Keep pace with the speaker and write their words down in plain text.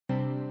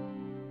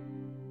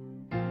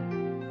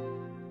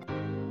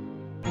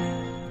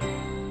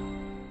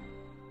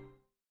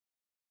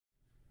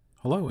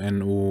Hello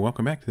and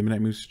welcome back to the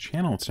Midnight Moose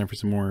channel. It's time for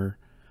some more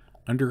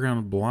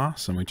Underground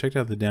Blossom. We checked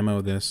out the demo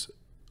of this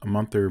a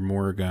month or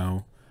more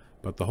ago,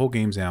 but the whole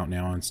game's out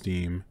now on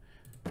Steam,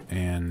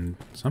 and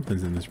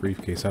something's in this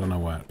briefcase, I don't know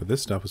what, but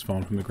this stuff was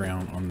falling from the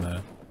ground on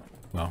the,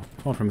 well,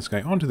 falling from the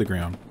sky onto the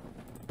ground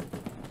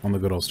on the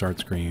good old start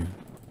screen,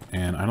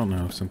 and I don't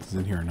know if something's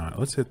in here or not.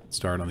 Let's hit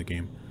start on the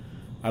game.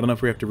 I don't know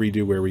if we have to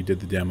redo where we did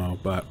the demo,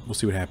 but we'll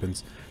see what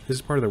happens. This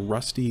is part of the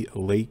Rusty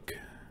Lake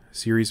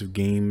series of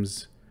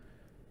games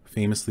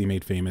famously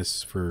made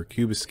famous for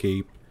Cube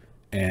Escape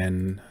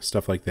and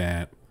stuff like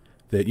that,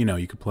 that, you know,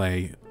 you could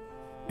play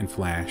in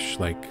Flash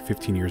like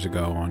 15 years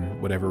ago on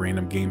whatever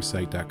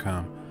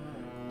randomgamesite.com.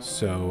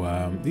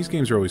 So these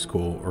games are always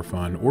cool or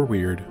fun or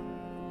weird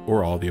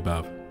or all of the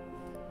above.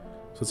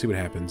 So let's see what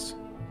happens.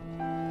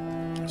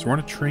 So we're on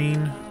a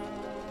train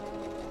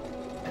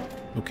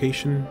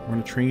location. We're on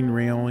a train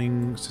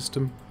railing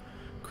system.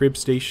 Crib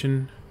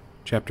Station,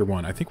 Chapter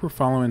 1. I think we're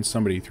following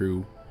somebody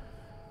through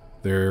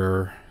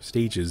their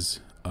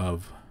stages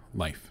of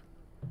life.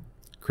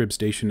 Crib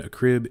Station. A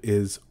crib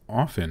is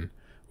often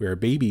where a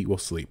baby will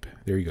sleep.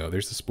 There you go.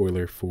 There's the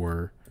spoiler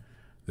for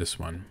this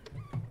one.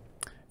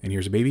 And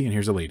here's a baby and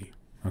here's a lady.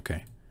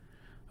 Okay.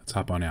 Let's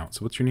hop on out.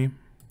 So what's your name?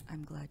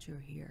 I'm glad you're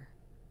here.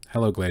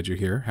 Hello, glad you're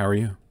here. How are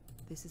you?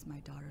 This is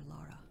my daughter,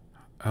 Laura.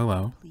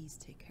 Hello. Please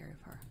take care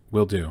of her.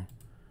 Will do.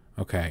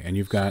 Okay. And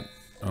you've got,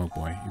 oh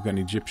boy, you've got an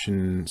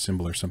Egyptian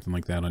symbol or something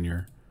like that on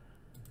your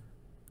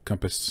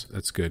compass.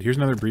 That's good. Here's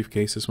another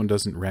briefcase. This one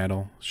doesn't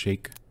rattle,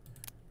 shake,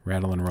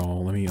 rattle and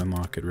roll. Let me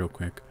unlock it real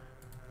quick.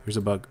 Here's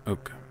a bug. Oh,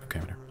 okay,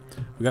 whatever.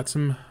 We got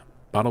some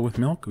bottle with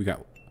milk. We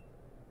got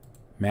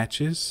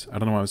matches. I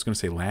don't know why I was going to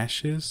say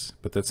lashes,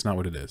 but that's not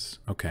what it is.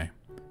 Okay.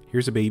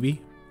 Here's a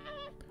baby.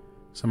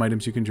 Some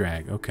items you can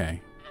drag.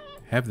 Okay.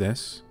 Have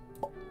this.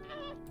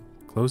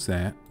 Close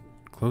that.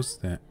 Close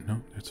that.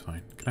 No, that's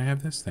fine. Can I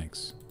have this?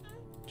 Thanks.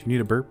 Do you need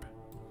a burp?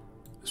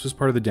 This was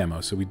part of the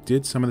demo, so we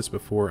did some of this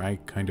before. I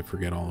kind of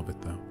forget all of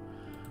it, though.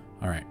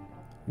 Alright.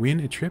 Win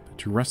a trip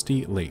to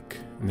Rusty Lake.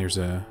 And there's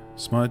a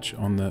smudge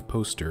on the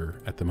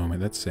poster at the moment.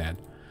 That's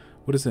sad.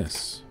 What is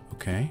this?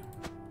 Okay.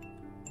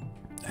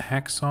 A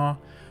hacksaw.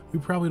 We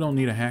probably don't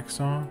need a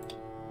hacksaw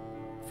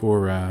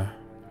for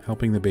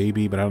helping the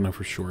baby, but I don't know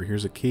for sure.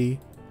 Here's a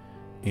key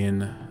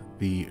in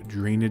the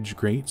drainage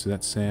grate, so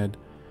that's sad.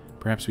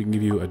 Perhaps we can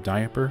give you a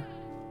diaper.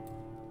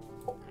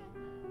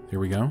 There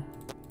we go.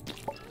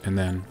 And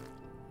then...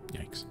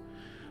 yikes.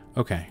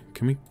 Okay,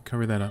 can we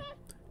cover that up?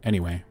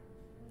 Anyway.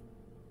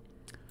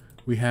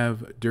 We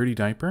have dirty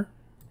diaper.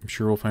 I'm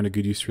sure we'll find a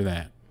good use for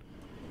that.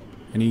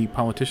 Any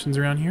politicians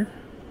around here?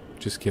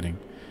 Just kidding.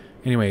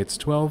 Anyway, it's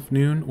 12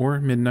 noon or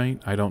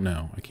midnight. I don't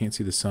know. I can't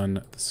see the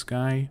sun, the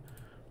sky,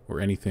 or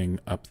anything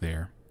up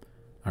there.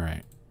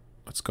 Alright.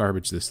 Let's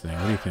garbage this thing.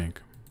 What do you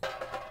think?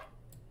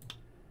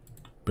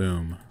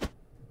 Boom.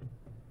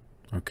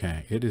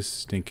 Okay, it is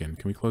stinking.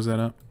 Can we close that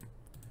up?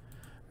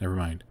 Never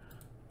mind.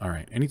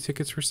 Alright, any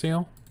tickets for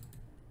sale?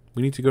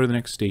 We need to go to the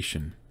next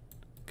station.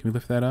 Can we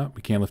lift that up?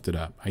 We can't lift it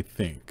up, I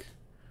think.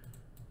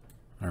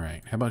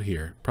 Alright, how about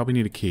here? Probably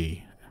need a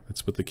key.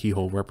 That's what the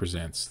keyhole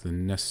represents. The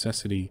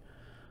necessity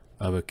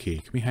of a key.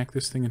 Can we hack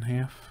this thing in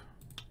half?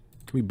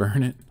 Can we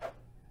burn it?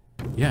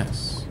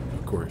 Yes,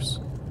 of course.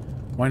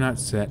 Why not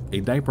set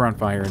a diaper on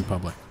fire in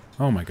public?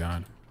 Oh my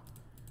god.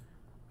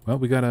 Well,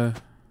 we got a...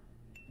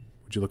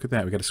 would you look at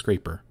that? We got a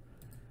scraper.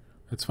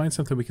 Let's find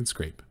something we can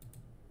scrape.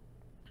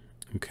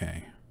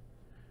 Okay.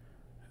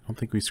 I don't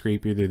think we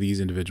scrape either of these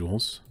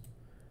individuals.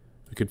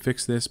 We could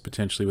fix this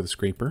potentially with a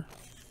scraper.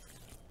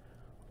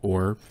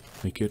 Or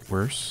make it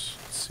worse.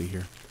 Let's see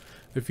here.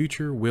 The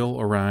future will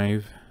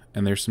arrive,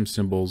 and there's some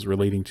symbols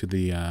relating to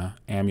the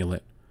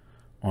amulet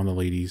on the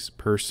lady's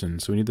person.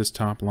 So we need this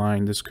top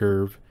line, this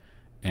curve,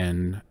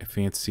 and a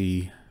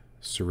fancy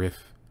serif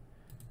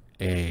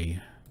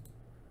A.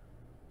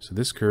 So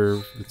this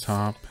curve, the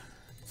top,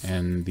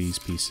 and these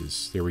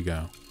pieces. There we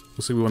go.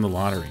 Looks like we won the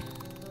lottery.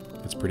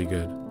 That's pretty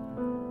good.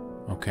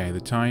 Okay,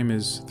 the time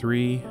is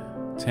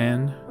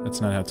 3:10. That's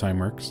not how time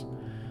works.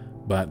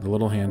 But the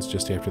little hand's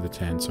just after the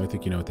 10, so I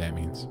think you know what that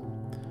means.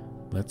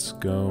 Let's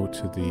go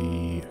to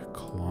the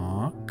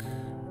clock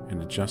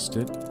and adjust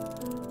it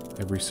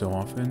every so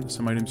often.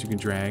 Some items you can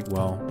drag.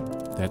 Well,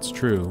 that's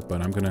true,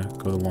 but I'm going to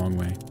go the long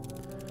way.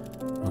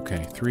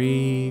 Okay,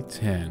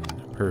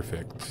 3:10.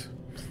 Perfect.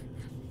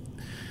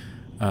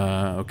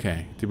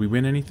 Okay. Did we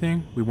win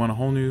anything? We won a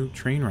whole new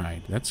train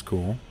ride. That's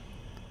cool.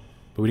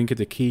 But we didn't get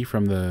the key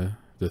from the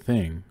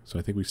thing, so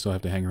I think we still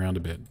have to hang around a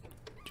bit.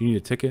 Do you need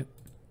a ticket?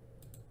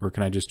 Or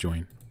can I just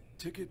join?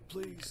 Ticket,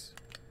 please.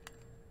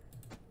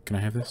 Can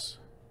I have this?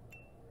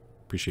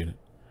 Appreciate it.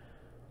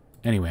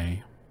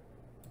 Anyway.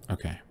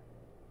 Okay.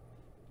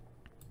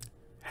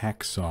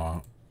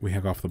 Hacksaw. We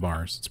hack off the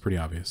bars. It's pretty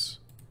obvious.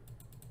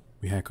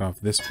 We hack off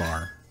this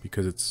bar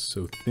because it's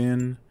so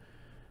thin.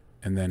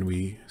 And then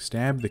we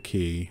stab the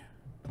key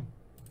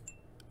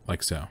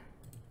like so.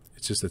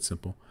 It's just that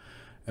simple.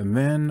 And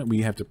then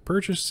we have to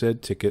purchase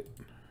said ticket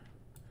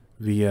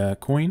via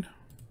coin,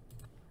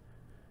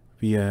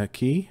 via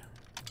key,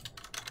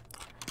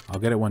 I'll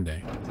get it one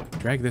day.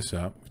 Drag this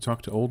up. We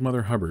talk to old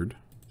Mother Hubbard.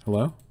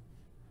 Hello?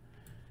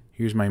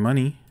 Here's my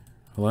money.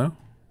 Hello?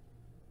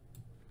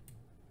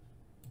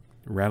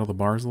 Rattle the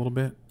bars a little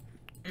bit.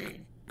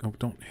 Oh,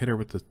 don't hit her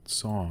with the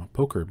saw.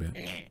 Poke her a bit.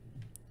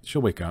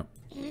 She'll wake up.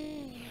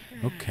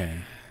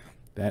 Okay.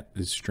 That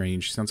is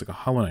strange. She sounds like a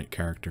Hollow Knight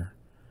character.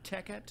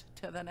 Ticket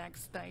to the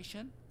next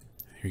station.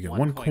 Here you go.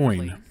 One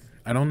coin.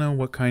 I don't know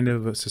what kind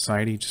of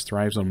society just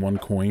thrives on one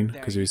coin.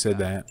 Because if you said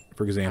that,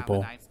 for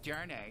example,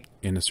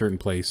 in a certain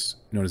place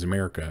known as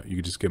America, you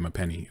could just give them a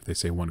penny if they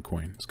say one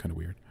coin. It's kind of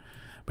weird.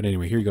 But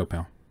anyway, here you go,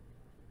 pal.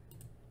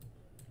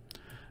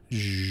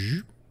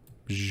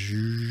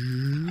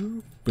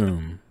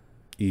 Boom.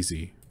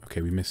 Easy.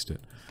 Okay, we missed it.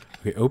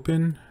 Okay,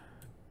 open.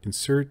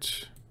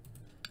 Insert.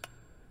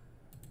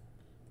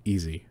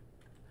 Easy.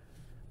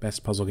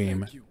 Best puzzle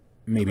game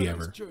maybe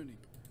ever.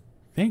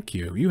 Thank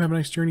you. You have a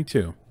nice journey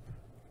too.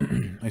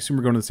 I assume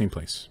we're going to the same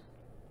place.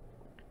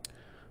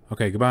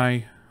 Okay,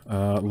 goodbye,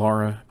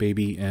 Laura,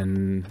 baby,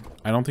 and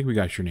I don't think we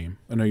got your name.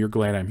 Oh no, you're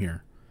glad I'm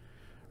here.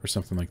 Or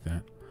something like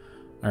that.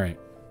 Alright.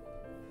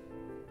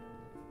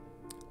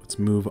 Let's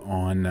move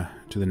on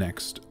to the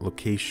next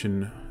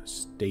location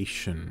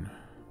station.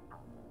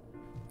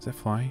 Does that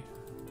fly?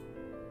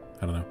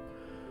 I don't know.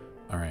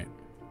 Alright.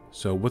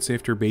 So what's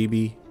after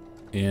baby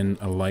in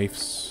a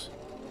life's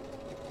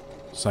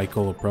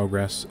cycle of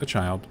progress? A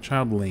child.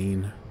 Child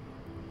lane.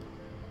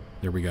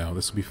 There we go.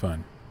 This will be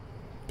fun.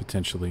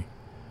 Potentially.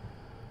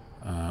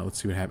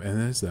 Let's see what happens. And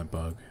there's that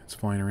bug. It's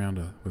flying around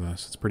with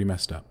us. It's pretty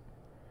messed up.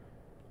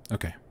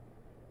 Okay.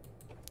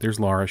 There's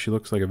Laura. She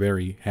looks like a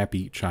very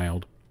happy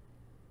child.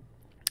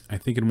 I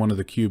think in one of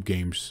the Cube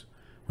games,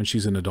 when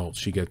she's an adult,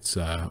 she gets,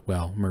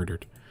 well,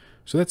 murdered.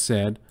 So that's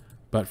sad.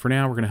 But for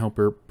now, we're going to help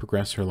her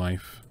progress her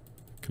life.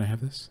 Can I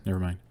have this? Never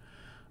mind.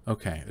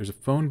 Okay. There's a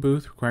phone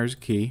booth. Requires a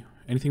key.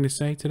 Anything to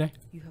say today?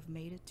 You have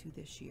made it to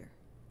this year.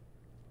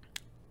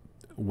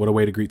 What a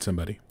way to greet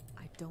somebody.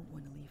 I don't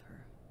want to leave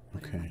her,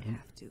 but Okay. I might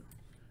have to.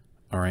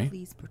 All right.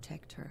 Please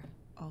protect her,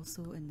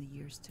 also in the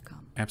years to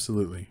come.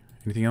 Absolutely.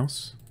 Anything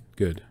else?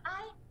 Good.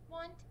 I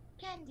want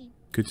candy.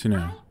 Good to know.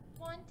 I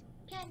want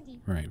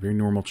candy. Right. Very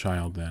normal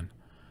child then.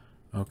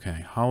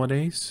 Okay.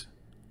 Holidays.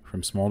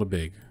 From small to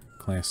big.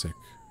 Classic.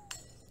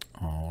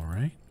 All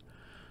right.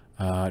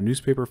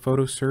 Newspaper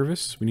photo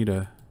service. We need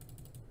a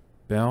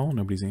bell.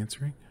 Nobody's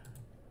answering.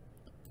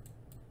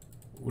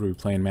 What are we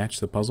playing? Match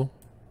the puzzle?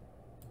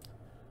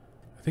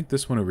 I think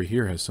this one over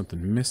here has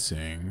something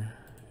missing.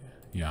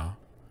 Yeah.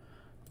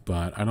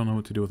 But I don't know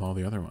what to do with all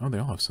the other ones. Oh, they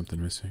all have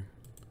something missing.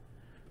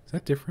 Is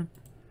that different?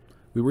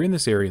 We were in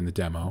this area in the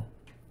demo,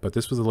 but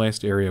this was the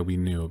last area we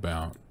knew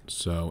about.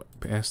 So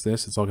past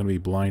this, it's all going to be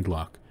blind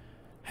lock.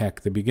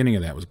 Heck, the beginning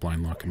of that was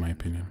blind lock in my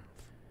opinion.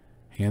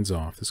 Hands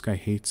off. This guy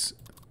hates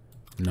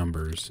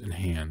numbers and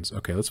hands.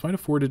 Okay, let's find a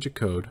 4-digit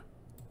code.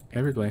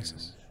 Have your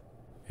glasses.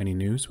 Any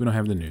news? We don't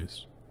have the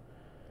news.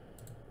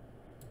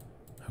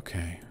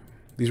 Okay.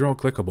 These are all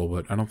clickable,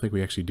 but I don't think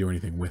we actually do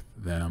anything with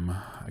them.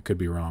 I could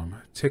be wrong.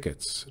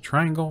 Tickets.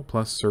 Triangle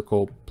plus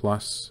circle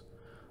plus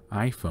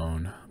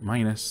iPhone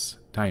minus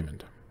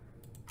diamond.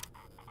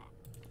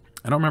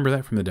 I don't remember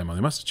that from the demo.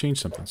 They must have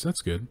changed something, so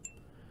that's good.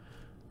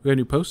 We got a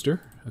new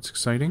poster. That's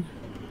exciting.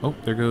 Oh,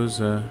 there goes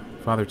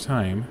Father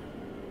Time.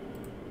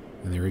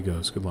 And there he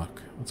goes. Good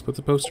luck. Let's put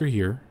the poster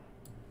here.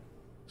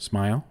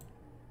 Smile.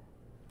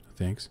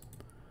 Thanks.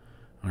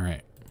 All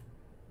right.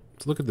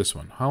 Let's look at this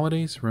one.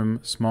 Holidays from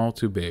small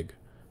to big.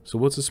 So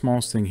what's the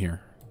smallest thing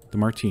here? The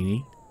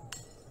martini.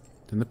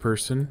 Then the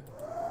person.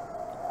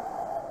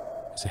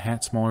 Is a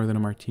hat smaller than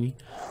a martini?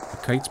 The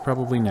kite's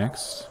probably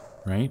next,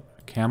 right?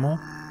 A camel.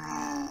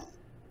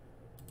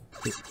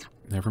 Wait,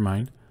 never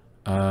mind.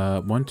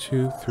 1,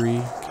 2,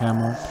 3.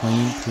 Camel.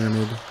 Plane.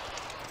 Pyramid.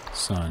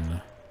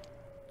 Sun.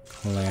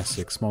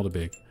 Classic. Small to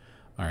big.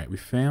 Alright, we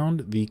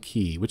found the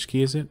key. Which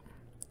key is it?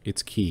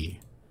 It's key.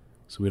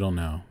 So we don't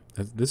know.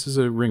 This is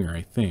a ringer,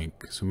 I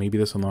think. So maybe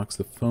this unlocks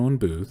the phone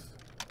booth.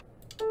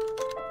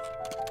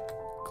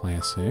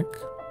 Classic.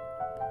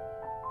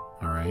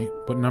 Alright.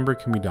 What number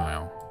can we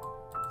dial?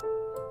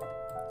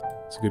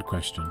 It's a good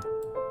question.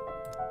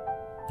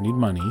 We need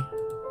money.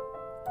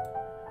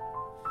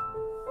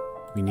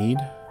 We need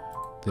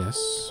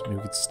this. Maybe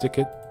we could stick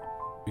it.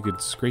 We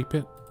could scrape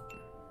it.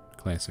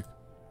 Classic.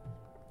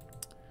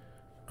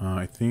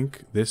 I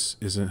think this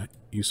is a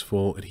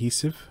useful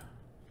adhesive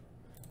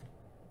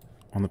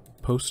on the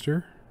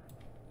poster.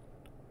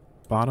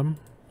 Bottom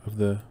of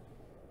the...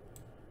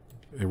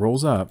 It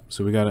rolls up,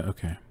 so we gotta...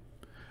 Okay.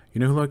 You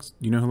know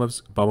who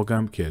loves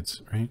bubblegum?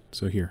 Kids, right?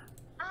 So here.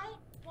 I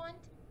want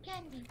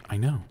candy. I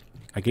know.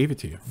 I gave it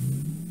to you.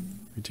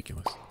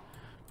 Ridiculous.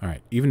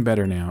 Alright, even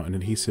better now. An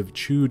adhesive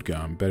chewed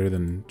gum. Better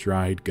than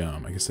dried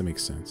gum. I guess that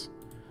makes sense.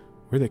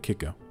 Where'd that kid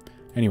go?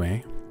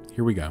 Anyway,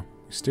 here we go.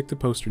 We stick the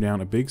poster down.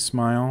 A big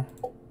smile.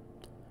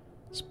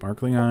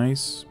 Sparkling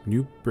eyes.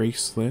 New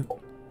bracelet.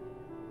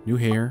 New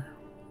hair.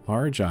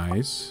 Large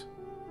eyes.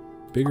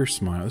 Bigger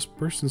smile. This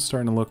person's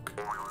starting to look...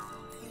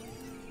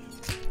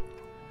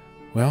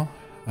 Well,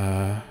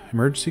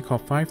 Emergency call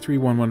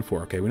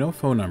 53114. Okay, we know a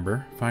phone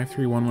number.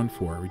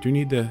 53114. We do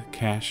need the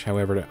cash,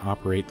 however, to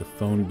operate the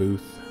phone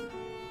booth.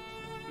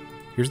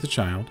 Here's the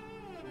child.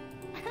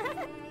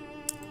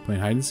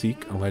 Playing hide and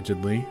seek,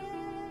 allegedly.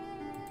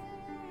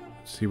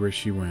 Let's see where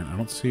she went. I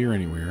don't see her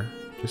anywhere.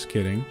 Just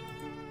kidding.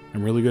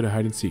 I'm really good at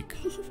hide and seek.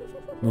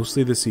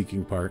 Mostly the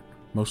seeking part.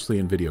 Mostly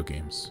in video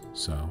games.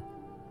 So,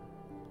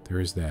 there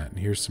is that. And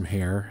here's some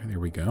hair. There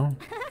we go.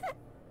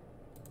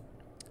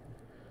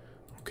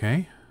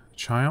 Okay.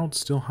 Child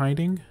still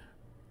hiding?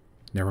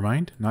 Never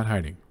mind. Not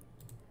hiding.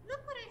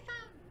 Look what I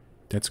found.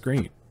 That's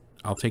great.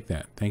 I'll take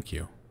that. Thank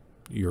you.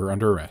 You're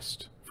under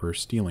arrest for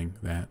stealing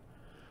that.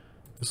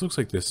 This looks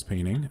like this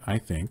painting, I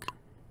think.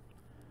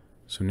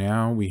 So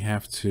now we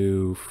have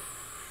to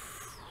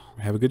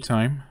have a good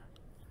time.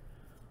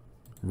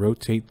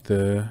 Rotate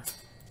the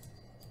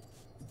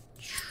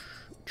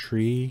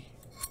tree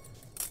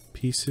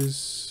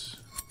pieces.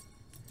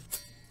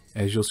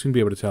 As you'll soon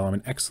be able to tell, I'm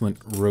an excellent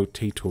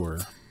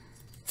rotator.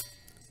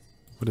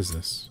 What is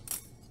this?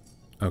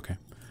 Okay.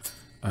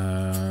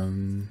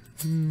 There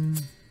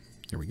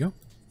we go.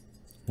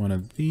 One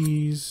of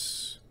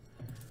these.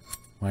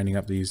 Lining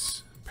up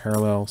these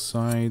parallel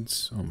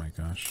sides. Oh my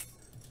gosh.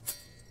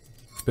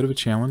 Bit of a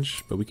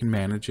challenge, but we can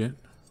manage it.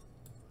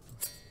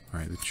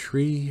 Alright, the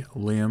tree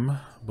limb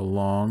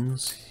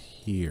belongs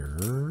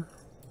here.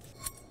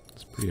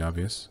 It's pretty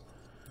obvious.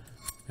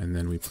 And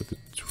then we put the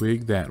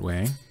twig that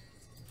way.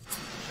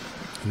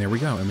 And there we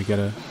go. And we get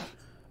a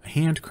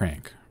hand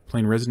crank.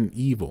 Playing Resident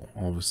Evil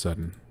all of a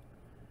sudden.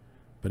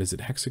 But is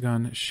it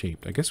hexagon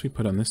shaped? I guess we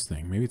put on this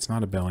thing. Maybe it's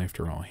not a bell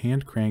after all.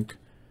 Hand crank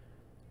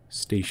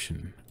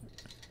station.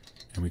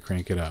 And we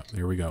crank it up.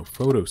 There we go.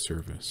 Photo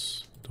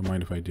service. Don't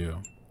mind if I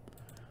do.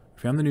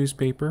 Found the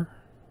newspaper.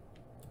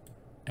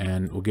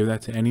 And we'll give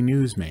that to any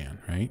newsman,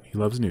 right? He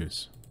loves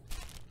news.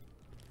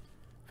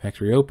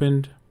 Factory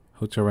opened.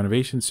 Hotel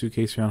renovation.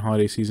 Suitcase found.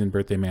 Holiday season.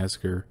 Birthday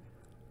massacre.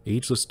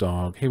 Ageless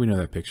dog. Hey, we know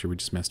that picture. We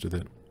just messed with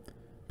it.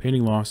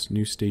 Painting lost.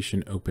 New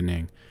station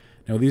opening.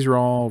 Now, these are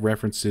all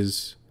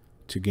references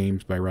to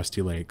games by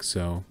Rusty Lake.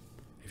 So,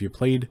 if you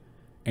played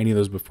any of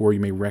those before, you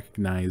may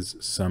recognize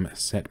some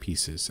set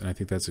pieces. And I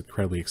think that's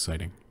incredibly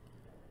exciting.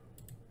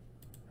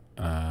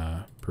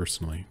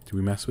 Personally. Do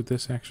we mess with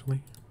this,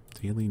 actually?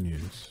 Daily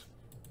news.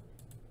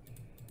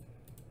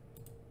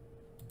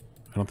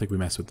 I don't think we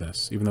mess with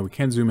this, even though we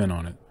can zoom in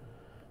on it.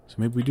 So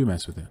maybe we do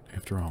mess with it,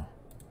 after all.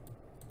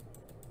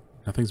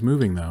 Nothing's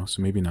moving, though,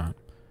 so maybe not.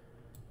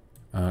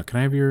 Can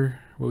I have your...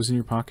 what was in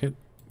your pocket,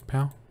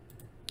 pal?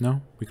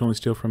 No? We can only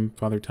steal from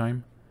Father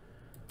Time?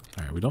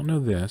 Alright, we don't know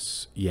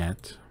this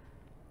yet.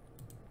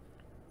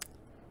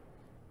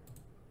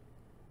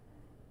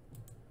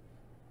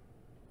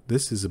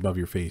 This is above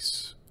your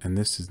face, and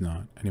this is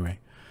not. Anyway.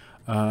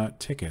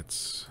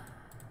 Tickets.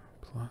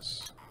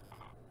 Plus.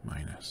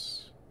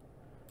 Minus.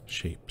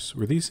 Shapes.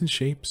 Were these in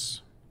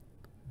shapes?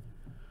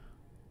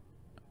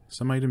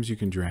 Some items you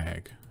can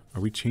drag.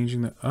 Are we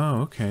changing the...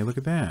 oh, okay, look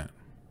at that.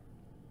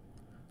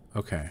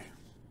 Okay.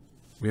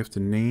 We have to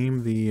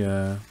name the...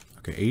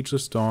 okay,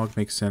 ageless dog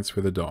makes sense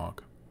for the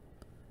dog.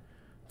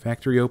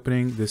 Factory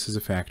opening. This is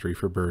a factory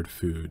for bird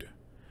food.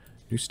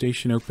 New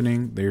station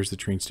opening. There's the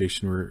train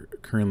station we're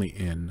currently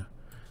in.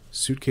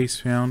 Suitcase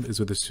found is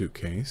with a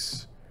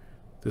suitcase.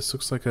 This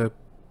looks like a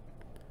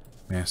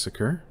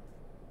massacre.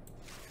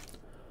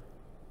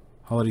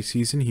 Holiday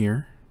season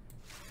here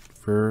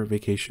for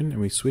vacation,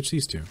 and we switch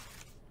these two.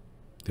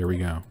 There we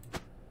go.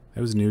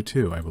 That was new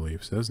too, I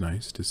believe, so that was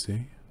nice to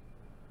see.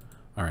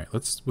 Alright,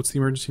 what's the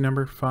emergency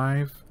number?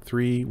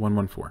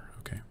 53114.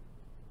 Okay.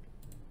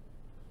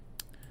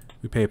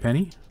 We pay a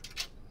penny.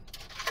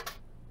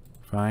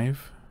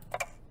 5.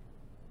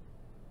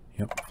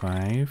 Yep,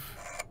 5.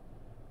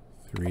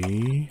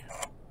 3.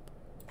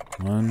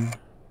 1.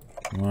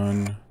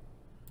 1.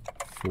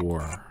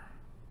 4.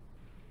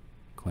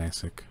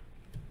 Classic.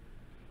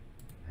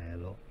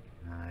 Hello,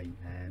 I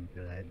am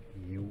glad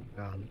you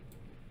called.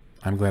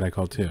 I'm glad I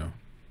called too.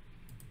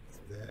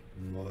 The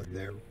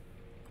mother,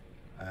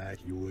 I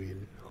will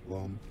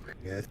come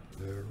get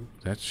her.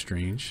 That's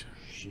strange.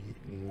 She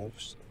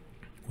moves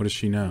What does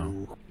she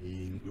know?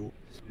 into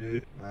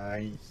the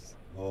eyes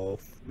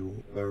of the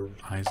bird.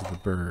 Eyes of the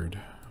bird.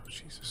 Oh,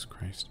 Jesus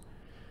Christ.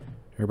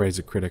 Everybody's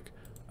a critic.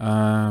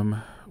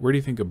 Where do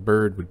you think a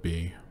bird would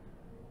be?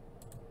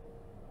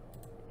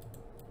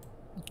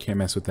 Can't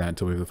mess with that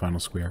until we have the final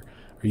square.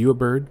 Are you a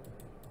bird?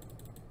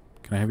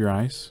 Can I have your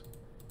eyes?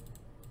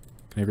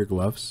 Can I have your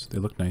gloves? They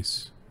look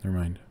nice. Never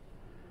mind.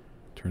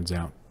 Turns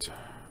out.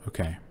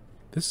 Okay.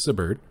 This is a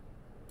bird.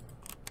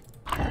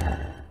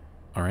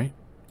 Alright.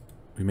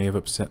 We may have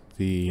upset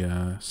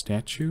the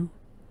statue.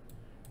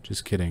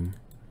 Just kidding.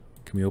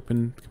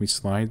 Can we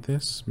slide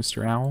this,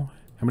 Mr. Owl?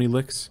 How many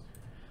licks?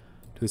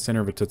 To the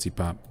center of a Tootsie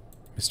Pop,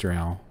 Mr.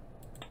 Owl.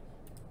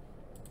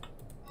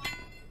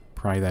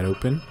 Pry that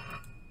open.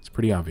 It's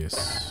pretty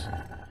obvious.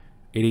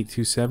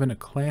 8827, a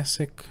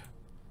classic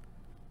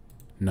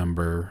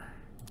number.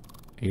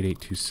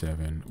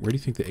 8827. Where do you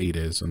think the 8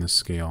 is on this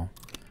scale?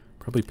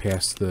 Probably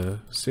past the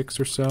 6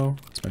 or so.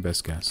 That's my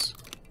best guess.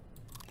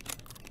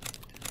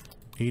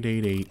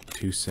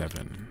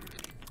 88827.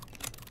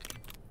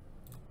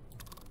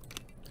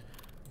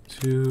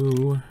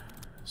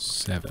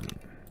 27.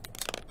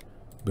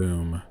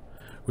 Boom. What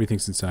do you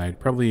think's inside?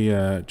 Probably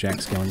Jack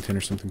Skellington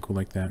or something cool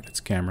like that. It's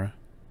a camera.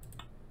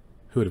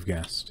 Who would have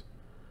guessed?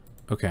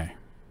 Okay.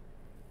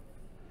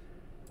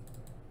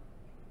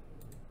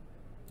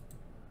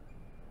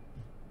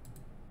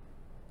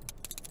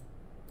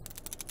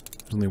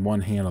 There's only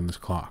one hand on this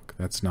clock.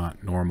 That's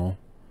not normal.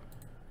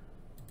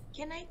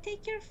 Can I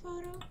take your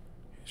photo?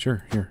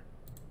 Sure, here.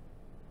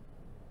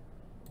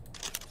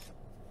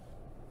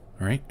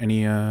 Alright,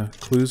 any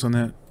clues on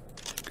that?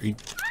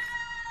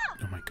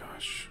 Oh my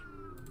gosh.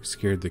 We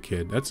scared the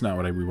kid. That's not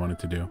what we wanted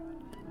to do.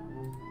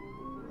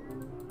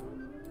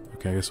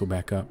 Okay, I guess we'll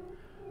back up.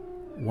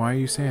 Why are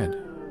you sad?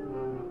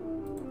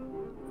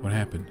 What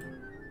happened?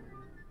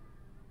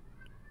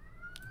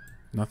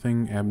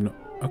 Nothing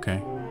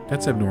okay,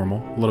 that's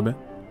abnormal. A little bit.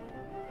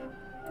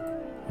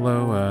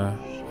 Hello,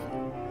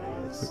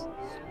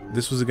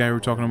 this was the guy we were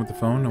talking to with the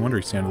phone? No wonder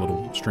he sounded a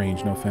little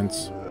strange, no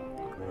offense.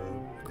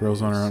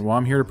 Girl's on her own. Well,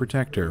 I'm here to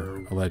protect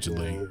her,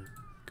 allegedly. Can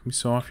we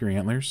saw off your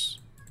antlers?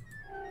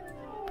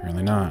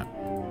 Apparently not.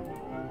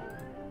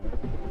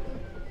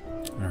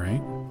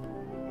 Alright.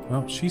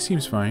 Well, she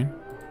seems fine.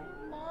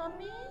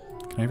 Mommy?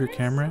 Can I have your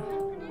camera?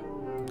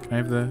 Can I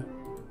have the...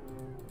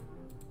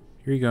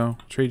 Here you go.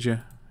 Trade you.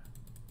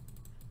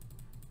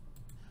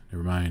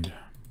 Never mind.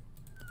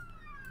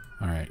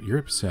 Alright, you're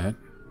upset.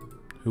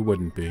 Who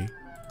wouldn't be?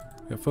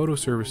 We got photo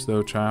service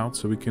though, child,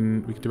 so we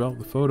can develop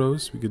the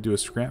photos. We could do a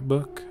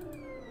scrapbook.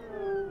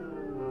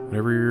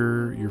 Whatever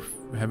you're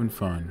having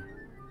fun.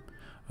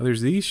 Oh,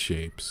 there's these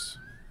shapes.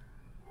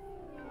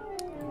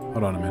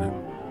 Hold on a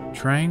minute.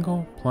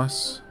 Triangle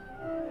plus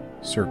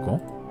circle.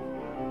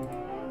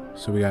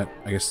 So we got,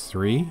 I guess,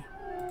 3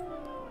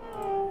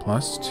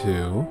 plus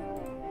 2.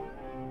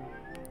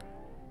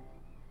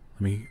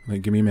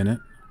 Give me a minute.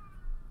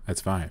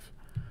 That's 5.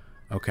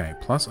 Okay,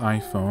 plus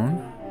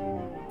iPhone.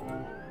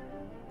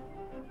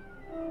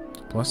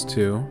 Plus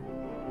 2.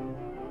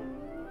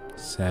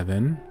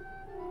 7.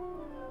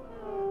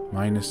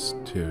 Minus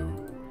 2.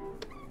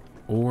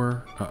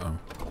 Or, uh-oh.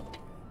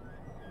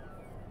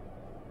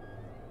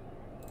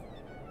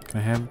 Can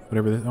I have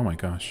whatever this... Oh my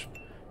gosh.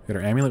 We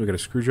got our amulet, we got a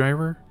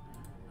screwdriver,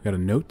 we got a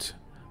note.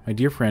 My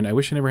dear friend, I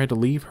wish I never had to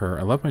leave her.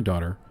 I love my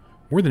daughter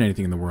more than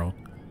anything in the world.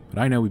 But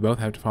I know we both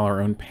have to follow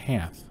our own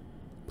path.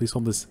 Please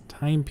hold this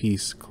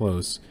timepiece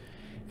close.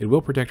 It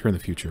will protect her in the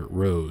future.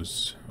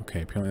 Rose.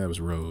 Okay, apparently that was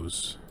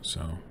Rose.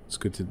 So, it's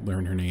good to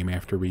learn her name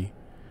after we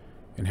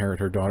inherit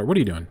her daughter. What are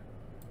you doing?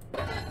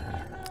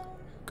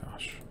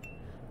 Gosh.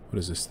 What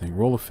is this thing?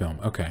 Roll of film.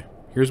 Okay,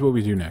 here's what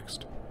we do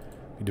next.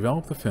 We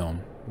develop the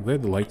film. I'm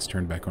glad the lights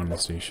turned back on in the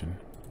station.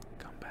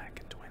 Come back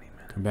in 20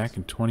 minutes. Come back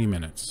in 20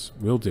 minutes.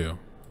 Will do.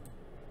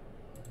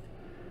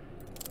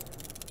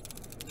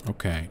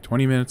 Okay,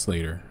 20 minutes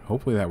later.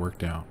 Hopefully that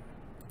worked out.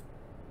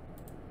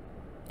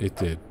 It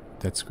did.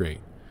 That's great.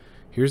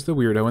 Here's the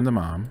weirdo and the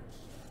mom.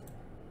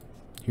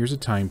 Here's a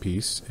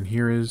timepiece. And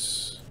here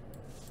is...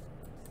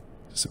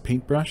 Is this a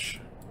paintbrush?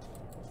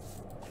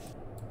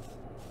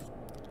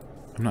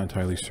 I'm not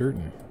entirely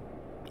certain.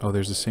 Oh,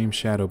 there's the same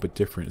shadow but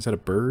different. Is that a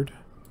bird?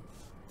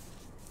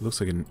 It looks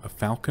like a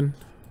falcon.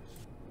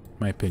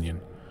 My opinion.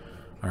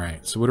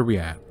 Alright, so what are we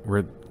at? We're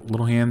at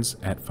little hands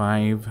at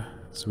 5.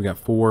 So we got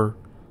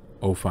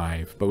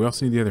 405. But we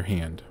also need the other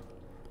hand.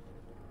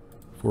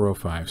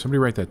 405. Somebody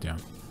write that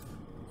down.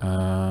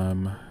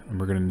 And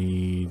we're going to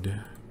need...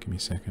 Give me a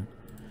second.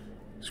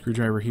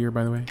 Screwdriver here,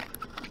 by the way.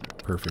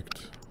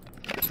 Perfect.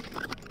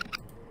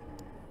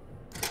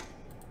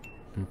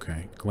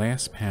 Okay.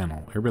 Glass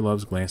panel. Everybody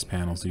loves glass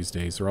panels these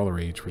days. They're all the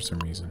rage for some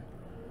reason.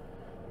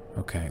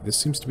 Okay. This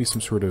seems to be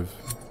some sort of...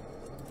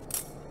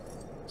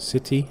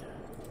 city.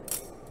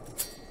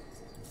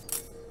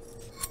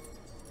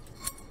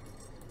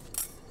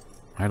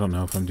 I don't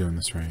know if I'm doing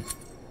this right.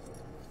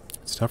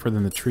 It's tougher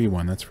than the tree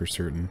one, that's for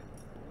certain.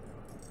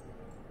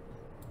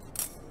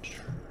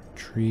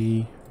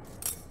 Tree,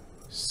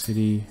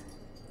 city,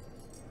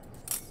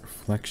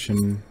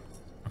 reflection.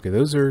 Okay,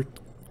 those are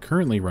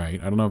currently right.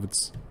 I don't know if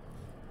it's,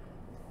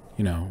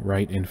 you know,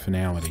 right in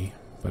finality,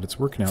 but it's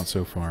working out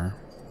so far.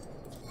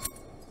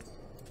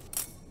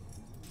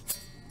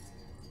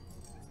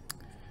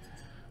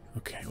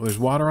 Okay, well, there's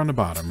water on the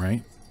bottom,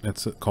 right?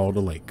 That's called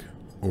a lake,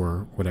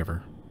 or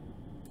whatever.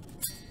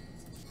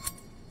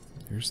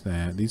 There's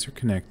that. These are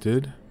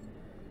connected.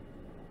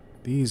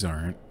 These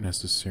aren't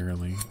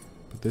necessarily.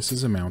 But this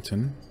is a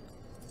mountain.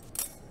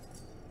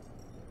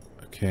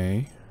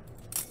 Okay.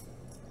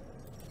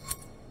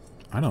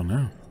 I don't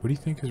know. What do you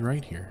think is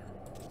right here?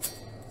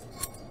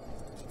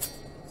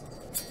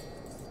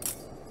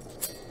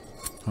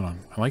 Hold on.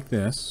 I like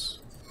this.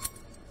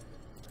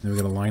 Then we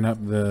gotta line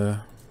up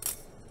the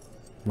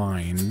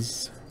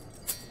lines.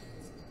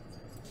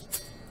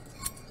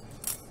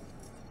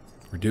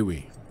 Or do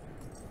we?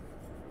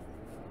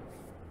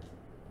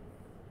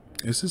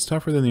 This is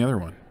tougher than the other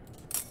one,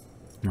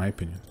 in my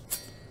opinion.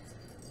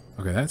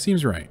 Okay, that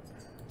seems right.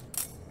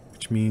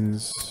 Which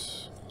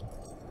means...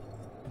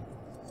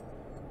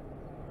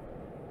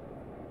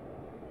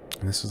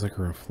 And this is like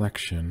a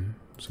reflection.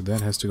 So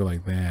that has to go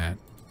like that.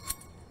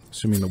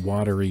 Assuming the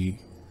watery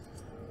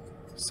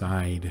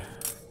side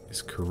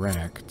is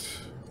correct.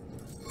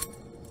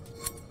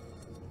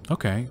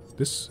 Okay,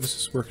 this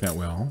is working out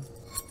well.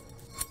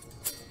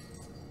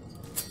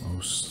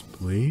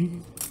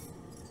 Mostly.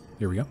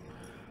 There we go.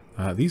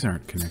 These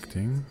aren't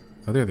connecting.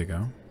 Oh, there they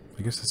go.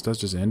 I guess this does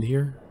just end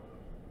here?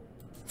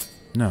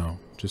 No,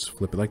 just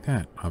flip it like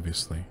that,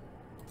 obviously.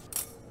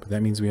 But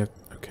that means we have...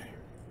 Okay.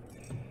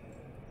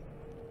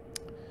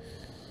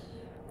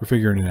 We're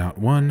figuring it out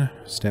one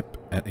step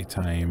at a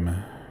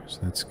time. So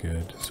that's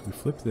good. So we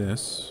flip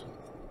this.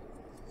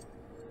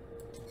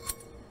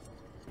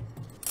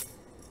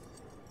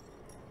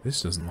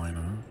 This doesn't line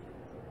up.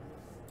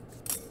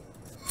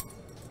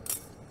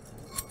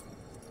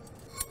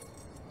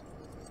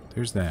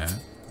 There's that.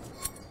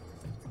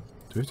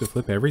 Do we have to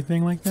flip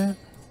everything like that?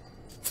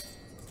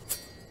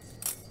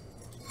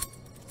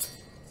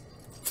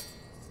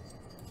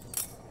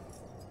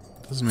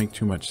 Doesn't make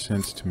too much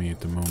sense to me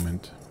at the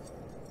moment.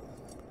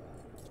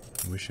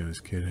 I wish I was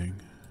kidding.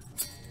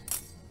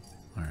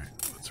 Alright,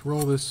 let's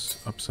roll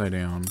this upside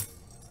down.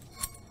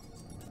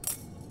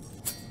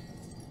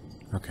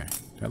 Okay,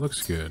 that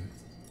looks good.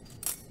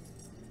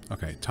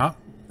 Okay, top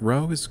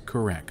row is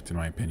correct in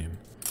my opinion.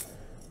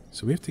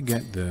 So we have to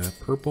get the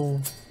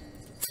purple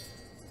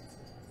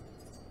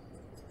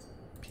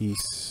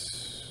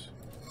piece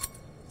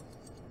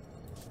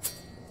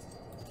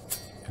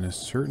in a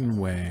certain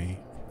way.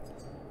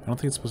 I don't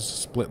think it's supposed to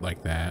split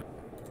like that.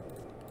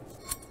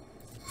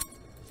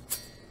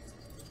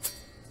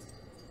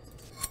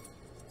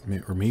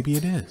 Or maybe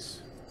it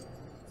is.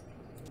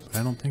 But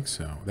I don't think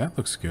so. That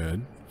looks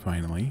good,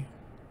 finally.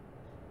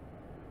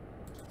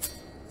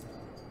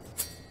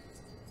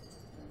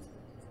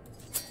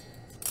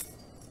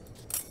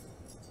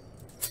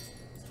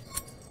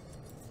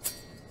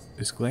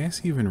 Is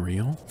glass even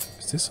real?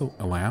 Is this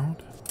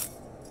allowed?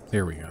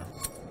 There we go.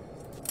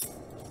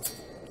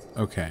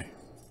 Okay.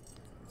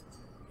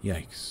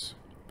 Yikes.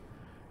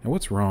 Now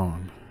what's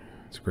wrong?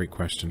 It's a great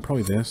question.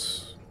 Probably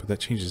this, but that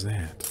changes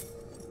that.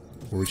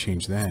 Or we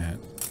change that.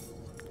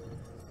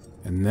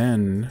 And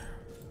then...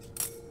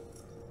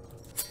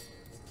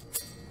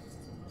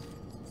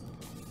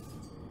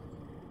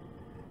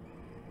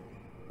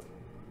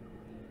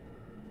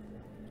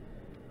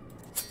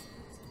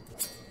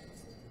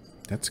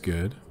 That's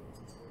good.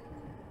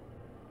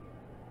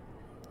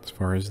 As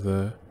far as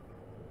the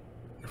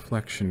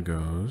reflection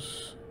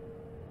goes.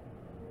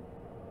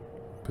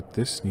 But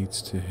this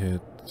needs to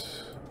hit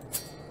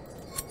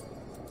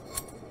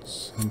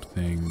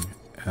something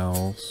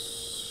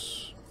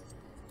else.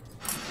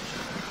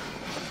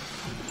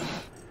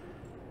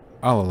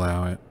 I'll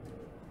allow it.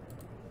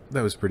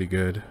 That was pretty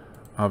good.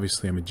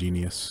 Obviously, I'm a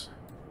genius.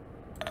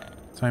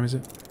 What time is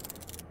it?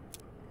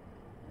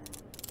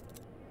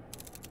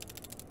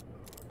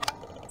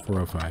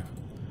 4:05.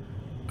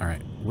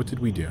 Alright, what did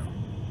we do?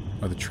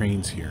 Oh, the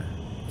train's here.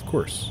 Of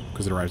course,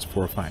 because it arrives at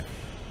 4:05. It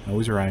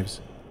always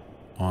arrives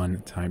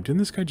on time. Didn't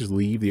this guy just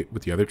leave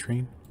with the other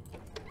train?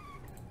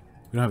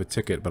 We don't have a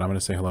ticket, but I'm going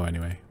to say hello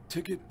anyway.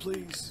 Ticket,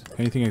 please.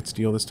 Anything I could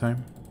steal this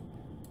time?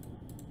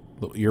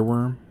 Little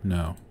earworm?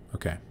 No.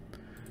 Okay.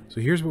 So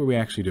here's what we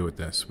actually do with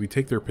this. We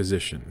take their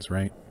positions,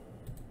 right?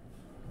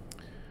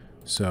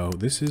 So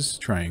this is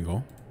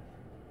triangle.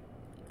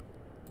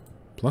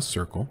 Plus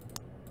circle.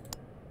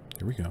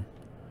 Here we go.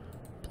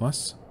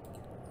 Plus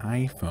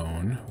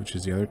iPhone, which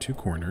is the other two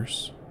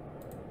corners.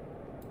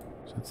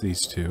 So that's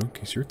these two, in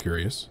case you're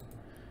curious.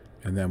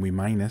 And then we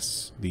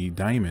minus the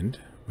diamond,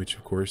 which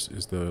of course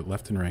is the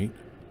left and right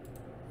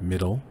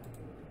middle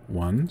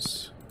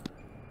ones.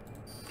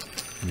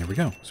 And there we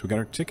go. So we got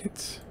our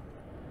ticket.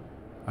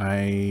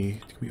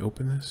 Can we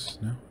open this?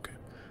 No? Okay.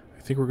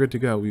 I think we're good to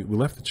go. We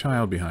left the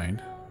child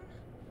behind.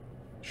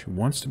 She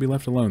wants to be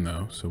left alone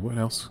though, so what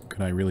else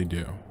could I really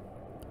do?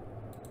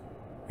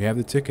 We have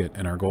the ticket,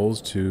 and our goal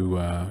is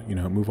to, you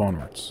know, move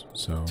onwards.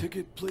 So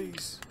Ticket,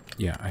 please.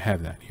 yeah, I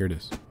have that. Here it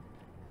is.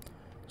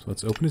 So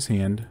let's open his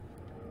hand,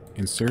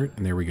 insert,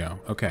 and there we go.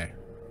 Okay.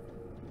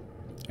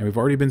 And we've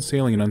already been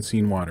sailing in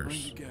unseen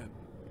waters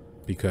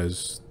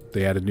because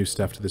they added new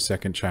stuff to the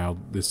second child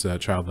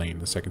lane,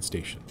 the second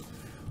station.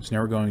 So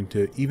now we're going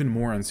to even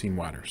more unseen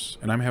waters,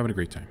 and I'm having a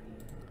great time.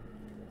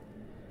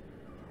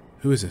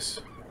 Who is this?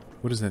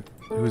 What is that?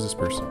 Who is this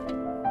person?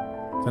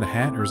 Is that a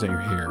hat or is that your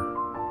hair?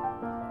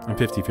 I'm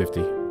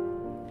 50-50.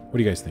 What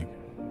do you guys think?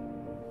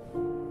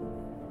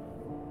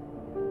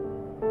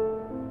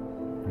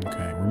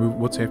 Okay, remove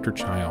what's after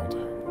child.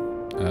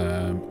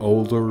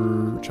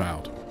 Older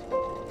child.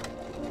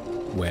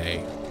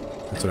 Way.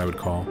 That's what I would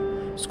call.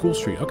 School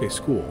Street. Okay,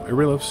 school.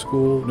 Everybody loves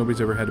school.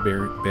 Nobody's ever had a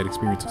bad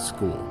experience at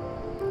school.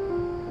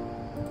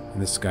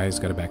 And this guy's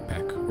got a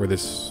backpack. Or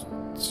this,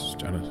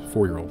 I don't know,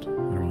 4-year-old. I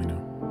don't really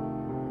know.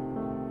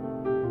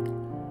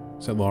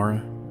 Is that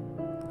Laura?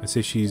 I'd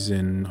say she's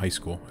in high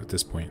school at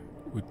this point,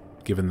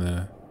 given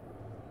the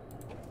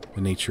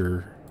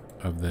nature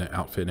of the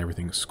outfit and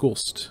everything.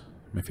 Skulst,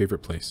 my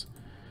favorite place.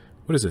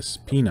 What is this?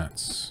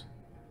 Peanuts.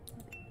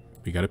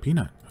 We got a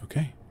peanut.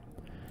 Okay.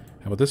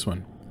 How about this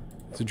one?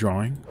 It's a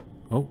drawing.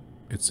 Oh,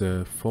 it's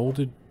a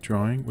folded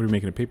drawing. What are we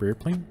making, a paper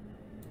airplane?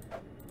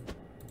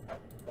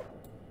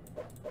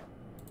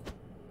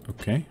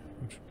 Okay.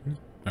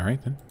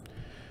 Alright then.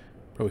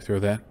 Probably throw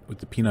that with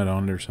the peanut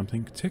on it or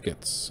something.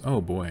 Tickets.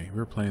 Oh boy, we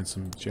were playing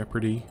some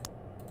Jeopardy.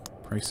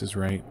 Price is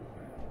Right.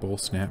 Bull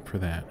snap for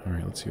that.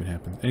 Alright, let's see what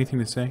happens. Anything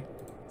to say?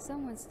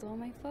 Someone stole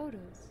my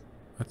photos.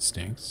 That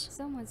stinks.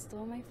 Someone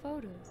stole my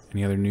photos.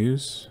 Any other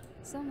news?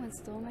 Someone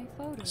stole my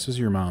photos. This is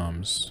your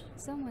mom's.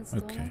 Someone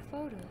stole my Okay.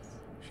 photos.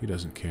 She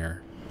doesn't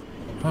care.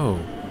 Oh,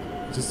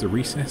 is this the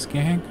recess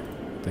gang?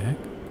 What the heck?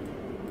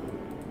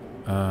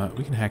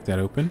 We can hack that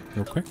open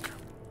real quick.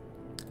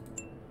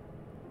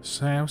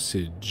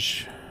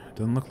 Sausage.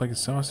 Doesn't look like a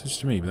sausage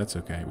to me, but that's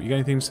okay. You got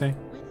anything to say?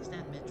 When is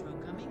that metro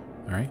coming?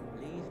 Alright.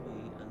 Leave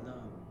me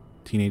alone.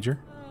 Teenager?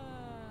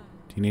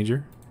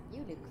 Teenager?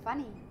 You look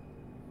funny.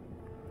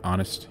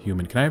 Honest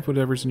human. Can I have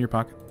whatever's in your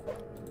pocket?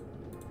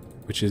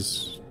 Which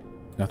is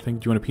nothing.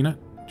 Do you want a peanut?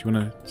 Do you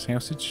want a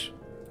sausage?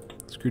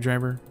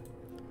 Screwdriver?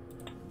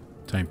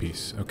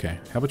 Timepiece. Okay.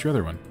 How about your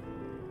other one?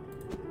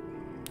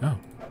 Oh.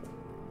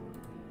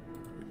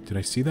 Did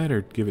I see that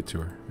or give it to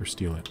her? Or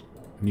steal it?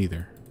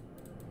 Neither.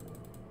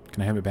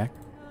 Can I have it back?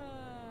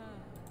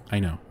 I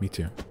know. Me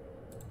too.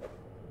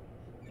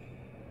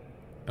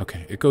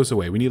 Okay. It goes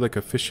away. We need like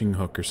a fishing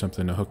hook or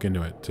something to hook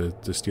into it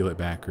to steal it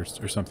back or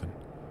something.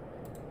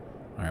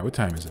 Alright. What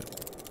time is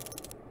it?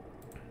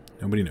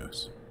 Nobody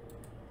knows.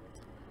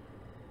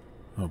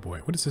 Oh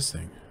boy. What is this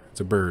thing? It's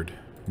a bird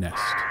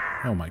nest.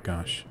 Oh my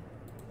gosh.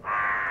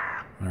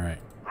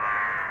 Alright.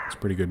 That's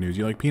pretty good news.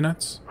 You like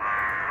peanuts?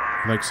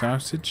 You like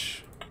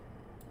sausage?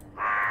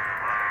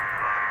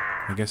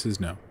 My guess is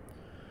no.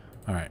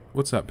 Alright.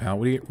 What's up, pal?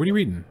 What are you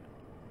reading?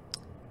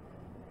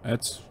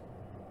 That's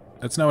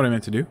not what I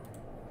meant to do.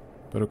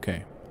 But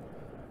okay.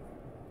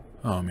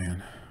 Oh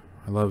man.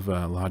 I love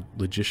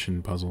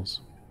logician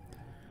puzzles.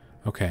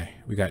 Okay.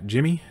 We got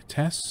Jimmy,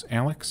 Tess,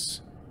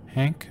 Alex,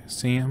 Hank,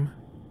 Sam,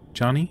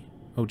 Johnny.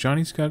 Oh,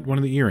 Johnny's got one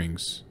of the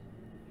earrings.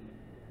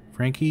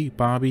 Frankie,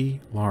 Bobby,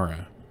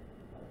 Laura.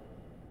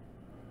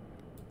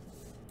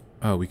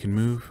 Oh, we can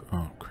move.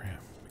 Oh,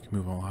 crap. We can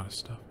move a lot of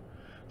stuff.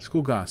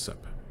 School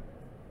gossip.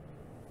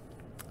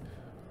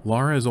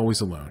 Laura is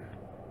always alone.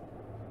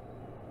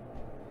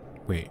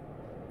 Wait.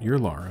 You're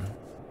Laura.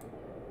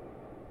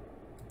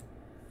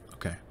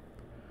 Okay.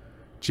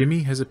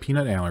 Jimmy has a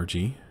peanut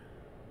allergy.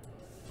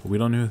 But we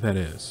don't know who that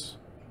is.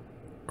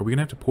 Are we going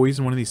to have to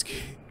poison one of these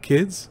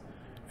kids?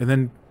 And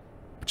then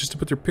just to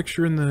put their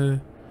picture in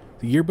the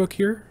yearbook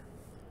here?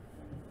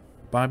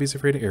 Bobby's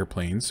afraid of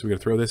airplanes, so we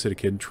gotta throw this at a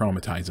kid and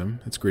traumatize him.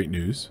 That's great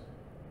news.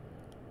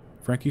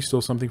 Frankie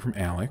stole something from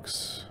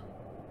Alex.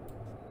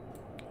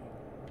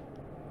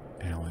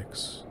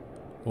 Alex.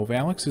 Well, if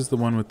Alex is the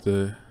one with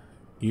the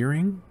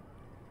earring,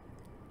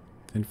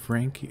 then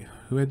Frankie...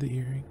 Who had the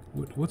earring?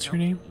 What's your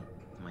name?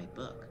 My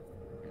book,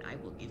 and I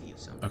will give you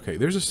some. Okay,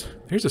 there's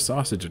a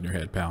sausage in your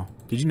head, pal.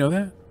 Did you know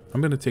that? I'm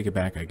gonna take it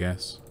back, I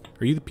guess.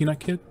 Are you the peanut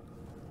kid?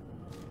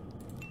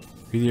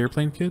 Are you the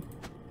airplane kid?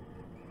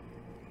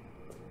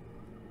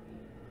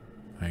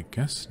 I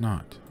guess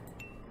not.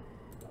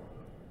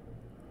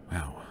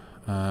 Wow.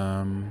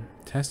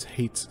 Tess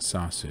hates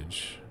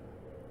sausage.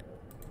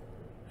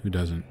 Who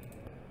doesn't?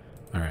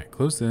 Alright,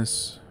 close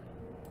this.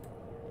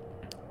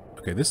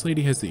 Okay, this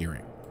lady has the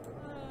earring.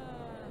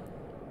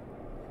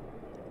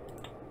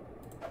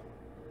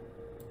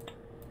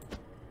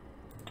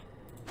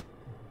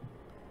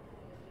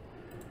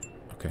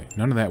 Okay,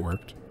 none of that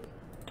worked.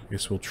 I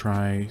guess we'll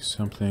try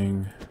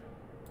something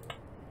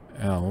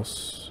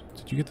else.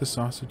 Did you get the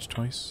sausage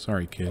twice?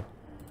 Sorry, kid.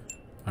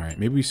 Alright,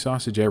 maybe we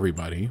sausage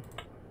everybody.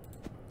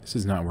 This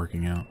is not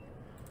working out.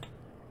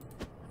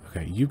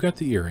 Okay, you got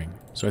the earring.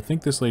 So I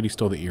think this lady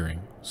stole the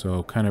earring.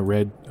 So kind of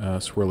red,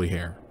 swirly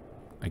hair,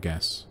 I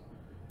guess.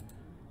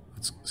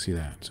 Let's see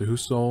that. So who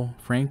stole?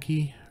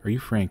 Frankie? Are you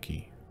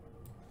Frankie?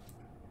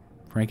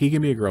 Frankie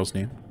can be a girl's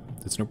name.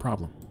 That's no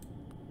problem.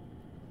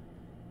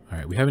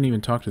 Alright, we haven't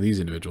even talked to these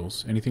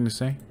individuals. Anything to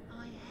say?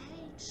 I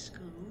hate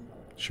school.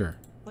 Sure.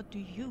 What do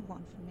you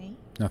want from me?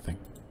 Nothing.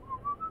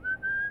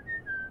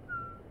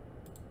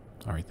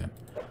 Alright then.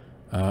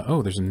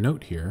 Oh, there's a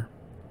note here.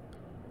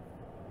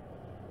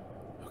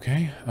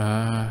 Okay.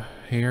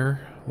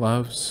 Hare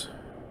loves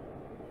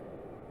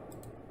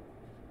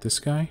this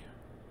guy.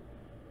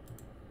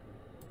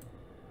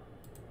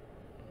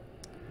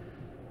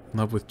 In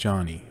love with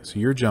Johnny. So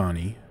you're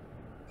Johnny.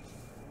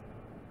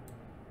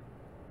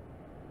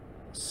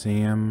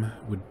 Sam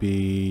would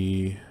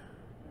be...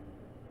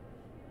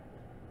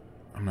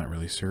 I'm not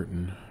really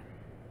certain.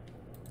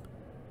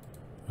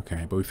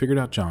 Okay, but we figured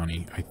out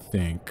Johnny, I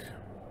think.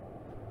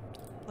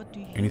 What do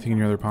you Anything in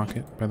your other want from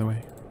me? pocket, by the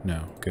way?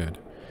 No, good.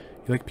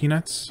 You like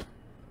peanuts?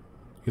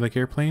 You like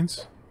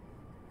airplanes?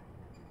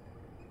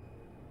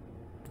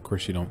 Of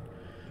course you don't.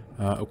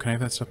 Oh, can I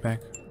have that stuff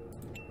back?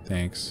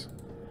 Thanks.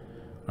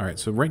 Alright,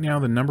 so right now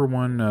the number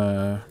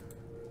one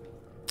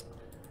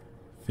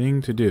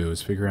thing to do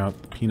is figure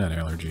out the peanut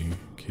allergy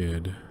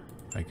kid,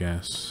 I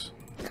guess.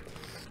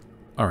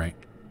 Alright.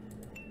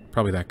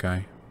 Probably that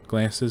guy.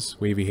 Glasses,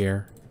 wavy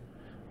hair.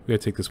 We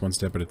gotta take this one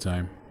step at a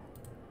time.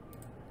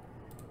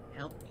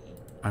 Help me.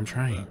 I'm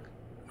trying. Look,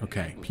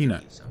 Okay, I will give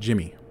Peanut, you something.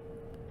 Jimmy.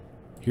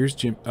 Here's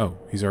Jim. Oh,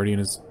 he's already in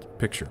his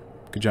picture.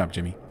 Good job,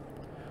 Jimmy.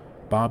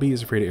 Bobby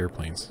is afraid of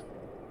airplanes.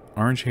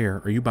 Orange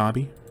hair. Are you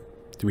Bobby?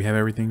 Do we have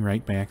everything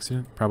right by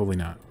accident? Probably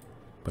not.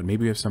 But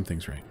maybe we have some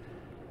things right.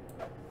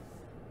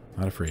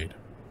 Not afraid.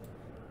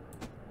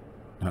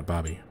 Not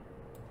Bobby.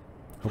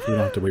 Hopefully we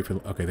don't have to wait for...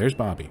 Okay, there's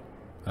Bobby.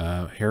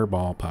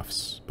 Hairball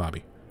puffs.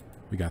 Bobby.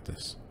 We got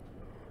this.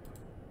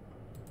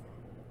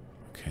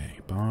 Okay,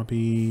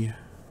 Bobby.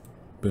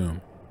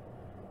 Boom.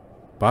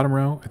 Bottom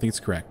row, I think it's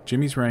correct.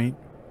 Jimmy's right.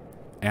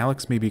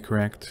 Alex may be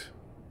correct.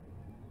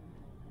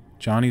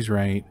 Johnny's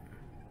right.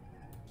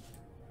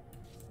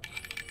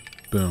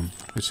 Boom.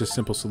 It's just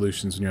simple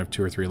solutions when you have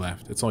 2 or 3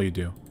 left. That's all you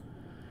do.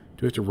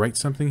 Do we have to write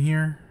something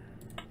here?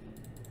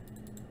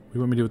 What do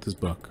you want me to do with this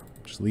book?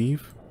 Just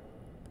leave?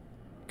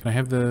 Can I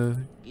have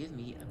the... Give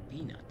me a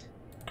peanut.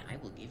 I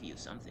will give you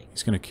something.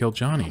 He's going to kill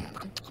Johnny.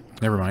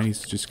 Never mind,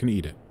 he's just going to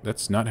eat it.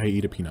 That's not how you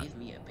eat a peanut. Give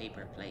me a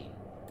paper plane.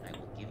 I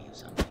will give you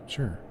something.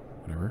 Sure,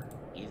 whatever.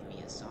 Give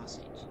me a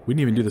sausage. We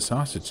didn't even do the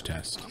sausage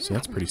test, so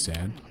that's pretty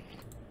sad.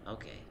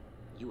 Okay,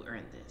 you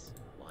earned this.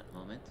 One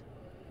moment.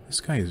 This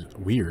guy is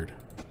weird.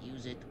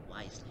 Use it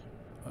wisely.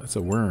 That's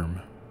a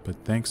worm,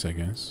 but thanks, I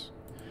guess.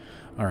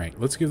 Alright,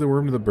 let's give the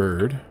worm to the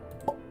bird,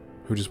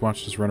 who just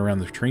watched us run around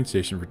the train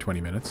station for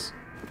 20 minutes.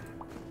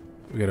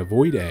 We got a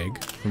void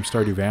egg from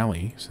Stardew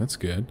Valley, so that's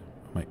good.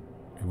 Wait,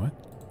 what?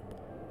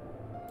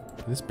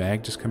 Did this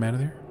bag just come out of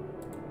there?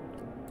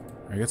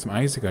 I got some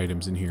Isaac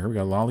items in here. We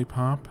got a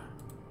lollipop.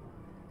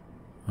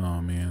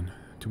 Oh, man.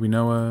 Do we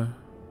know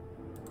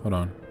hold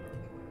on.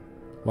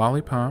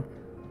 Lollipop.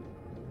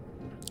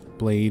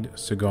 Blade.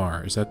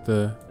 Cigar. Is that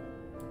the...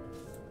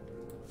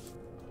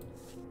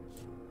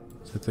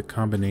 Is that the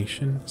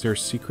combination? Is there a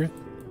secret?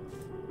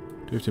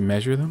 Do we have to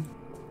measure them?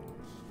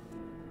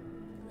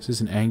 This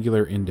is an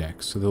angular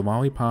index. So the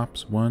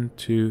lollipops, 1,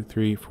 2,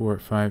 3, 4,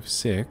 5,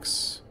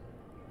 6.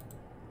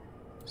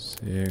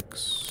 6.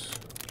 Is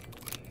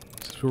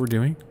this what we're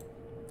doing?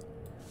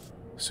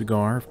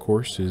 Cigar, of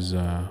course, is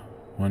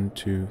 1,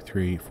 2,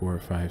 3, 4,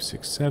 5,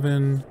 6,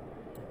 7.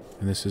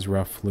 And this is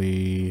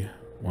roughly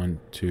 1,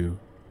 2,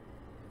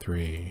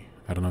 3.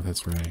 I don't know if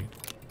that's right.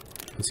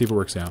 Let's see if it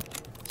works out.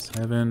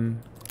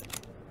 7,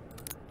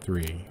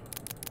 3,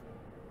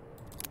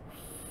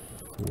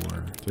 4.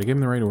 Did I give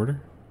him the right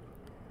order?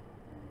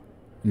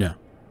 No.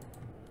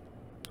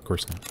 Of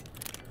course not.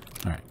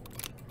 Alright.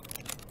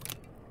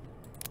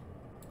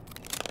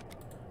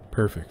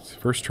 Perfect.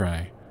 First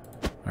try.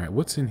 Alright,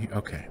 what's in here?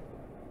 Okay.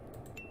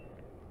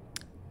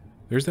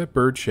 There's that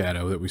bird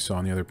shadow that we saw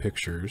in the other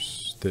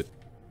pictures that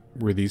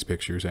were these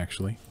pictures,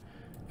 actually.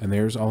 And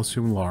there's, I'll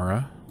assume,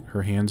 Laura.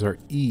 Her hands are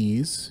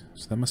E's,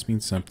 so that must mean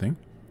something.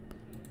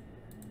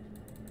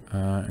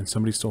 And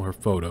somebody stole her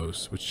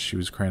photos, which she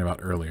was crying about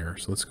earlier.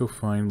 So let's go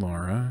find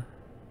Laura.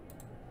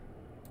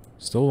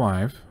 Still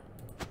alive.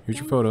 Here's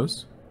your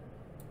photos.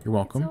 You're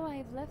welcome. That's all I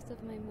have left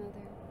of my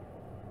mother.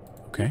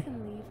 Okay. You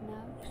can leave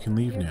now. You can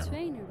leave Your now.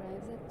 train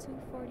arrives at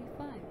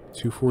 2:45.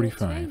 2:45. Your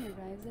train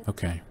arrives at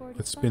Okay. 2:45.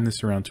 Let's spin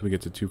this around till we get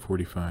to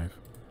 2:45.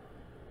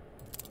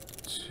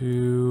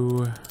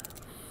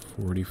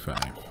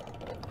 2:45.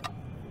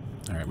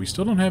 Alright, we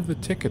still don't have the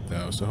ticket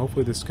though, so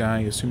hopefully this guy,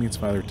 assuming it's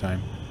Father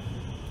Time,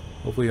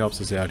 hopefully he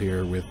helps us out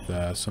here with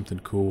something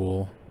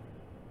cool.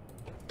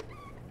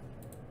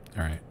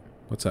 Alright.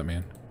 What's up,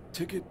 man?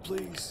 Ticket,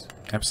 please.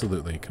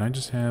 Absolutely. Can I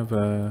just have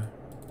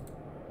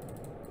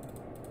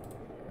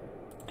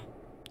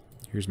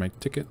here's my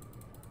ticket.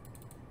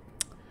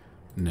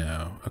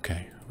 No.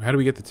 Okay. How do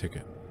we get the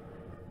ticket?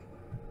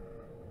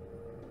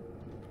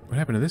 What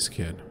happened to this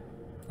kid?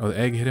 Oh, the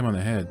egg hit him on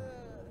the head.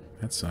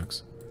 That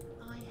sucks.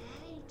 I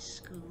hate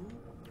school.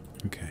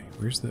 Okay.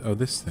 Where's the... Oh,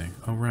 this thing.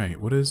 Oh, right.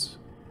 What is...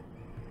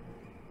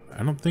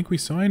 I don't think we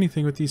saw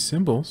anything with these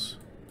symbols.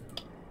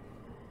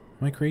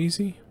 Am I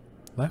crazy?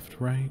 Left,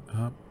 right,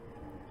 up.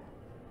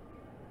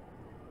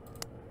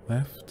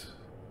 Left.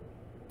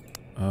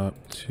 Up,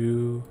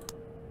 2.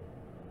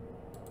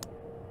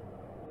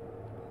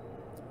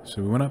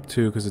 So we went up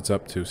 2 because it's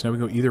up 2. So now we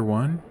go either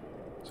one.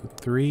 So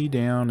 3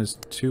 down is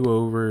 2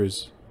 over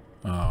is...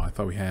 Oh, I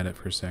thought we had it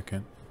for a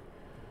second.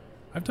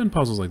 I've done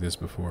puzzles like this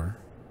before.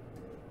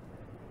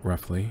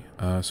 Roughly.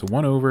 So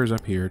 1 over is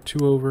up here.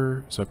 2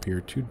 over is up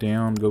here. 2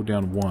 down, go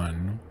down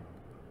 1.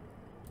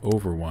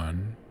 Over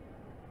 1.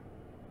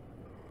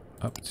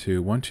 Up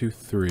 2. 1, 2,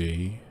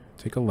 3.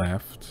 Take a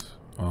left.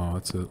 Oh,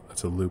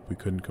 that's a loop we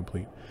couldn't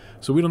complete.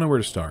 So we don't know where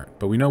to start,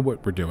 but we know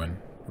what we're doing,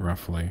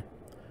 roughly.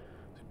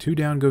 2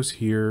 down goes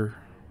here.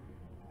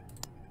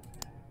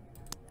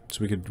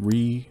 So we could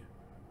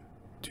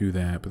do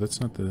that, but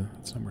that's not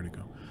where to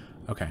go.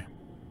 Okay.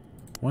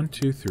 1,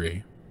 2,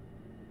 3.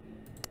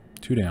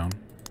 2 down.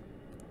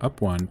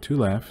 Up 1, 2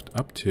 left,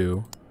 up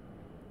 2.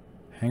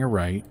 Hang a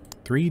right,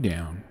 3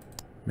 down.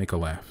 Make a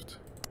left.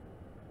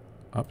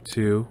 Up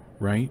 2,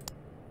 right,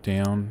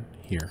 down,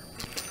 here.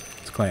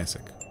 It's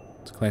classic.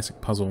 It's a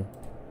classic puzzle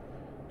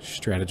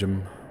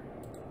stratagem.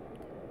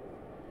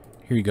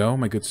 Here you go,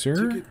 my good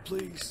sir. Ticket,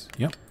 please.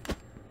 Yep.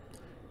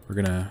 We're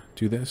gonna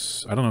do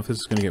this. I don't know if this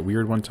is gonna get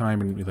weird one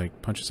time and we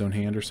like punch his own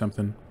hand or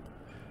something.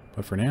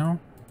 But for now,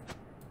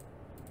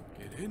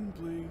 Get in,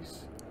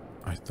 please.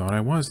 I thought I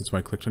was. That's why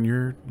I clicked on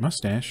your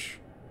mustache,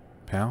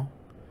 pal.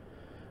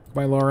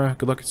 Goodbye, Laura.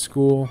 Good luck at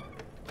school.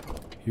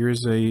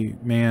 Here's a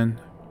man.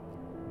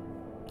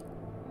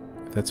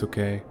 If that's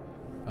okay.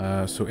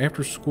 So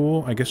after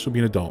school, I guess you'll be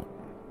an adult.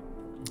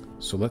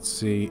 So let's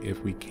see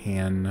if we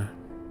can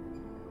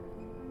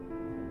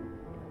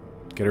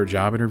get her a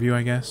job interview,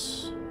 I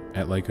guess.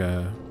 At like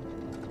a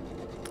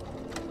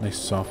nice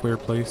software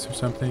place or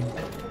something.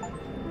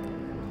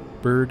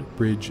 Bird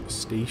Bridge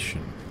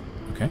Station.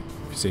 Okay,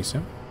 if you say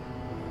so.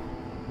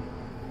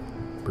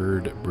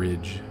 Bird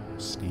Bridge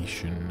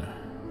Station.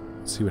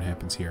 Let's see what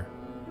happens here.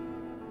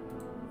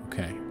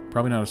 Okay,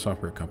 probably not a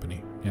software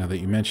company, now that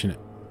you mention it.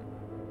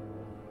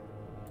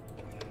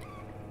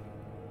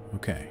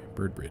 Okay,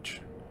 Bird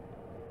Bridge.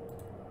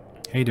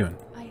 How you doing?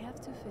 I have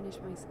to finish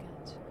my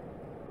sketch.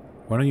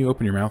 Why don't you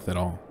open your mouth at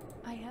all?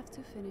 I have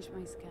to finish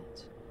my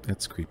sketch.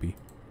 That's creepy.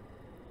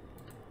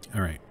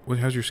 Alright,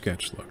 how's your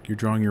sketch look? You're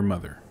drawing your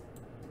mother.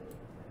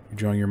 You're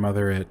drawing your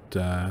mother at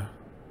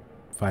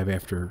 5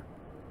 after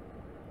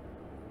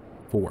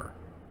 4.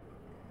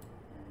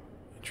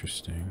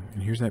 Interesting.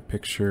 And here's that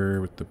picture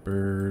with the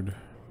bird.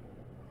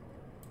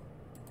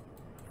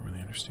 I don't really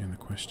understand the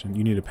question.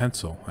 You need a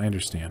pencil. I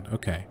understand.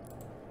 Okay.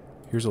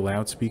 Here's a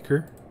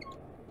loudspeaker.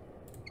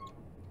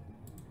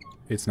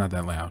 It's not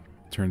that loud,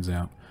 turns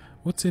out.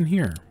 What's in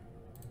here?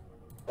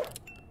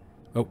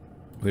 Oh,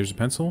 there's a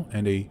pencil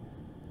and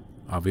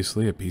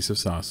obviously a piece of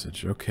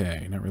sausage.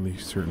 Okay, not really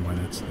certain why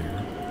that's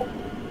there.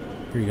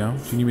 Here you go.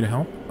 Do you need me to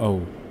help?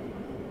 Oh.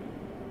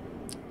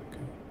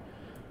 Okay.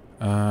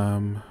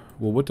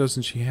 Well, what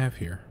doesn't she have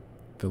here?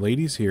 The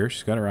lady's here.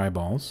 She's got her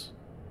eyeballs.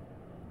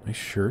 Nice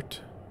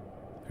shirt.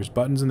 There's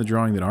buttons in the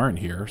drawing that aren't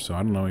here, so I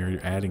don't know. You're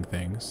adding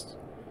things.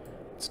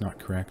 It's not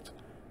correct.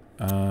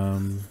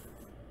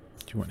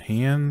 Do you want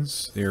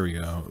hands? There we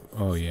go.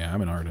 Oh yeah,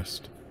 I'm an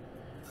artist.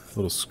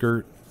 Little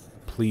skirt,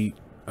 pleat,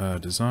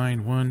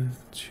 design. 1,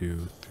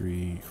 2,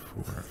 3,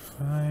 4,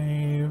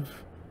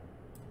 5.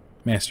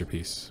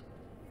 Masterpiece.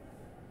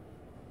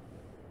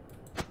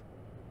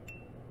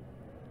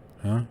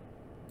 Huh?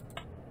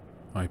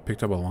 I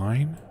picked up a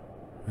line?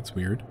 That's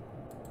weird.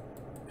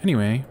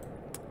 Anyway,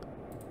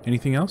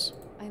 anything else?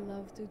 I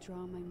love to draw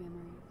my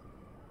memory.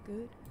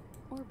 Good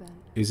or bad.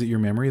 Is it your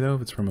memory, though,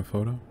 if it's from a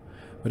photo?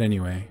 But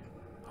anyway.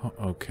 Oh,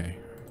 okay.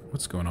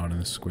 What's going on in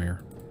this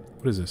square?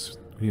 What is this?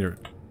 You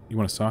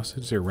want a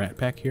sausage? Is there a rat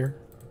pack here?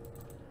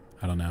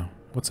 I don't know.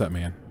 What's up,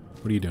 man?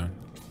 What are you doing?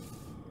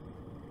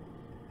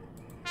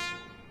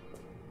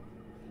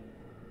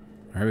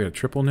 Alright, we got a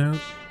triple note.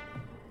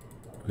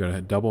 We got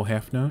a double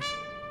half note.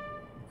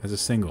 As a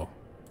single.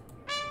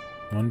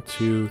 1,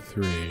 2,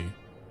 3.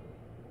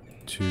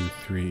 2,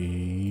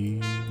 3,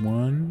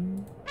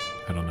 1.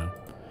 I don't know.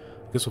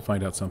 I guess we'll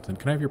find out something.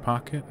 Can I have your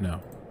pocket?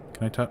 No.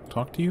 Can I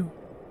talk to you?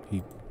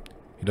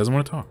 He doesn't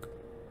want to talk.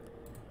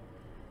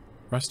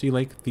 Rusty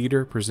Lake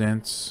Theater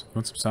presents...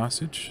 Want some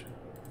sausage?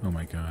 Oh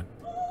my god.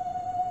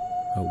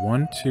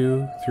 1,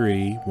 2,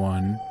 3.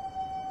 1,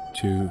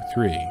 2,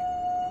 3.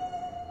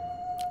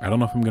 I don't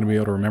know if I'm going to be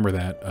able to remember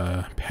that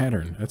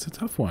pattern. That's a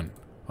tough one.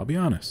 I'll be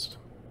honest.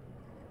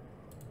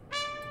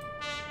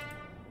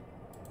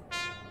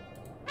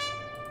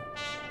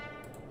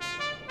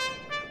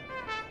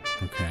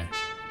 Okay.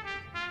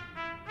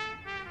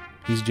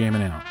 He's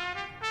jamming out.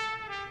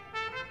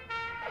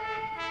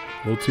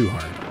 A little too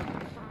hard.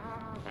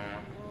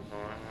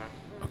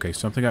 Okay,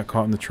 something got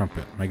caught in the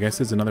trumpet. My guess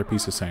is another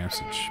piece of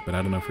sausage, but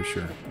I don't know for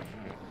sure.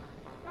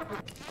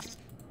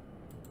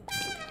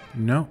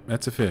 No,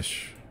 that's a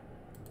fish.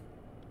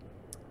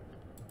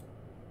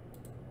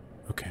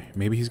 Okay,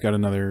 maybe he's got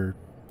another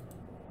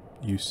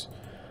use.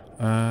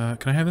 Can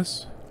I have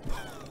this?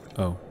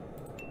 Oh.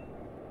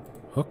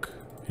 Hook?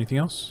 Anything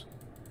else?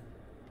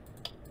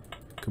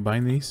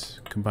 Combine these.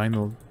 Combine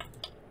the...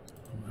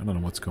 I don't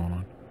know what's going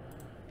on.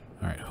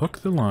 Alright, hook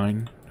the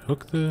line.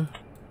 Hook the...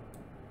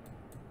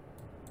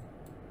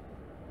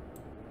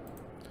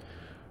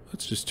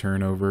 Let's just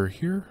turn over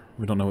here.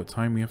 We don't know what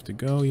time we have to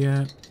go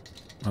yet.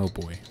 Oh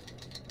boy.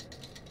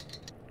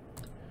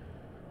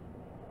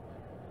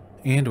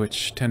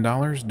 Andwich,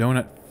 $10.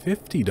 Donut,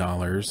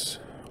 $50.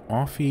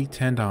 Offie,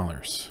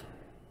 $10.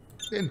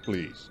 10,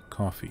 please.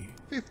 Coffee.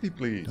 50,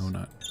 please.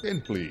 Donut.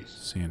 10, please.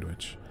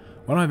 Sandwich.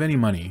 Well, I don't have any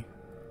money.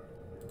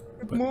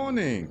 Good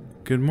morning.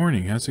 Good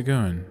morning. How's it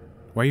going?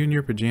 Why are you in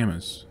your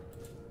pajamas?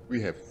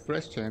 We have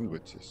fresh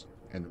sandwiches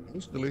and the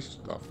most delicious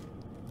coffee.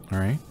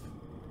 Alright.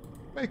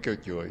 Make your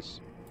choice.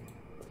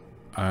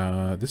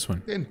 This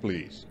one. 10,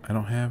 please. I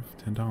don't have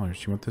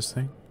 $10. You want this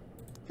thing?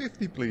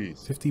 50,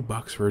 please.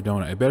 $50 for a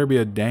donut. It better be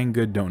a dang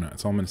good donut.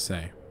 That's all I'm going to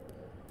say.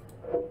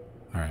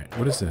 Alright.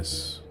 What is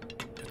this?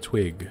 A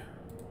twig.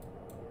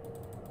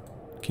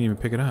 Can't even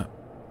pick it up.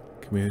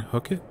 Can we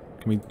hook it?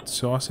 Can we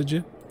sausage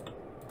it?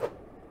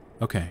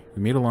 Okay.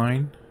 We made a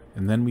line.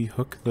 And then we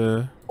hook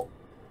the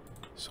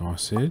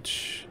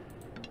sausage.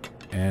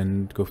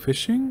 and go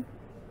fishing.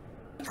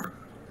 We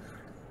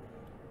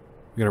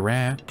got a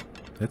rat.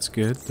 That's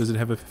good. Does it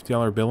have a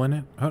 $50 bill in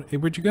it? Oh, hey,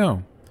 where'd you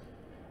go?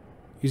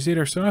 You just ate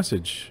our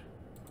sausage.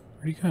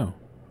 Where'd you go?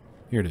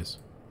 Here it is.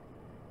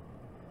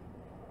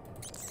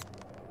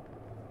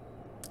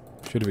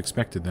 Should have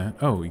expected that.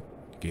 Oh,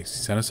 he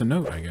sent us a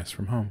note, I guess,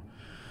 from home.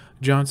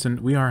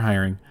 Johnson, we are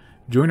hiring.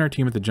 Join our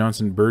team at the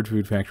Johnson Bird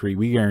Food Factory.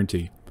 We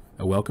guarantee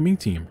a welcoming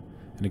team,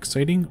 an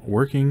exciting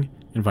working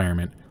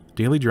environment,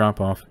 daily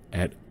drop-off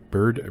at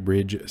Bird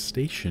Bridge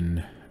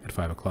Station at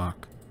 5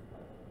 o'clock.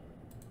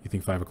 You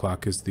think 5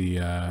 o'clock is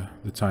the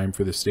time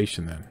for the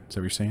station then? Is that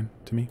what you're saying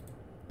to me?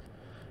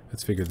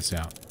 Let's figure this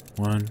out.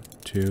 1,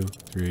 2,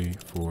 3,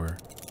 4,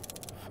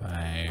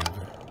 5.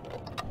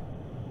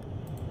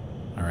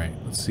 Alright,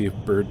 let's see if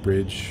Bird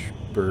Bridge,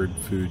 Bird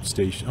Food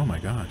Station... Oh my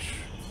gosh.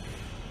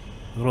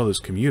 Look at all those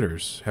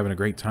commuters having a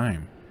great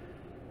time.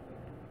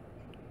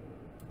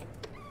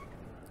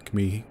 Can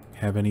we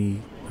have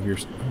any of your...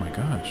 Oh my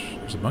gosh,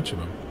 there's a bunch of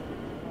them.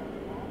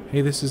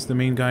 Hey, this is the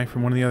main guy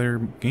from one of the other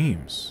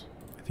games.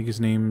 I think his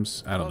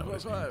name's... I don't know what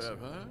his name is.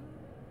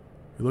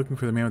 You're looking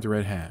for the man with the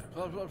red hat.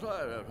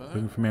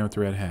 Looking for the man with the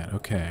red hat.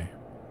 Okay.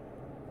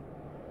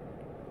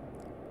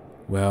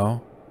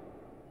 Well,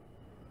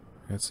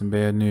 got some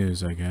bad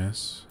news, I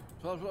guess.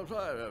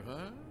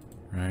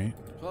 Right?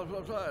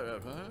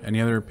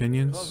 Any other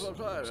opinions?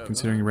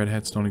 Considering red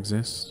hats don't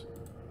exist?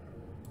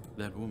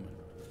 That woman.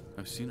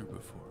 I've seen her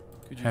before.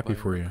 Could you Happy buy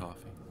for her you.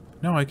 coffee?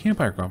 No, I can't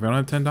buy her coffee. I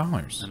don't have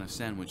 $10. And a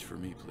sandwich for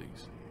me,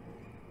 please.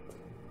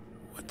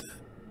 What the?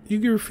 You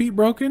get your feet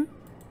broken?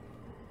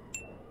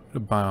 To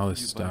buy all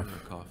this Could you buy stuff.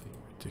 her coffee?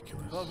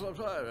 Ridiculous.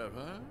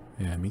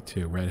 Yeah, me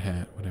too. Red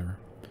hat, whatever.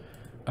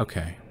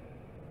 Okay.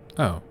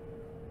 Oh.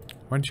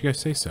 Why didn't you guys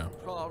say so?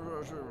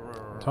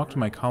 Talk to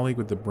my colleague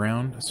with the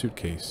brown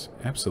suitcase.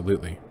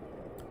 Absolutely.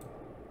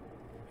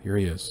 Here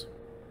he is.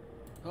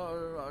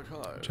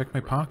 Check my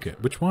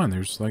pocket. Which one?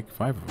 There's like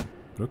 5 of them.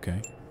 But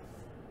okay.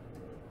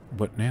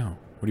 What now?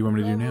 What do you want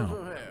me to do now?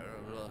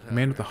 The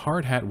man with the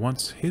hard hat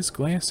wants his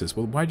glasses.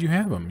 Well, why'd you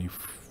have them, you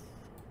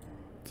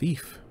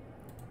thief?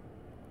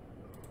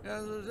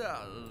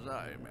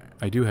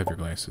 I do have your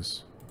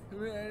glasses.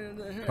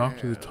 Talk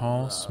to the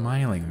tall,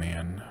 smiling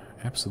man.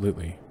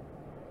 Absolutely.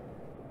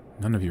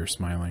 None of you are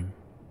smiling.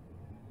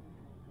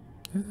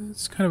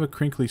 It's kind of a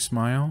crinkly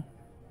smile.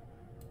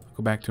 I'll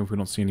go back to him if we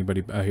don't see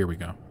anybody. Oh, here we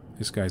go.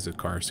 This guy's a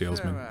car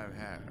salesman.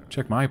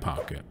 Check my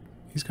pocket.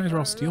 These guys are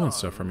all stealing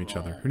stuff from each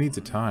other. Who needs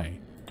a tie?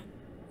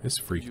 This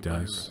freak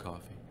does.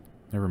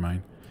 Never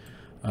mind.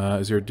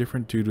 Is there a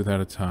different dude without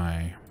a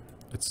tie?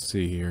 Let's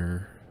see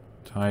here.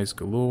 Ties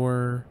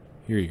galore.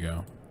 Here you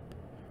go.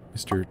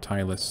 Mr.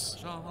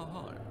 Tieless.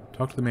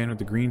 Talk to the man with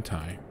the green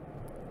tie.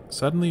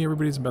 Suddenly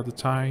everybody's about the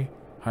tie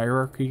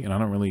hierarchy, and I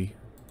don't really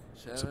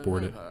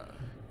support it.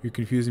 You're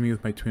confusing me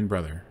with my twin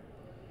brother.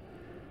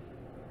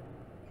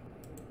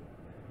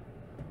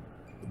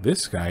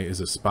 This guy is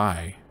a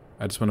spy.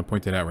 I just want to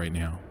point that out right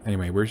now.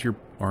 Anyway, where's your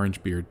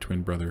orange beard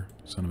twin brother,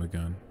 son of a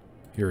gun?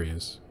 Here he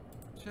is.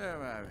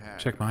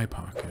 Check my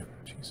pocket.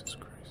 Jesus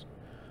Christ.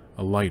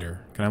 A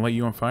lighter. Can I light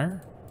you on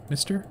fire,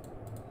 mister?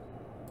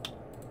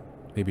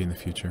 Maybe in the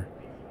future.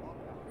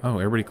 Oh,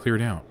 everybody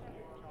cleared out.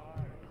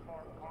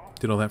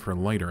 Did all that for a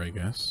lighter, I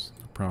guess.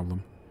 No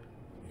problem.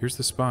 Here's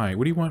the spy.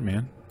 What do you want,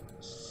 man?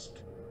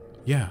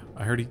 Yeah,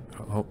 I heard he...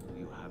 Oh.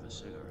 You have a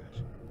cigarette.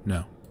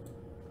 No.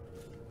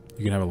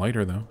 You can have a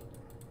lighter, though.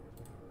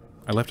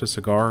 I left a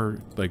cigar,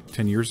 like,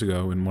 10 years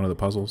ago in one of the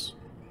puzzles.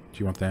 Do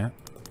you want that?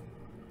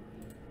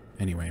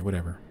 Anyway,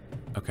 whatever.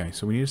 Okay,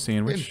 so we need a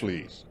sandwich.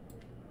 Please.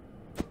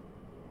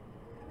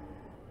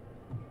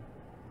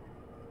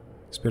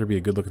 This better be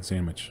a good-looking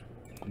sandwich.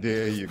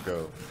 There you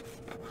go.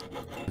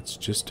 It's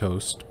just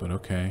toast, but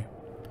okay.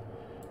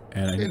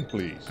 And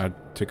Please. I'd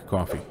take a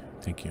coffee.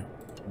 Thank you.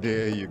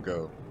 There you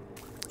go.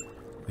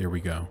 There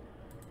we go.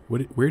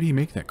 Where do you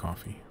make that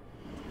coffee?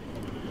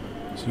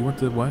 So you want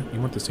the what? You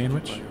want the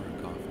sandwich?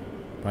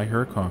 Buy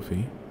her a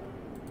coffee.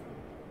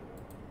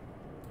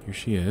 Here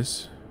she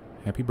is.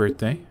 Happy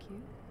birthday. Thank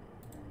you.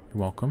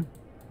 You're welcome.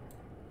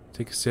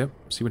 Take a sip.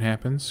 See what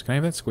happens. Can I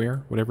have that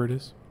square? Whatever it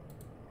is.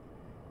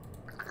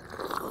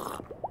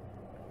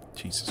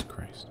 Jesus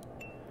Christ.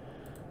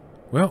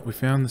 Well, we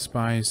found the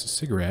spy's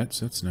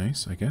cigarettes. That's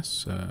nice, I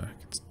guess.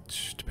 It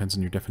depends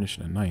on your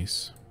definition of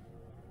nice.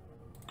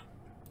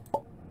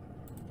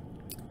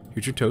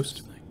 Here's your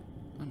toast.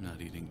 I'm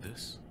not eating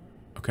this.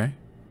 Okay.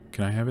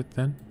 Can I have it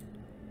then?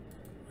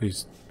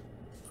 Please.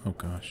 Oh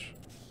gosh.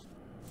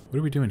 What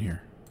are we doing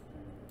here?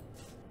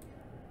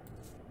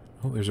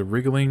 Oh, there's a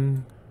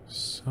wriggling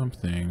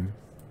something.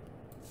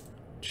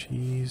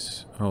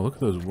 Cheese. Oh, look at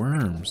those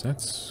worms.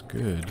 That's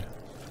good.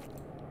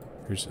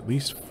 There's at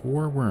least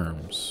 4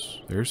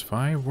 worms. There's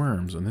 5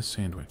 worms on this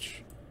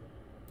sandwich.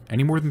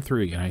 Any more than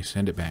 3 and I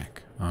send it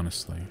back,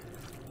 honestly.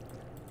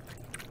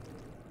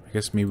 I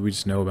guess maybe we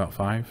just know about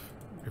 5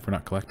 if we're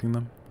not collecting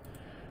them.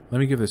 Let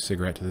me give this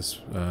cigarette to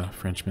this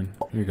Frenchman.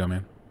 Here you go,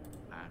 man.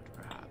 And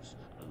perhaps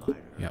a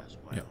lighter Yep, as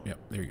well. yep.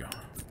 There you go.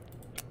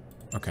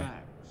 Okay.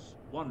 Thanks.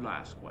 One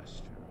last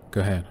question.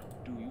 Go ahead.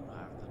 Do do you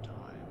have the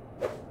time?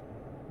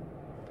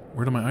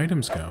 Where do my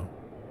items go?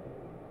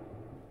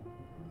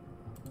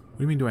 What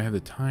do you mean, do I have the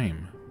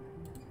time?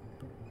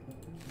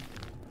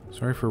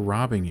 Sorry for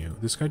robbing you.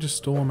 This guy just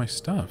stole all my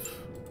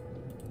stuff.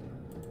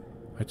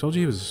 I told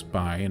you he was a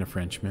spy and a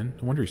Frenchman.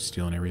 No wonder he's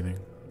stealing everything.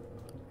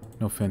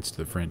 No offense to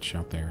the French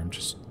out there. I'm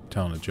just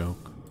telling a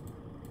joke.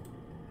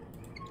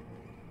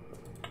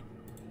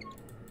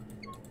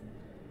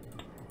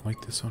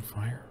 Light this on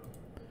fire?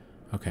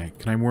 Okay,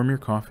 can I warm your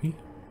coffee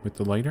with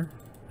the lighter?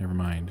 Never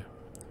mind.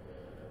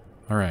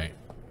 Alright.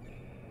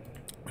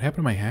 What happened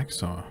to my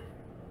hacksaw?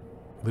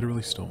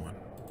 Literally stolen.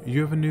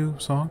 You have a new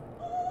song?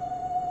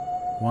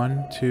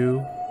 1,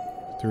 2,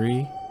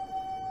 3.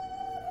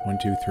 1,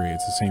 2, 3.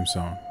 It's the same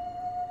song.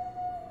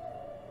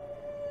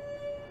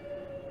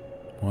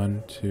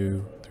 1,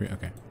 2, 3.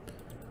 Okay.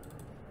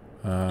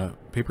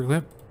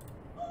 Paperclip?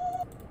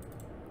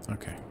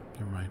 Okay,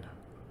 never mind.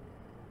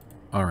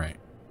 Alright.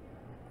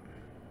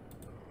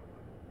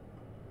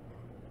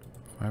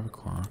 5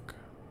 o'clock.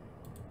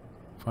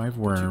 5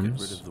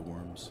 worms. Could you get rid of the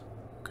worms?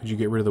 Could you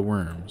get rid of the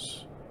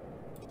worms?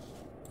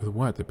 With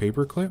what? The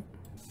paperclip?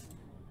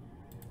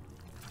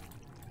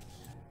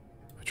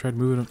 I tried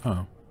moving them.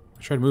 Oh.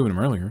 I tried moving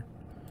them earlier.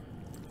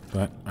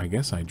 But I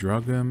guess I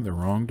drug them the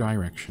wrong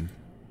direction.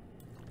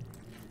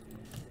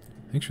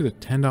 Thanks for the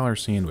 $10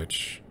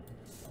 sandwich.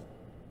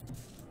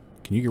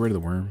 Can you get rid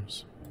of the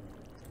worms?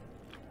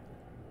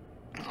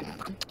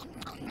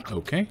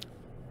 Okay.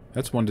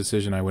 That's one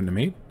decision I wouldn't have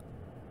made.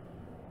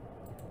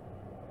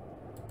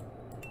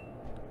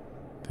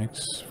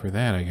 Thanks for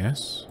that, I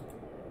guess.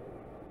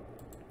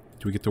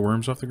 Do we get the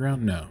worms off the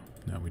ground? No.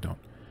 No, we don't.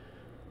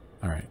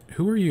 Alright.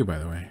 Who are you, by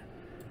the way?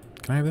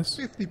 Can I have this?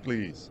 50,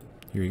 please.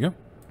 Here you go.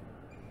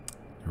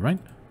 Never mind.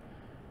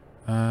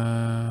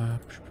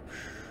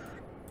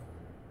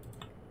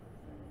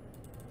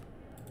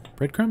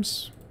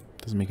 Breadcrumbs?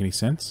 Doesn't make any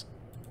sense.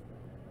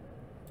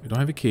 We don't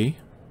have a key.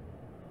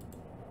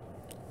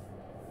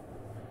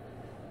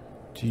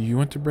 Do you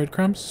want the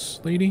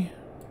breadcrumbs, lady?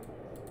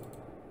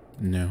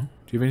 No.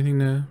 Do you have anything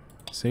to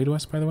say to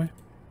us, by the way?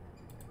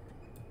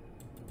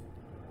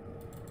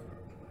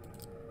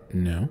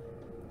 No.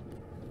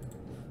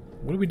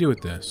 What do we do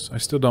with this? I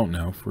still don't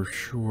know for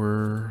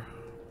sure.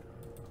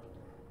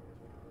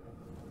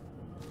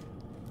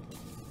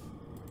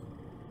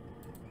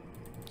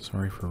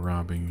 Sorry for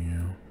robbing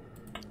you.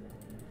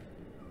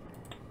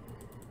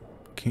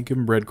 Can't give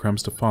him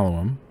breadcrumbs to follow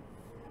him.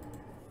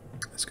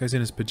 This guy's in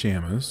his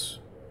pajamas.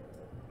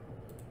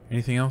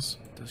 Anything else?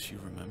 Does she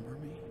remember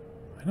me?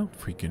 I don't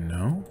freaking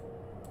know.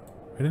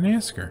 I didn't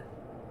ask her.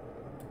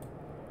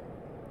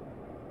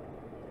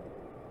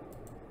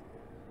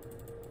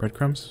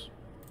 Breadcrumbs?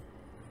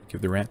 Give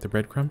the rat the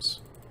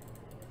breadcrumbs?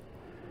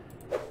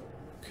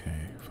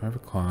 Okay, 5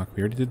 o'clock.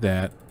 We already did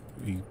that.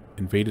 We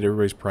invaded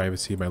everybody's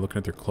privacy by looking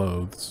at their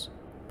clothes.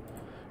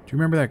 Do you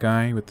remember that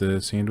guy with the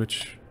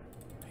sandwich?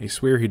 I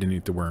swear he didn't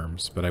eat the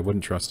worms, but I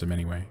wouldn't trust him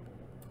anyway.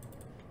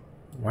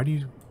 Why do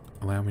you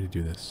allow me to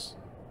do this?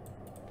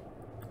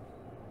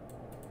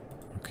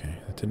 Okay,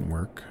 that didn't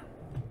work.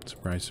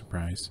 Surprise,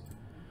 surprise.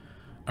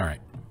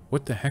 Alright,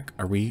 what the heck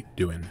are we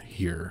doing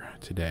here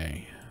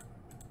today?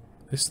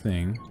 This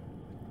thing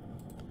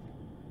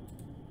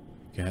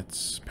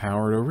gets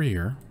powered over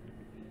here.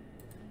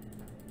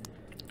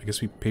 I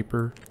guess we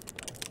paper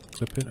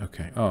clip it?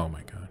 Okay. Oh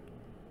my god.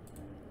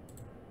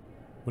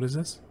 What is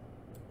this?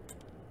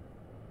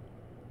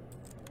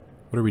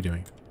 What are we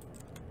doing?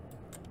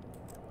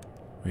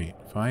 Wait,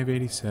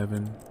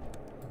 587. Are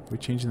we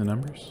changing the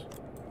numbers?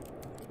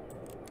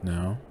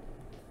 No.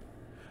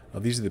 Oh,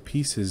 these are the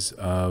pieces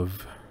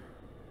of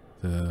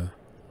the...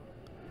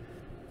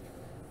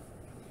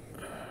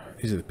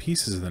 These are the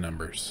pieces of the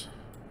numbers.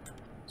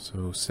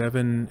 So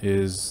 7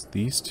 is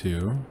these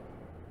two,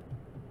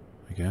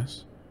 I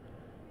guess.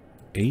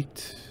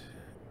 8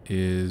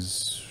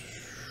 is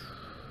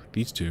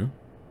these two,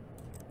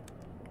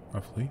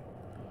 roughly.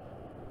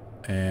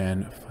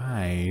 And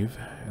 5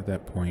 at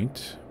that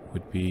point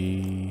would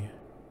be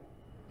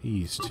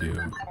these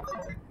two.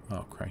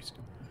 Oh, Christ.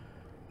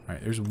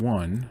 Alright, there's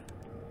 1.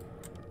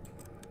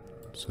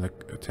 So that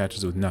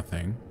attaches with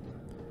nothing.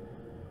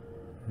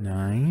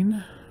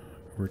 9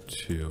 or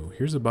 2.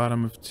 Here's the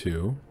bottom of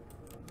 2.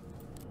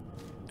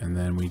 And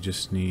then we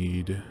just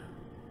need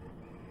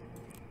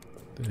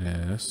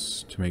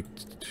this to make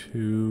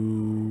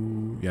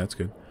 2. Yeah, that's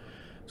good.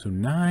 So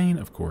 9,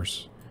 of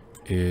course,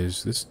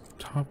 is this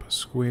top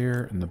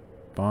square and the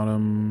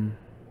bottom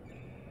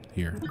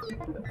here.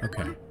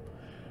 Okay.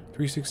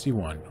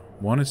 361.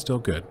 1 is still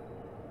good.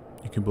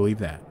 You can believe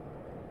that.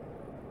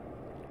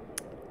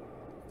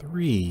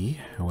 3,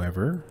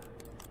 however,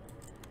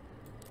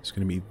 is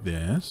going to be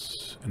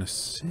this. And a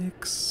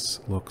 6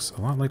 looks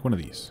a lot like one of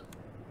these.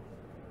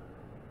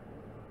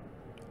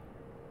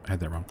 I had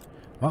that wrong.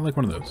 A lot like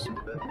one of those.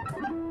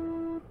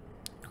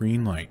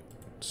 Green light.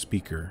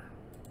 Speaker.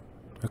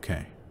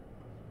 Okay.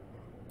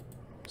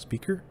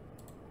 Speaker?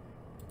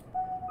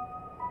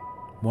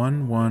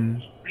 1,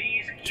 1,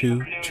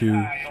 2,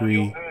 2,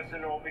 3,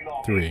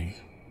 3.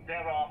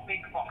 There are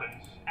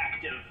pickpockets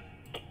active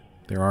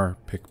There are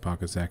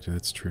pickpockets active,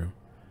 that's true.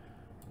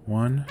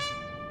 1,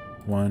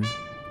 1,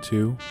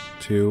 2,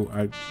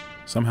 2.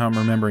 Somehow I'm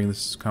remembering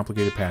this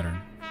complicated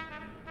pattern.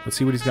 Let's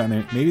see what he's got in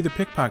there. Maybe the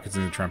pickpocket's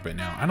in the trumpet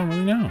now. I don't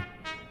really know.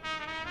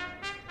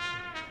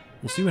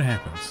 We'll see what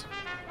happens.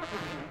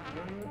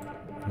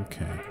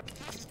 Okay.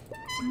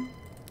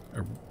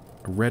 A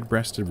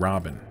red-breasted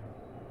robin.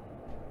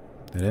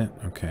 That it?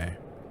 Okay.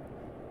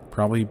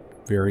 Probably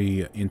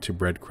very into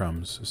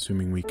breadcrumbs,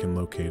 assuming we can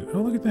locate it.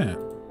 Oh, look at that.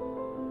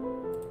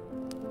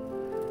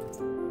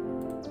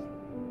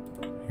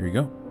 Here we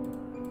go.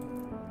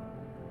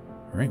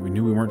 Alright, we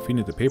knew we weren't feeding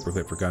it the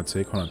paperclip, for God's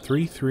sake. Hold on.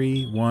 3,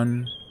 3,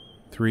 1,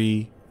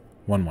 3,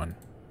 1, 1.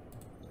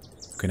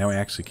 Okay, now I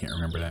actually can't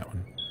remember that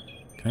one.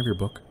 Can I have your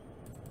book?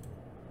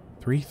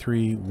 3,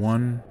 3,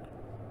 1...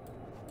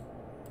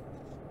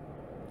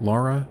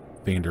 Laura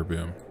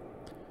Vanderboom.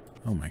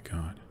 Oh my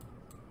god.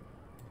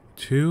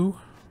 2,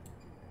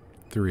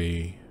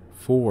 3,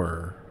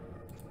 4.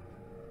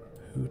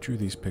 Who drew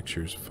these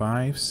pictures?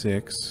 5,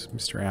 6.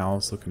 Mr.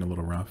 Owl's looking a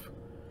little rough.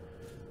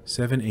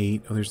 7,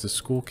 8. Oh, there's the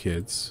school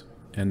kids.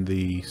 And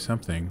the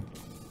something.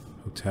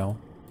 Hotel.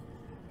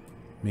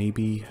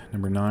 Maybe.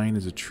 Number 9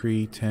 is a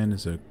tree. 10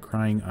 is a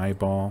crying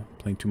eyeball.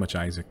 Playing too much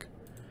Isaac.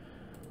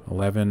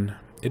 11.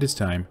 It is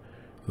time.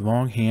 The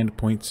long hand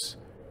points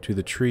to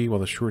the tree while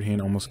the short hand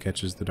almost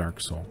catches the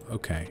dark soul.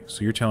 Okay,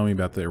 so you're telling me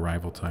about the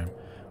arrival time.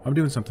 I'm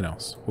doing something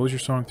else. What was your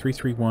song?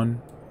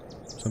 331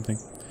 something?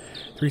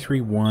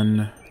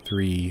 331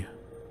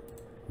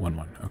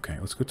 311. Okay,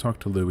 let's go talk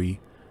to Louie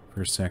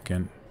for a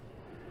second.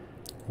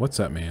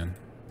 What's up, man?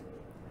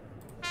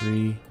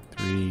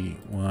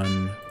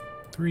 331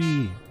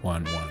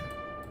 311.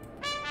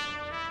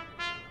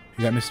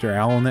 You got Mr.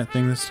 Owl on that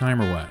thing this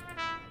time or what?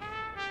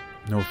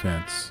 No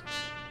offense.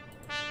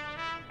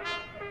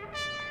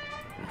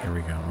 There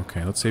we go.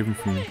 Okay, let's save him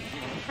from...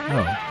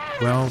 Oh,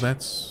 well,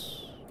 that's...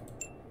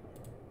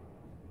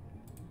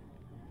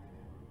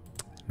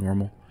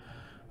 normal.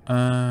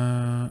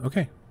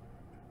 Okay.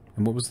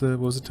 And what was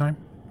the time?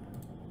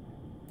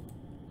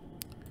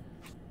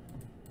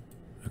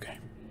 Okay.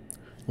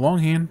 Long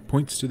hand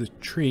points to the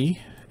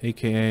tree,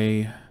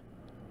 aka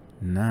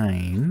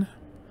 9.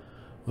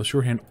 The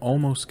short hand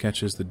almost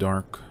catches the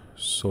dark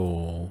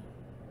soul.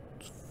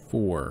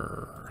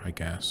 4, I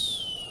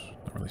guess.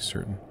 Not really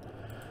certain.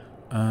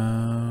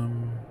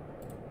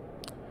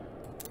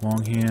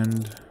 Long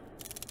hand.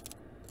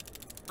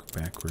 Go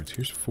backwards.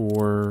 Here's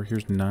 4.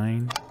 Here's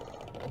 9.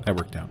 That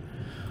worked out.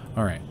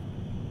 Alright.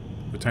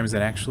 What time is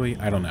that actually?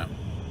 I don't know.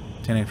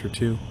 10 after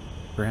 2,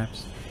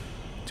 perhaps?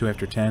 2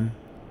 after 10?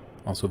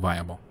 Also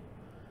viable.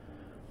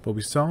 But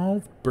we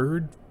solved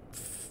Bird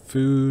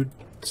Food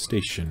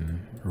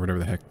Station, or whatever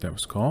the heck that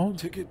was called.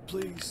 Ticket,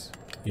 please.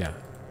 Yeah.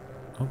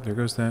 Oh, there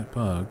goes that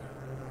bug.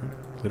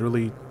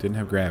 Literally didn't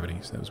have gravity,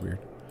 so that was weird.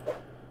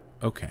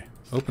 Okay.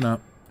 Open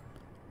up.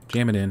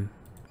 Jam it in.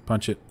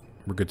 Punch it.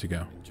 We're good to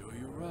go. Enjoy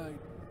your ride.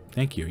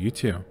 Thank you. You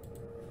too.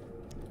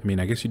 I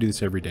mean, I guess you do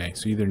this every day,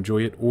 so you either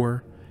enjoy it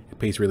or it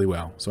pays really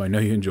well. So I know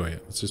you enjoy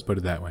it. Let's just put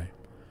it that way.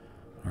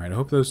 Alright, I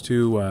hope those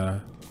two,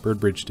 Bird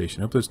Bridge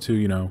Station, I hope those two,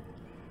 you know,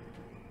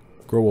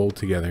 grow old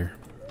together.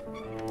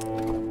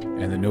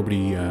 And that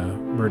nobody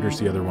murders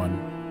the other one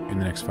in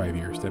the next 5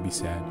 years. That'd be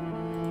sad.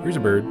 Here's a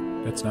bird.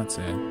 That's not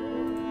sad.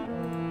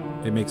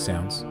 It makes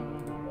sounds.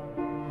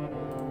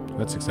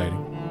 That's exciting.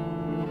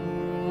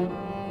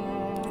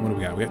 What do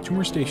we got? We got 2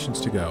 more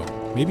stations to go.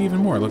 Maybe even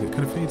more. Look, it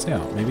kind of fades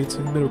out. Maybe it's a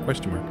bit of a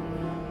question mark.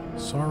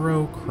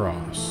 Sorrow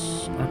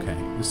Cross. Okay,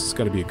 this has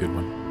got to be a good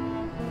one.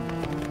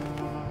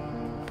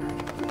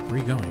 Where are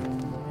you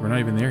going? We're not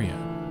even there yet.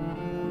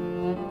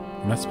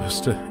 You're not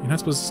supposed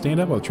to stand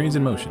up while the train's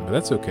in motion, but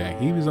that's okay.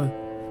 He was on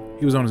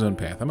his own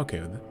path. I'm okay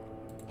with it.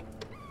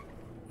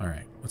 All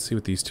right, let's see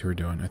what these two are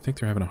doing. I think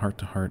they're having a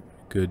heart-to-heart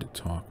good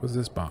talk. What's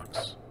this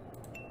box?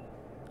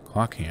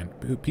 Clock hand.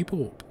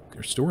 People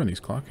are storing these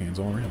clock hands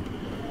all around.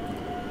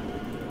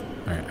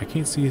 Alright, I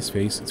can't see his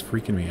face. It's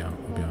freaking me out,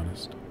 I'll be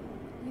honest.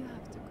 You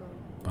have to go.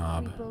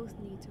 Bob. We both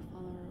need to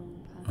follow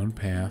our Own own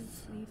path.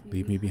 path.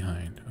 Leave me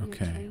behind.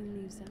 Okay. Your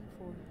train leaves at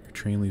 4. Your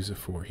train leaves at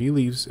 4. He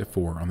leaves at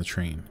 4 on the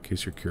train, in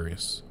case you're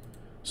curious.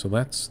 So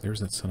let's... There's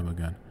that son of a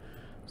gun.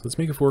 So let's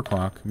make it 4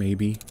 o'clock,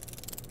 maybe.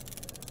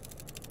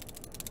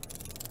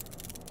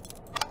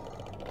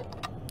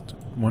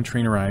 One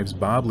train arrives.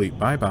 Bob leave.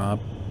 Bye,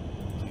 Bob.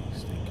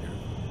 Please take care of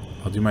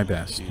it. I'll do my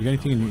best. You got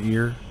anything in your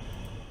ear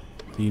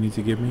that you need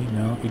to give me?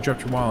 No? You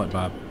dropped your wallet,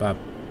 Bob. Bob.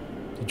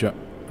 You dropped...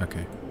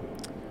 Okay.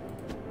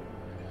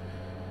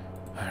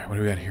 Alright, what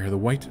do we got here? The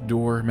White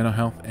Door, Mental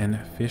Health, and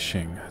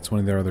Fishing. That's one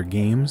of their other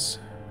games.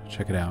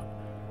 Check it out.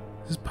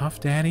 Is this Puff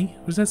Daddy?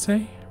 What does that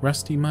say?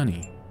 Rusty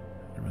Money.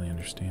 I don't really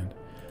understand.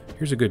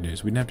 Here's the good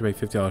news. We didn't have to pay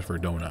 $50 for a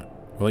donut.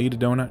 Will I eat a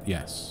donut?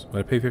 Yes. Will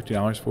I pay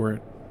 $50 for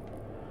it?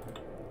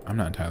 I'm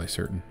not entirely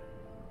certain.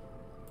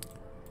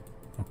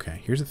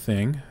 Okay, here's a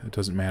thing. It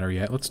doesn't matter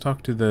yet. Let's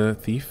talk to the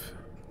thief.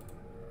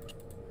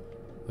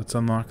 Let's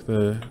unlock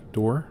the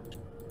door.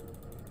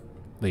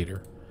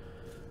 Later.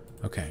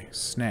 Okay,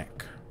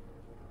 snack.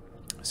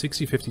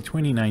 60, 50,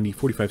 20, 90,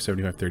 45,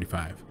 75,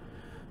 35.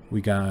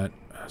 We got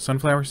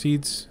sunflower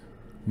seeds,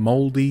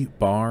 moldy,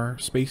 bar,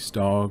 space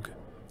dog,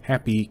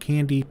 happy,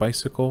 candy,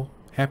 bicycle,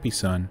 happy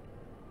sun,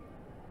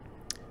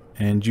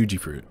 and juji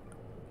fruit.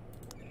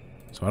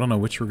 So I don't know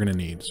which we're going to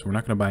need, so we're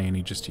not going to buy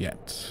any just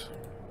yet.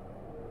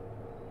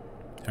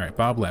 Alright,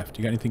 Bob left.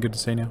 You got anything good to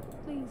say now?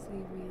 Please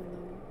leave me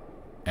alone.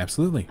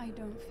 Absolutely. I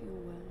don't feel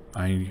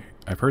well.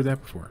 I've heard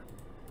that before.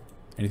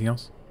 Anything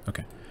else?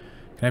 Okay.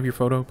 Can I have your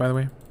photo, by the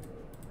way?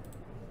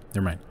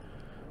 Never mind.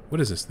 What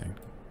is this thing?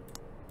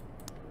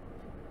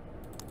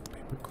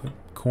 Paperclip.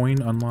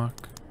 Coin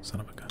unlock. Son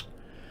of a gun.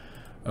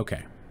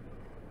 Okay.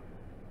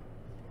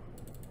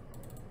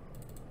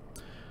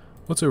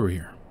 What's over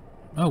here?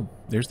 Oh,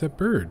 there's that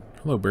bird.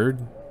 Hello,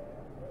 bird.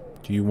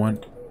 Do you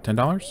want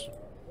 $10?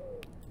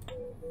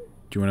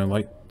 Do you want to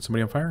light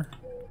somebody on fire?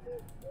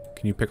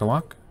 Can you pick a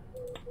lock?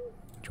 Do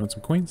you want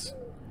some coins?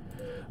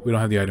 We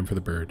don't have the item for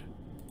the bird.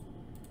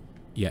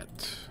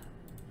 Yet.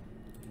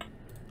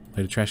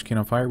 Light a trash can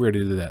on fire? We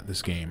already did that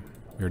this game.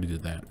 We already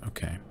did that.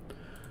 Okay.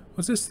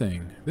 What's this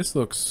thing? This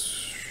looks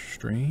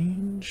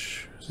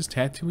strange. Is this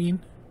Tatooine?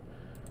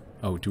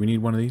 Oh, do we need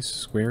one of these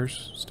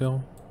squares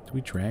still? Do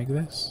we drag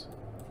this?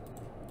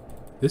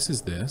 This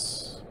is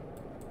this.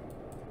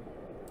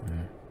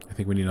 I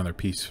think we need another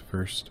piece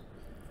first.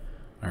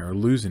 Alright, we're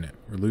losing it.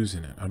 We're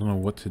losing it. I don't know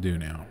what to do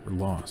now. We're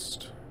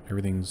lost.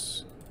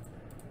 Everything's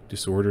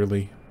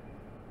disorderly.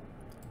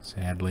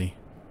 Sadly.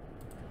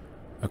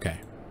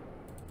 Okay.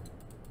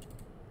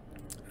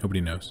 Nobody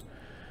knows.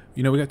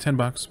 You know, we got 10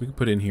 bucks. We can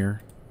put in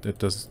here.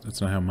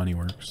 That's not how money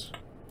works.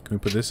 Can we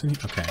put this in here?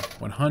 Okay.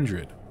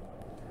 100.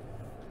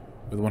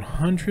 With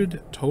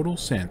 100 total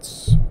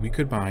cents, we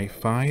could buy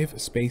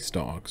 5 space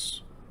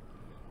dogs,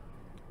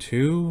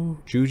 2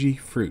 juji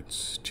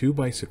fruits, 2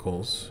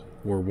 bicycles,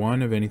 or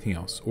 1 of anything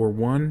else, or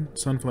 1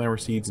 sunflower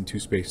seeds and 2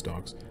 space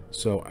dogs.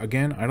 So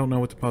again, I don't know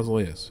what the puzzle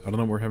is. I don't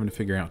know what we're having to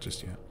figure out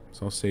just yet.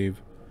 So I'll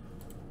save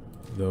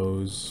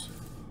those.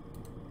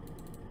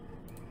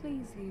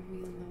 Please leave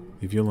me alone.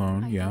 Leave you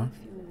alone, I yeah. don't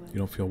feel well. You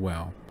don't feel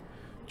well.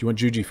 Do you want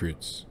juji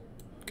fruits?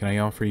 Can I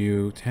offer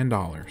you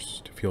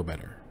 $10 to feel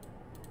better?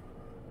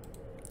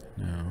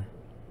 No.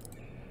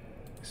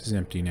 This is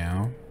empty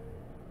now.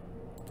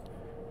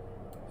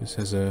 This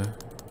has a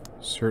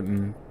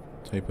certain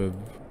type of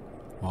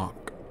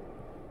lock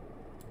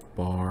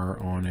bar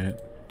on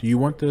it. Do you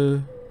want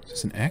the... Is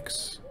this an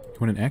X? You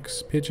want an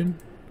X pigeon?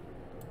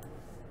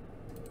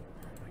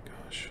 Oh my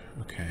gosh.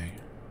 Okay.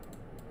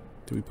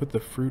 Do we put the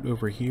fruit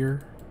over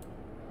here?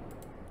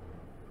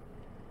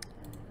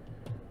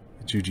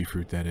 The juji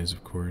fruit, that is,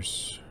 of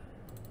course.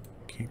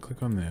 Can't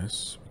click on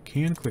this. We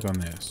can click on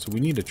this. So we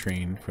need a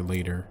train for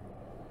later.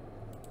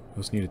 We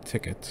also need a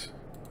ticket.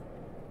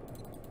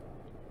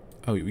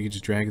 Oh, we can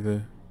just drag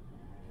the...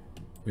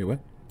 Wait, what?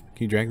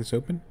 Can you drag this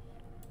open?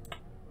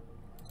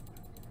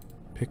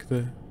 Pick the...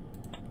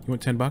 You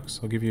want 10 bucks?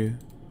 I'll give you...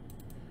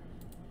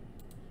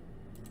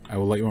 I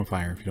will light you on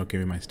fire if you don't give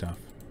me my stuff.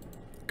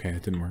 Okay,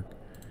 that didn't work.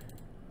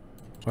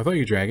 So I thought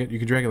you could drag it. You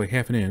could drag it like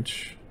half an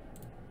inch.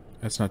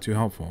 That's not too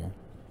helpful.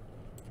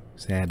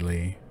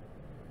 Sadly.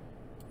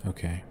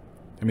 Okay.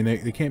 I mean,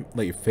 they can't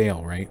let you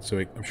fail, right? So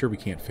I'm sure we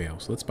can't fail.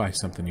 So let's buy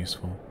something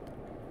useful.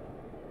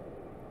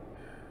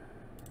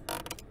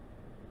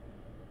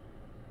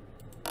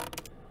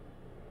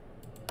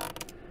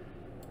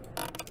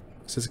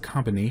 This is a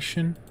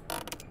combination.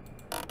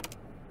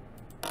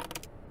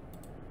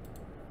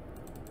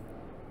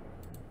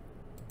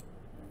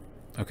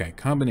 Okay,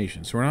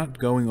 combination. So we're not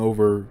going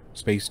over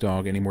Space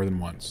Dog any more than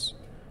once.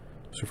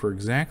 So for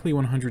exactly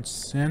 100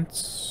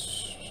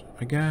 cents,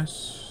 I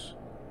guess,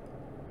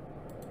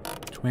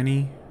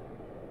 20,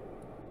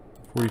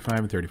 45,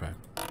 and 35.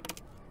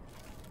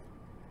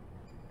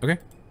 Okay.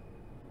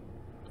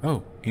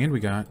 Oh, and we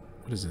got,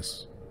 what is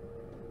this?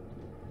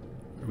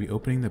 Are we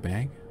opening the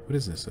bag? What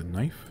is this, a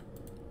knife?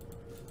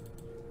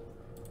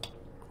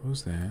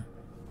 Close that.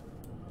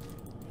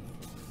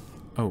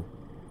 Oh,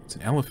 it's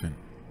an elephant.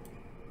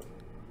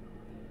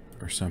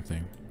 Or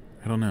something.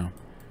 I don't know.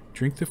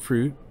 Drink the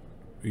fruit.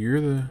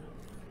 You're the...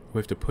 We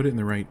have to put it in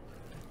the right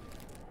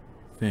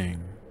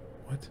thing.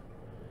 What?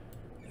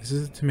 This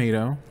is a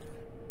tomato.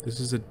 This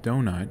is a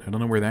donut. I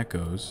don't know where that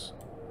goes.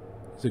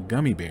 It's a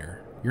gummy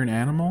bear. You're an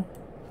animal?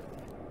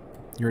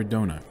 You're a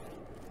donut.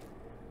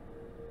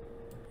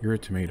 You're a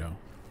tomato.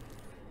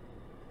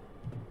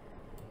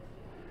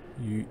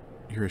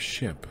 You're a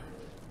ship.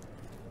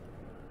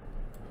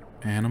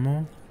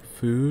 Animal?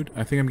 Food?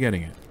 I think I'm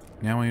getting it.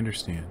 Now I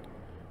understand.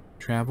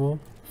 Travel,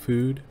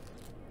 food,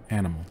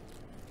 animal.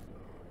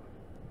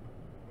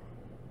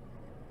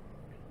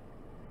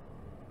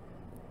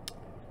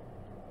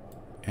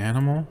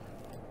 Animal,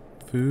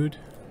 food,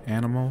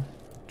 animal,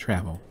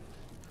 travel.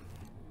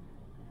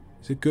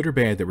 Is it good or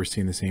bad that we're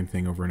seeing the same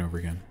thing over and over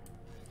again?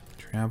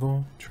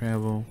 Travel,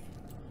 travel,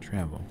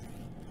 travel.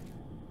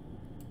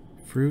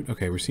 Fruit.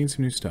 Okay, we're seeing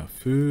some new stuff.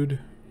 Food,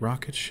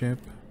 rocket ship,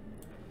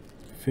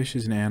 fish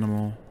is an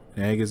animal,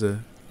 egg is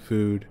a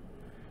food.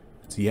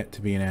 It's yet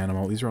to be an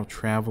animal. These are all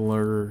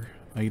traveler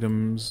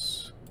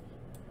items.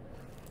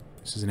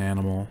 This is an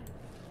animal.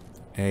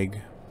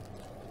 Egg.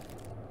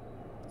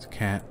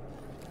 cat.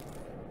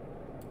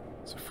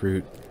 It's a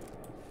fruit.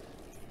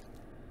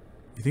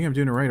 You think I'm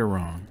doing it right or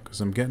wrong?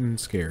 Because I'm getting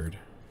scared.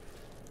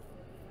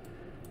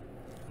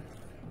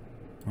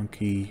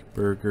 Monkey,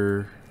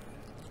 burger,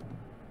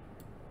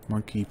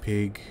 monkey,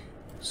 pig,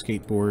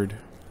 skateboard,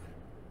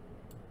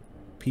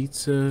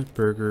 pizza,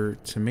 burger,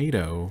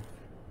 tomato,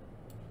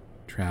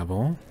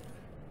 travel.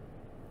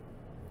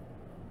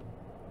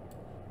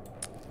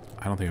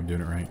 I don't think I'm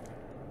doing it right.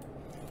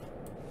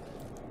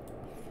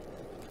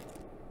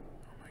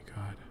 Oh my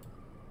god.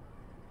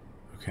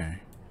 Okay.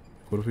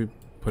 What if we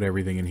put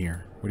everything in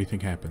here? What do you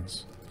think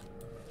happens?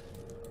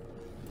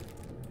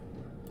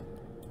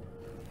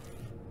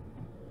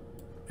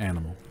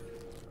 Animal.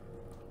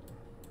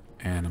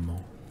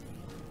 Animal.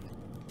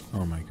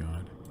 Oh my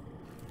god.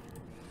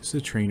 This is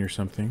a train or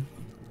something.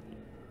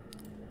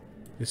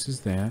 This is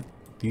that.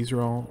 These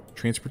are all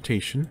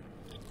transportation.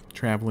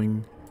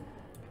 Traveling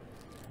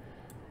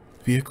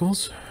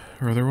vehicles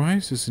or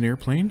otherwise. This is an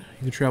airplane.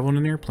 You can travel in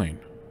an airplane.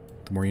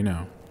 The more you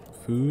know.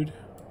 Food.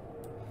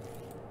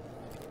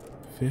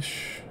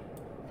 Fish.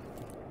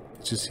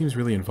 It just seems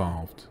really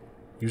involved.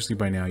 Usually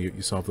by now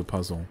you solve the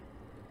puzzle.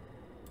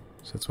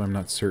 So that's why I'm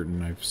not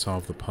certain I've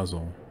solved the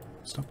puzzle.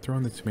 Stop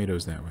throwing the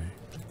tomatoes that way.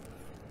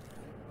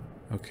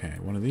 Okay,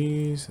 one of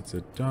these. It's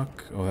a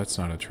duck. Oh, that's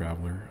not a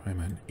traveler. I'm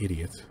an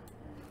idiot.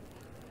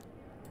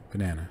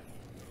 Banana.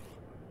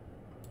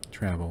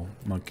 Travel.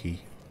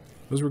 Monkey.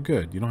 Those were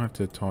good. You don't have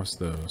to toss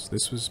those.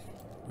 This was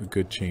a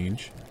good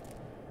change.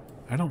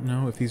 I don't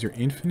know if these are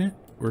infinite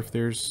or if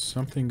there's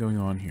something going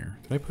on here.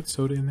 Did I put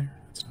soda in there?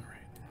 That's not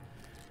right.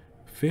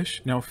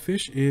 Fish. Now,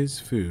 fish is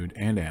food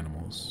and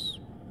animals.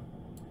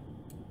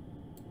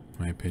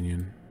 My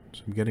opinion.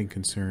 So I'm getting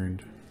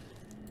concerned.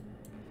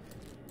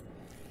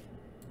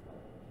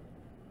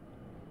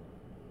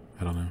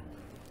 I don't know.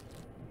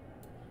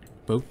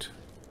 Boat.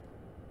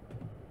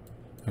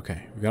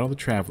 Okay, we got all the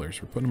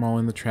travelers. We're putting them all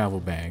in the travel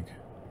bag.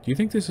 Do you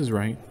think this is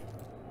right?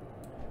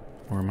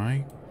 Or am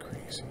I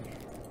crazy?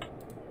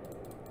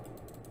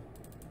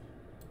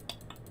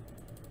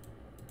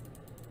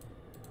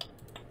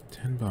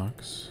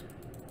 $10.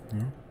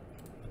 No.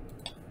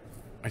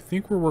 I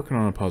think we're working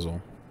on a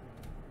puzzle.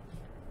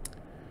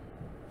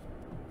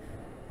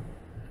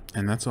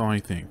 And that's all I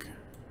think.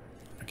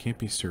 I can't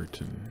be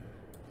certain.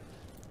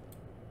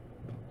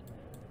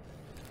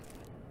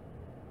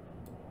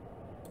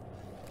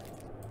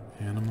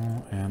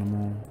 Animal,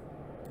 animal,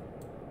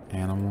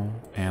 animal,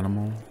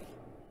 animal,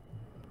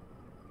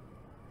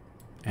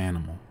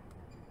 animal,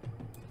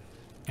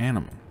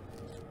 animal,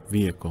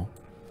 vehicle,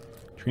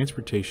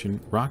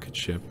 transportation, rocket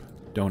ship,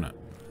 donut.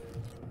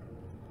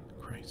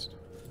 Christ.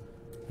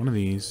 One of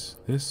these.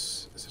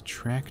 This is a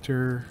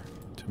tractor,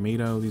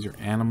 tomato. These are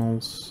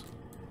animals.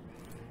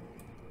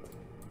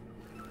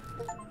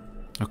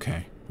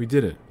 Okay, we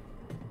did it.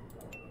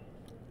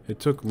 It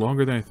took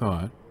longer than I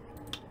thought.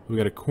 We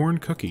got a corn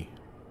cookie.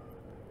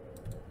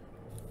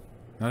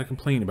 Not a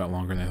complaint about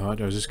longer than I thought.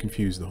 I was just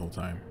confused the whole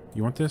time.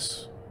 You want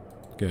this?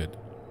 Good.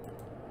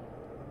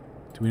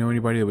 Do we know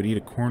anybody that would eat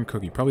a corn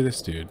cookie? Probably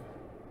this dude.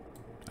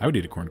 I would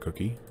eat a corn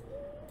cookie.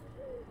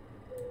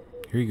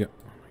 Here you go.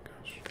 Oh my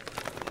gosh.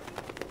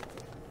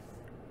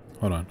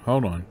 Hold on.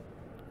 Hold on.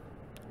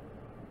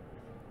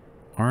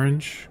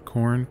 Orange,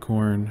 corn,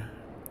 corn,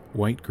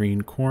 white,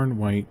 green, corn,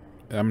 white.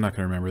 I'm not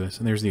going to remember this.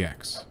 And there's the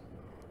X.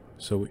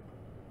 So we...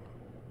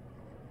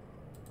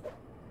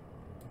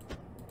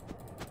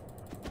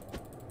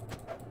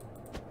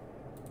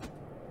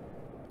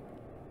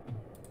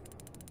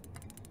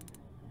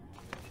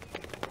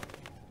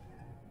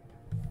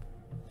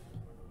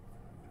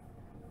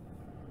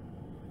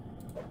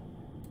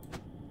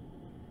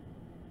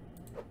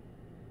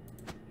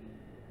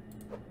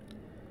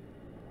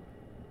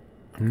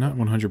 I'm not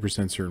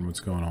 100% certain what's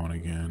going on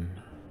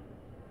again.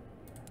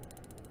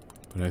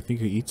 But I think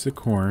he eats the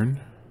corn.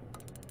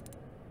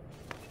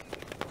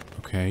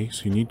 Okay,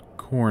 so you need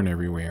corn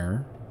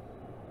everywhere.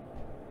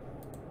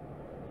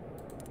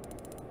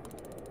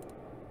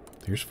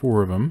 There's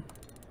 4 of them.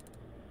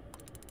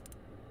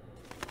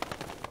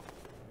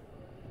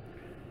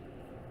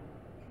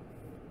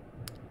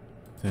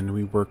 Then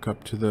we work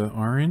up to the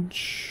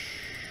orange.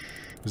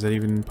 Is that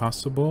even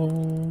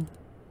possible?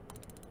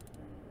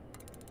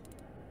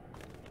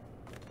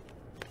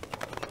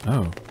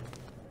 Oh,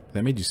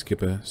 that made you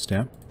skip a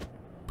step.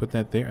 Put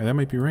that there. That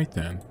might be right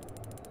then.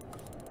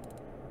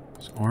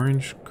 So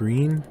orange,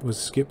 green was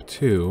skip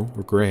 2,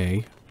 or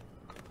gray.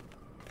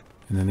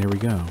 And then there we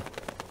go.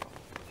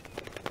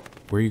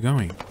 Where are you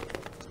going?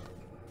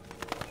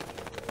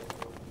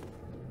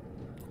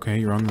 Okay,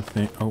 you're on the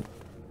thing. Oh.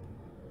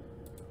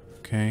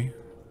 Okay.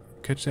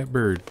 Catch that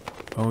bird.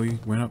 Oh, he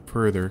went up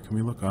further. Can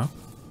we look up?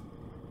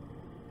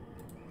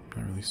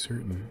 Not really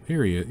certain.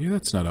 Here he is. Yeah,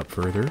 that's not up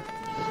further.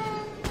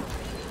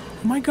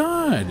 Oh my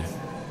god!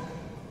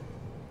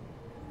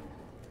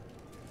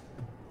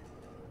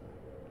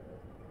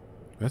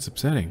 That's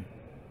upsetting.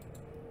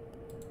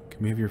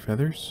 Can we have your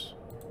feathers?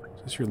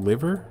 Is this your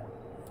liver?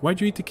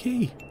 Why'd you eat the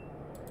key?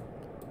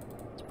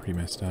 It's pretty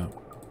messed up.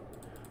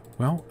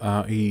 Well,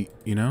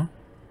 you know,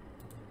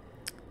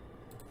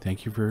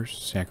 Thank you for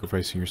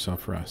sacrificing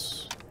yourself for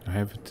us. I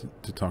have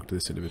to talk to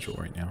this individual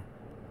right now.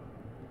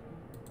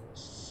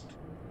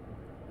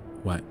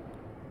 What?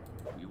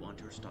 You want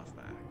your stuff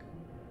back?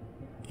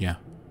 Yeah.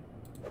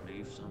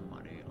 Leave some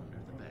money under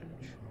the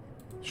bench.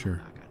 Sure.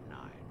 Come back at 9.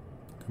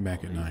 Come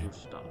back at Leave 9. your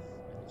stuff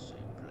in the same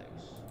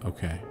place.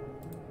 Okay.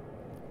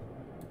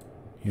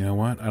 You know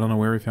what? I don't know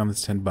where we found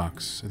this 10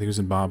 bucks. I think it was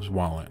in Bob's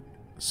wallet.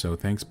 So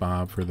thanks,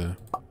 Bob, for the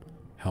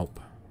help.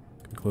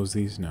 Can we close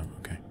these? No.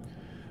 Okay.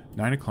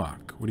 9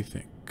 o'clock. What do you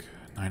think?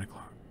 9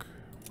 o'clock.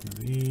 One of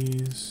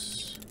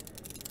these.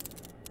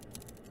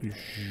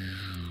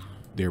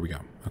 There we go.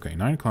 Okay,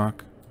 9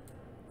 o'clock.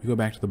 We go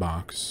back to the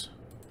box.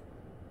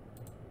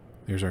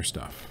 There's our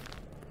stuff.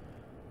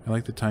 I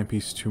like the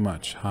timepiece too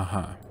much.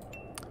 Haha.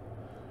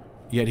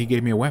 Yet he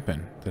gave me a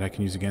weapon that I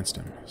can use against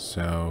him.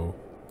 So,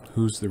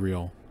 who's the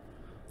real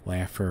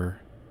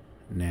laugher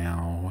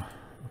now?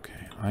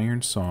 Okay,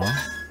 iron saw.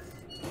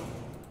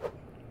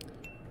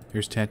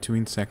 Here's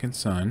Tatooine's second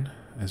son,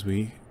 as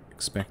we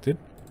expected.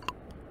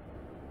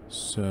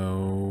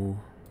 So...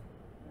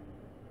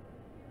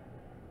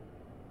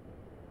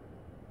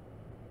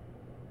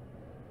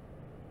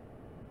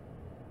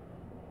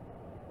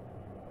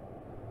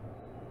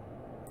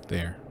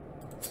 there.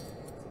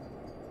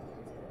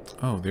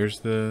 Oh,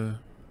 there's the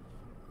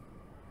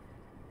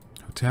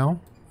hotel?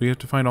 We have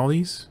to find all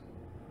these?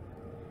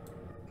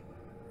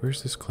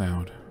 Where's this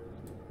cloud?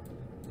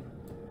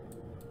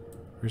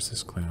 Where's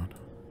this cloud?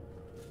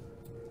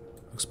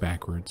 Looks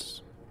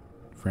backwards,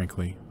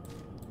 frankly.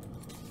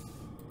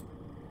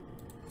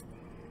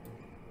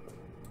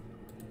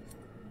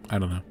 I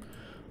don't know.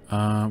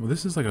 Well,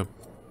 this is like a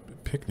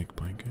picnic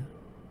blanket.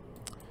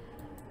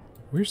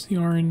 Where's the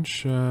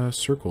orange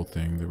circle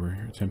thing that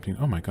we're attempting?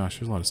 Oh my gosh,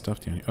 there's a lot of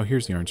stuff down here. Oh,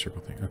 here's the orange circle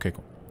thing. Okay,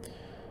 cool.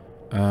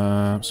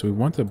 So we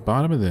want the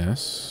bottom of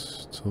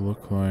this to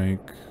look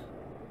like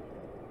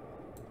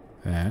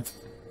that.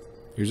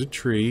 Here's a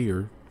tree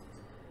or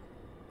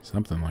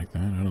something like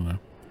that. I don't know.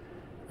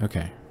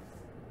 Okay.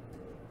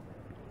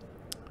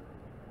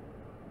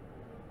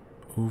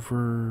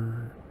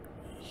 Over...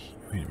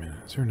 Wait a minute.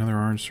 Is there another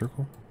orange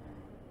circle?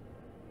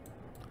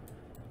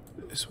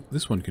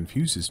 This one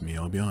confuses me,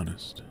 I'll be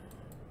honest.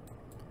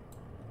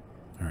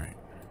 Alright.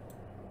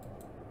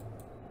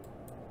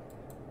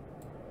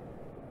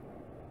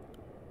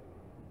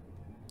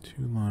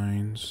 Two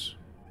lines.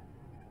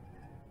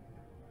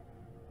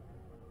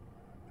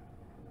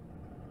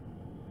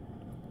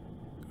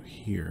 Go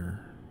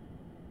here.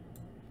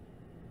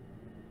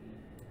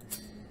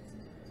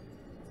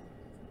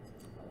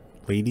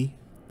 Lady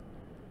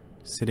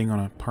sitting on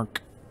a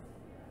park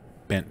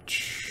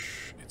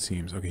bench, it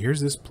seems. Okay,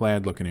 here's this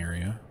plaid looking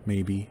area.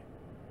 Maybe.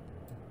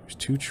 There's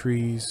two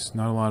trees,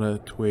 not a lot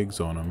of twigs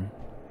on them.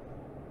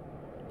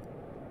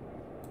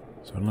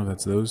 So I don't know if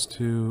that's those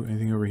two.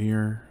 Anything over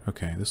here?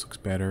 Okay, this looks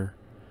better.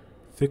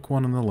 Thick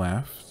one on the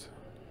left.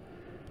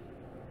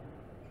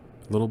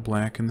 A little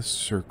black in the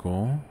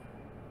circle.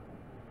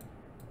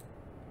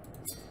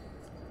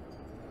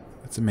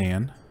 That's a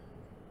man,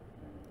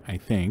 I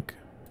think.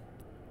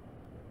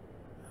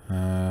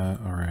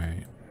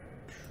 Alright.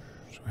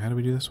 So how do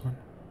we do this one?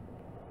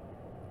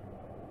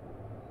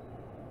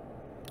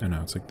 Oh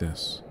no, it's like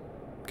this.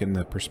 Getting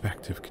the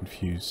perspective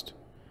confused.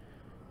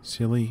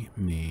 Silly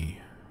me.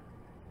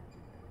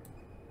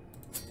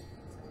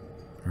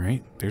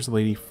 Alright, there's a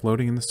lady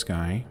floating in the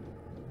sky,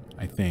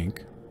 I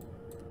think.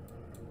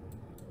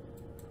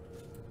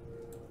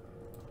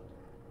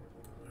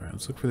 Alright,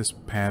 let's look for this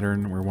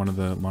pattern where one of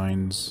the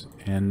lines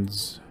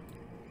ends.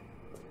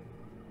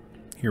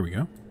 Here we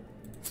go.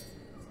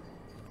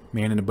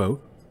 Man in a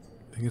boat.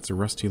 I think it's a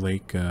Rusty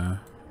Lake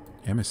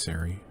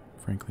emissary,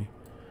 frankly.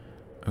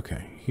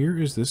 Okay, here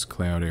is this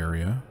cloud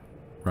area,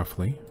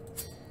 roughly.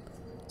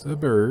 It's a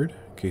bird,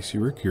 in case you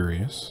were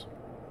curious.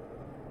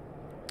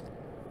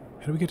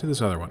 How do we get to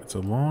this other one? It's a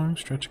long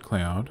stretch of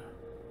cloud.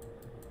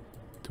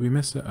 Did we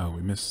miss it? Oh,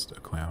 we missed a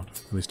cloud.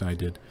 At least I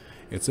did.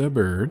 It's a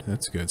bird.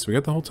 That's good. So we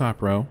got the whole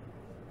top row.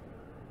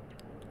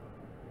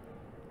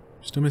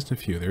 Still missed a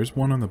few. There's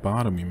one on the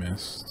bottom we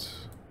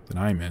missed. That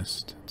I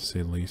missed, to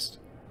say the least.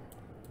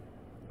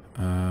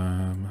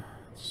 Let's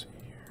see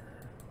here.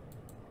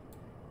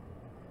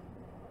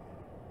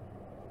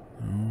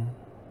 No.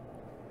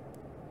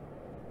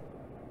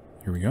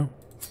 Here we go.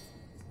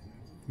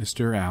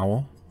 Mr.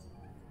 Owl.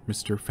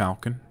 Mr.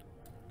 Falcon.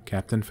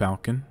 Captain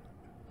Falcon.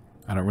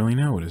 I don't really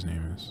know what his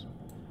name is.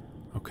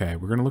 Okay,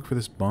 we're gonna look for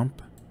this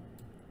bump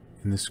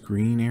in this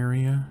green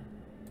area.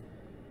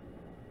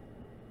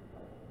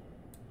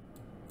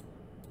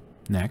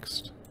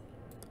 Next.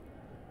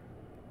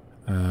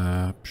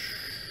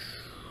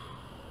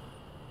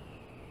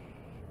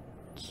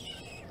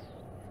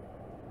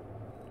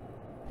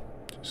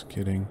 Just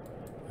kidding.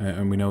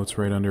 And we know it's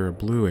right under a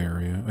blue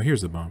area. Oh,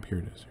 here's the bump. Here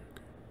it is.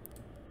 Okay.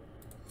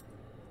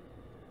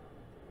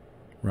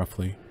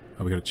 Roughly.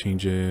 Oh, we gotta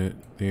change it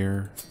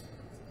there.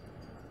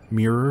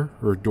 Mirror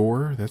or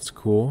door. That's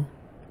cool.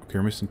 Okay,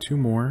 we're missing two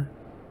more.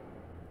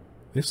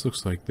 This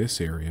looks like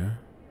this area.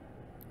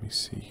 Let me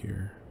see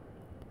here.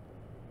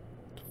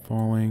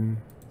 Falling.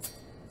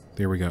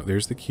 There we go.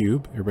 There's the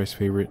cube. Everybody's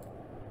favorite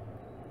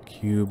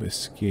cube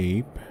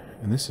escape.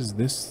 And this is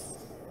this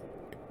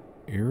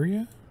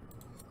area?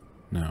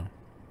 No.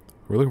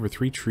 We're looking for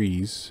 3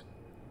 trees.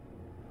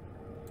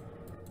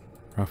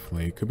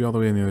 Roughly. Could be all the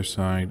way on the other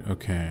side.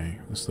 Okay.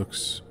 This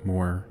looks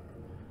more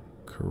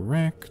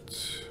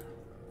correct.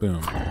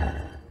 Boom.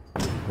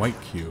 White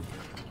cube.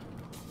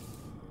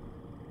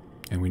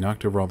 And we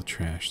knocked over all the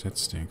trash. That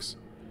stinks.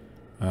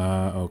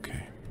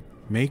 Okay.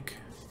 Make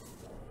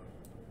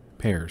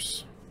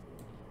pairs.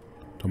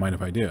 Don't mind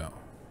if I do.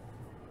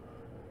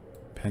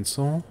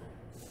 Pencil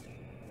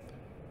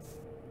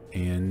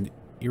and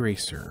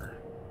eraser.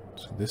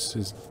 So this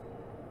is...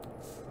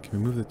 Can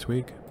we move the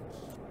twig?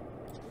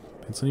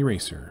 Pencil and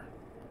eraser.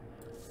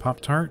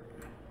 Pop-Tart.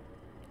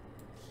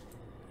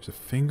 There's a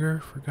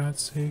finger, for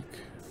God's sake.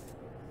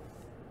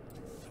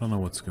 I don't know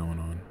what's going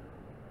on.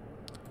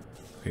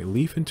 Okay,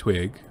 leaf and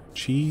twig.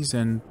 Cheese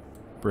and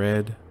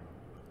bread.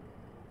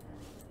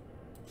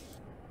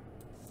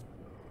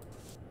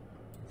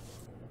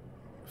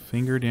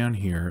 Finger down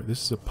here.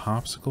 This is a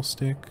popsicle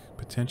stick,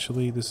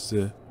 potentially. This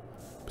is a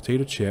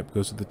potato chip.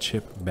 Goes with the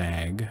chip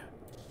bag.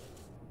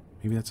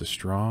 Maybe that's a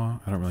straw.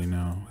 I don't really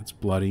know. It's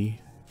bloody.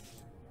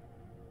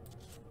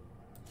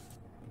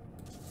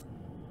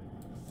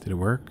 Did it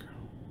work?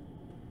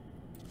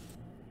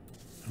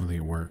 I don't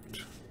think it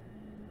worked.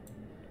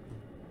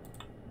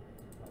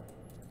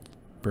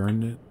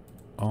 Burned it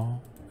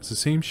all. It's the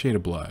same shade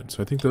of blood.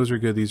 So I think those are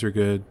good. These are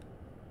good.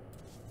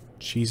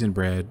 Cheese and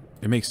bread.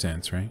 It makes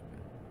sense, right?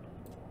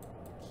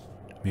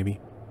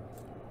 Maybe.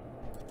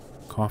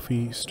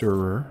 Coffee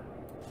stirrer.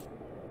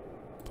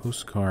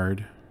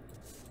 Postcard.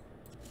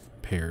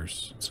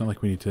 Pears. It's not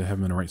like we need to have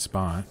them in the right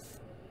spot.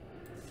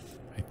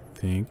 I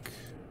think.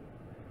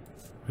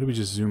 Why did we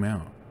just zoom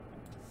out?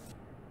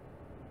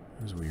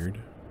 That was weird.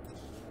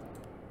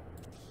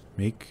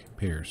 Make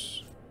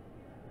pears.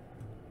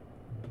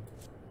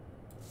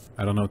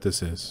 I don't know what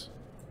this is.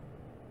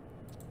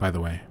 By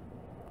the way.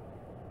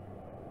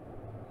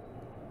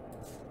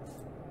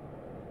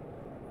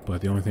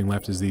 But the only thing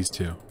left is these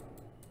 2. Am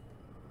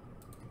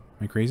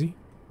I crazy?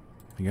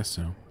 I guess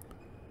so.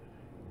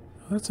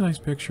 Oh, that's a nice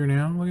picture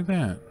now. Look at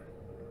that.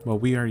 Well,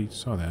 we already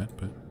saw that,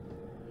 but...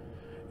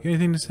 You got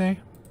anything to say?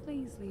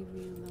 Please leave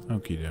me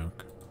alone. Okie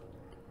doke.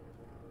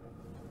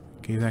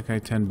 Gave that guy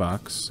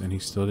 $10, and he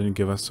still didn't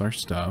give us our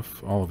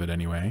stuff. All of it,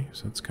 anyway.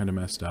 So that's kind of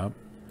messed up.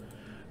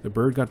 The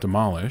bird got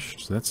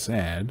demolished, so that's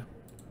sad.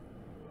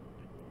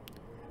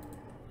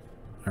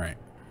 Alright.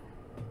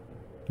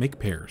 Make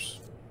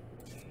pairs.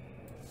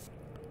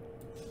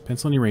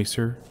 Pencil and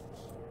eraser.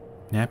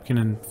 Napkin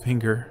and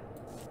finger.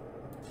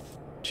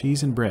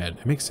 Cheese and bread.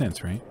 It makes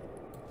sense, right?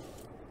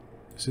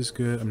 This is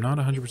good. I'm not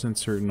 100%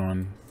 certain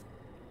on...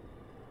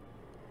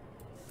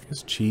 I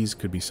guess cheese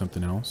could be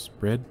something else.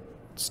 Bread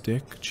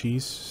stick.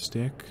 Cheese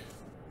stick.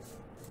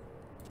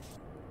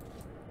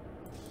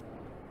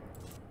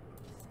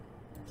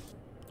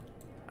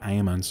 I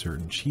am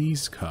uncertain.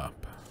 Cheese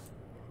cup.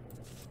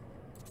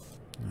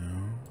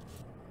 No.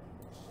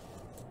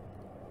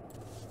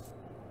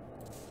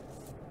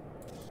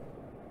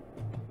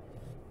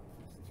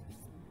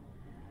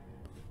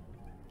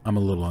 I'm a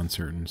little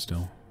uncertain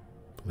still,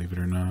 believe it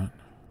or not.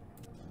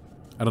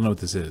 I don't know what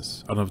this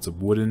is. I don't know if it's a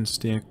wooden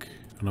stick.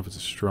 I don't know if it's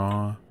a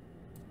straw.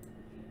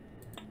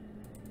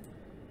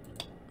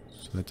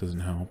 So that doesn't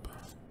help.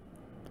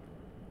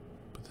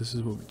 But this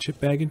is what chip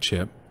bag and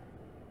chip.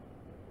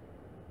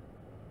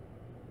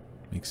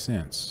 Makes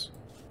sense.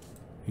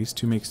 These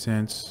 2 make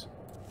sense.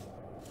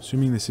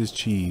 Assuming this is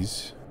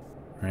cheese,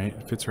 right?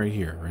 It fits right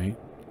here, right?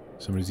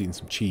 Somebody's eating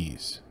some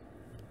cheese.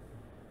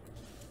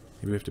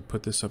 Maybe we have to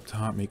put this up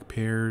top, make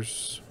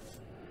pairs.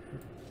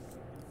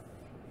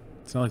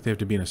 It's not like they have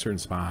to be in a certain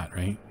spot,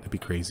 right? That'd be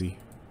crazy.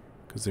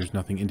 Because there's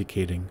nothing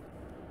indicating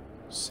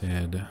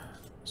said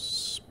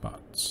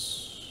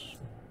spots.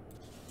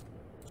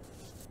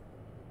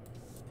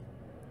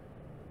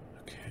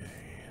 Okay.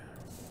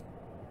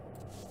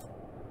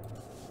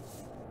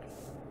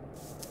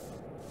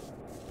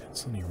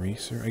 Pencil and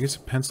eraser. I guess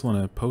a pencil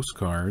and a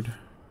postcard.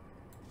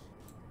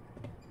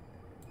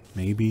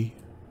 Maybe.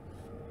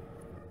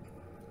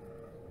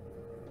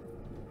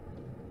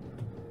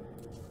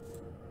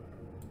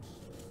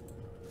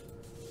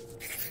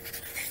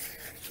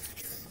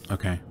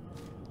 Okay.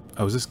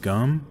 Oh, is this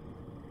gum?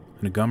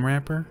 And a gum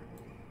wrapper?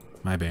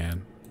 My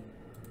bad.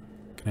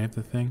 Can I have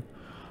the thing?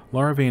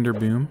 Laura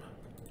Vanderboom.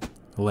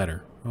 A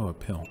letter. Oh, a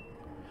pill.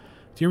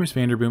 Dear Miss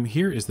Vanderboom,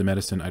 here is the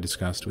medicine I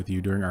discussed with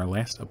you during our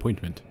last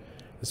appointment.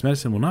 This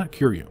medicine will not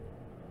cure you.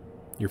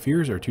 Your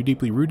fears are too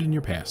deeply rooted in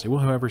your past. It will,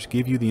 however,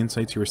 give you the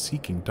insights you are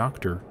seeking.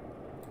 Dr.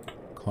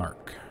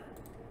 Clark.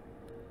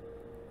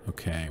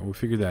 Okay, we'll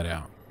figure that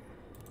out.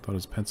 Thought it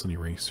was pencil and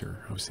eraser.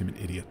 Obviously, I'm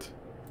an idiot.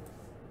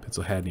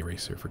 Pencil had an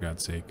eraser, for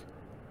God's sake.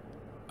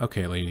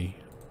 Okay, lady.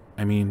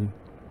 I mean,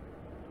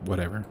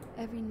 whatever.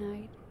 Every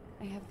night,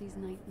 I have these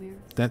nightmares.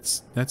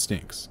 That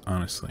stinks,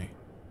 honestly.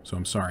 So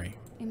I'm sorry.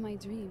 In my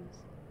dreams,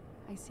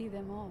 I see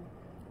them all.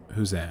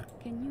 Who's that?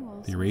 Can you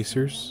also The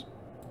erasers?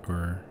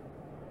 Or...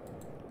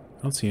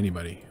 I don't see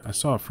anybody. I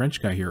saw a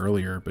French guy here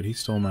earlier, but he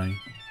stole my...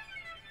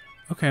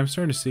 Okay, I'm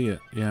starting to see it.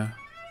 Yeah.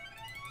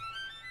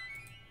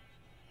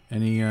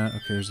 Any, okay,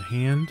 there's a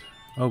hand.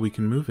 Oh, we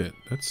can move it.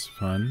 That's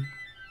fun.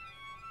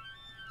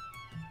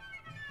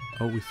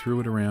 Oh, we threw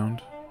it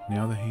around.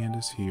 Now the hand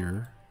is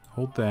here.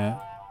 Hold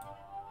that.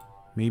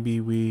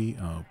 Maybe we...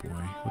 Oh,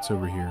 boy. What's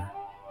over here?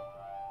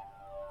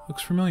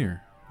 Looks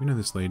familiar. We know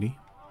this lady.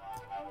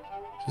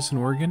 Is this an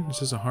organ? Is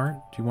this a heart?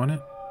 Do you want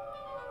it?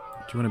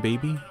 Do you want a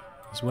baby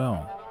as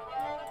well?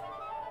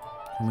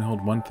 Only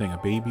hold one thing, a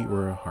baby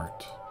or a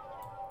heart.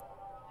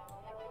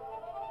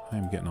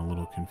 I'm getting a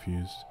little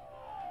confused.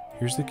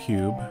 Here's the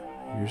cube.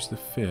 Here's the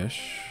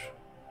fish.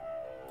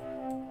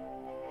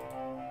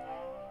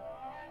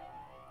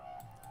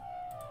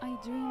 I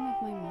dream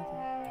of my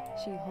mother.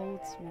 She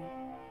holds me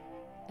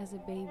as a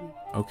baby.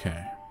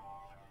 Okay.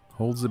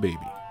 Holds the baby.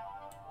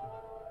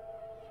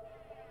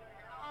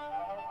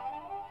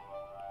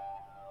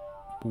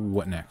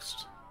 What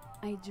next?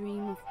 I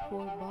dream of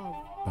poor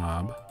Bob.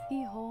 Bob.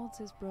 He holds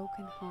his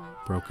broken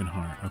heart. Broken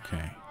heart.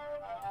 Okay.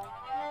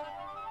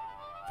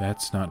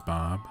 That's not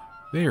Bob.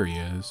 There he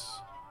is.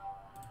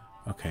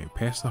 Okay,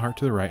 pass the heart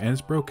to the right, and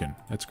it's broken.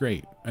 That's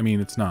great. I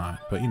mean, it's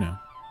not, but you know.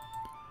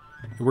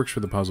 It works for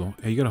the puzzle.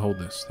 Hey, you gotta hold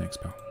this. Thanks,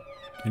 pal.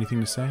 Anything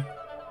to say?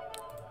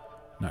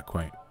 Not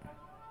quite.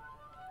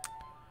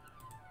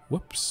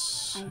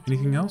 Whoops.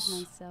 Anything else?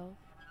 Myself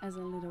as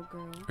a little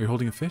girl. Are you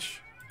holding a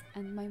fish?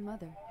 And my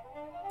mother.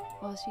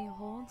 While she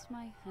holds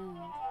my hand,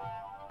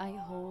 I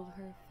hold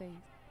her face.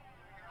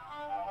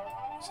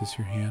 Is this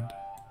your hand?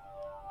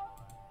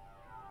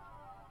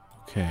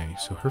 Okay,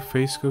 so her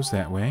face goes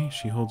that way.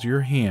 She holds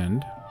your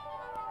hand.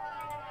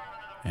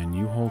 And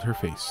you hold her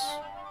face.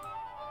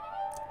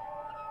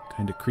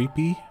 Kinda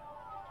creepy.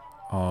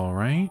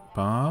 Alright,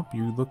 Bob,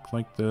 you look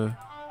like the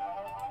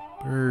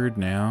bird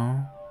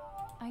now.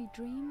 I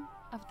dream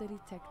of the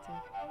detective.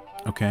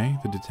 Okay,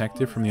 the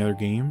detective from the other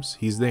games.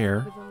 He's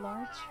there. With a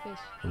large fish.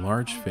 The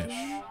large I fish.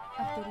 dream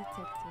of the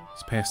detective.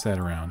 Let's pass that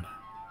around.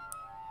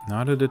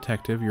 Not a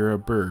detective, you're a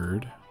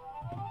bird.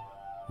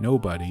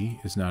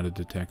 Nobody is not a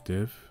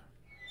detective.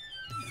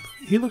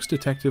 He looks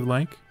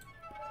detective-like.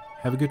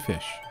 Have a good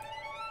fish.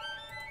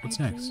 What's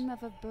next? I dream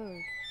of a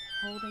bird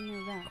holding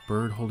a rat. A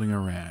bird holding a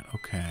rat.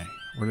 Okay.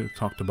 We're going to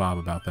talk to Bob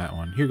about that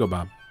one. Here you go,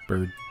 Bob.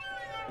 Bird.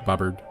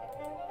 Bobbird.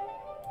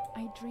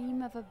 I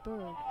dream of a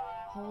bird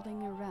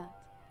holding a rat.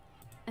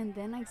 And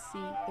then I see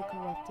the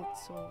corrupted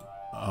soul.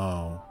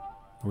 Oh.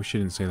 I wish you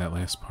didn't say that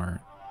last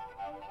part.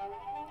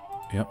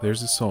 Yep,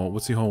 there's the soul.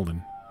 What's he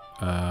holding?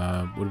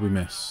 What did we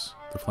miss?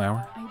 The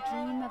flower? I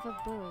dream of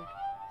a bird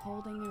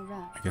holding a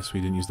rat. I guess we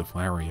didn't use the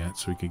flower yet,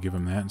 so we could give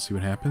him that and see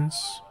what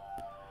happens.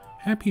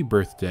 Happy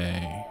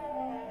birthday.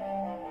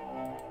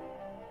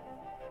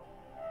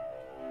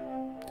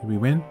 Did we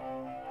win?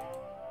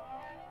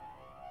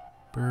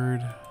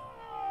 Bird.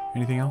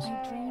 Anything else?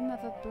 I dream of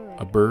a bird.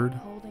 A bird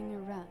holding a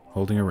rat.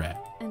 holding a rat.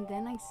 And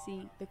then I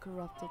see the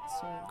corrupted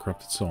soul.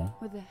 Corrupted soul.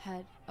 With the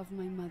head of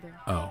my mother.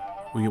 Oh.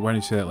 Why didn't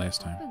you say that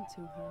last time? What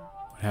happened to her?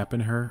 What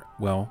happened to her?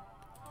 Well,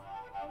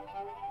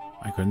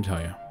 I couldn't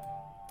tell you.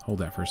 Hold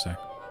that for a sec.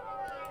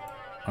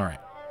 Alright.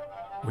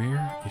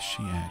 Where is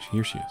she at?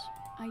 Here she is.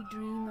 I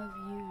dream of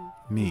you.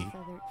 Me. My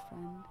feathered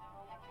friend.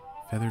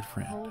 Feathered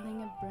friend.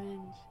 Holding a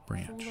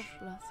branch. Full of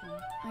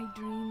blossom. I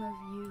dream of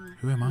you.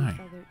 Who am my I?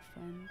 Feathered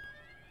friend.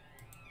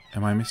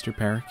 Am I Mr.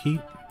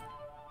 Parakeet?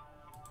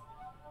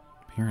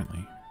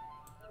 Apparently.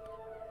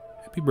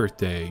 Happy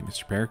birthday,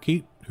 Mr.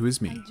 Parakeet. Who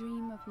is me? I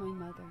dream of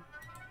my mother.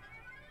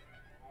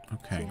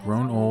 Okay, She has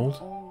grown old.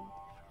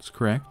 That's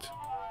correct.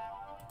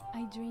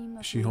 I dream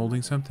of Is she my holding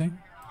mother. something?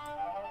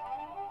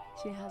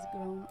 She has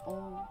grown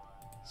old.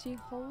 She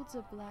holds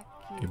a black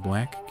cube. A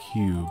black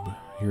cube.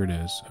 Here it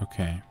is.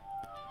 Okay.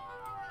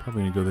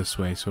 Probably gonna go this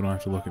way so I don't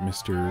have to look at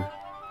Mr.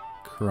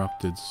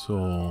 Corrupted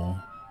Soul.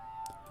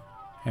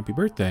 Happy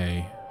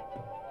birthday,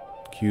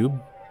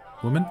 cube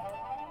woman.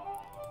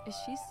 Is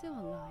she still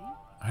alive?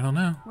 I don't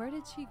know. Where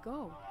did she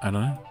go? I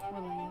don't know.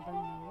 Will I ever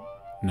know?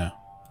 No.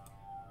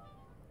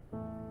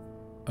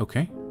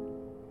 Okay.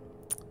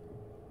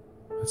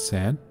 That's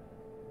sad.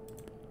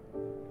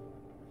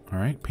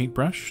 Alright,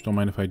 paintbrush. Don't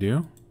mind if I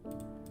do.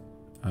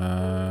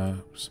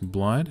 Some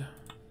blood.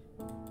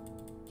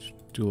 Just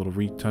do a little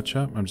retouch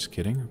up. I'm just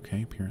kidding.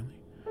 Okay, apparently.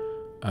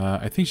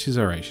 I think she's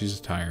alright. She's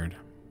just tired.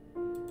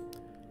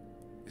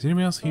 Is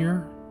anybody else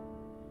here?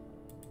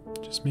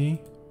 Just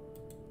me?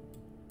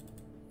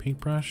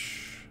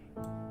 Paintbrush.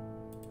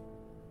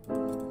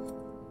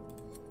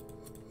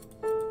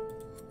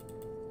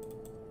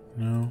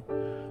 No.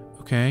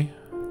 Okay.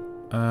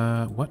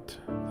 What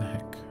the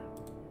heck?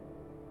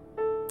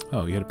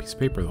 Oh, you had a piece of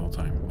paper the whole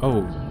time.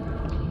 Oh.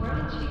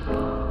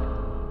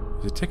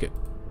 There's a ticket.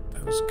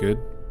 That was good.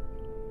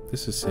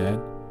 This is sad.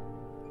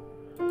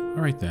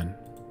 Alright then.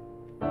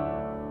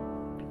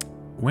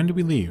 When did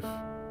we leave?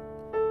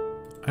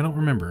 I don't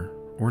remember.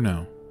 Or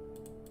no.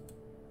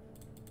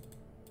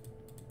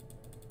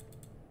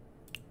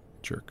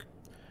 Jerk.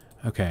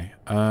 Okay.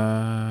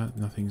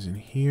 Nothing's in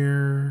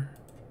here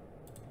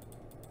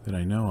that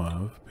I know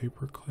of.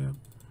 Paperclip.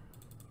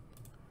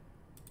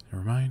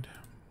 Never mind.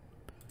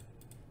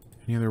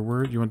 Any other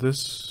word? You want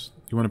this?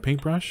 You want a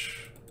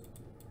paintbrush?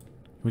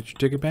 You want your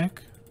ticket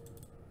back?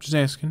 Just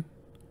asking.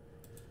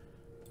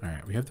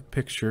 Alright, we have the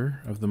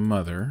picture of the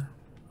mother.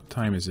 What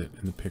time is it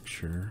in the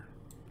picture?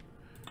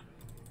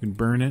 You can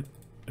burn it.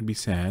 That'd be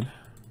sad.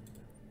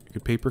 You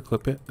could paper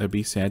clip it. That'd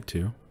be sad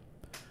too.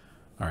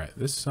 Alright,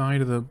 this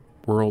side of the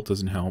world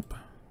doesn't help.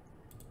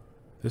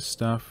 This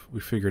stuff we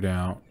figured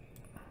out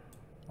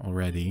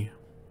already.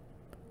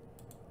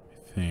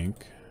 I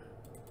think.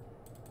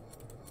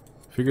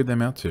 Figured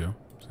them out too.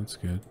 So that's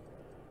good.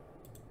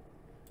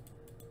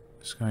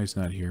 This guy's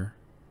not here.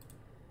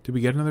 Did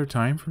we get another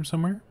time from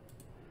somewhere?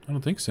 I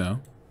don't think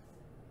so.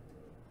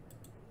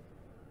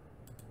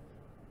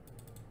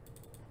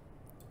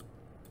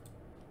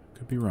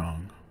 Could be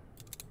wrong.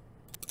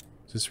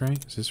 Is this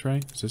right? Is this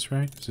right? Is this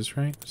right? Is this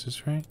right? Is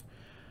this right?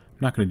 I'm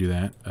not going to do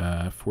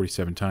that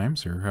 47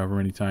 times or however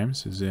many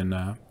times is in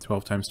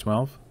 12 times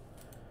 12.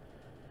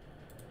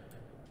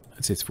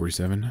 I'd say it's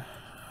 47.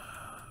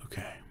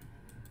 Okay.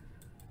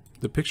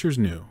 The picture's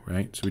new,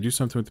 right? So we do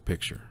something with the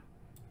picture.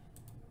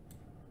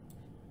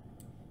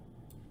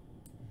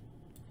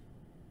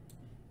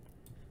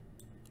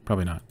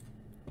 Probably not.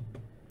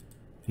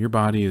 Your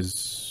body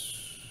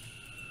is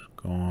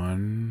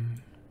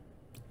gone.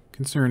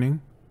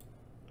 Concerning.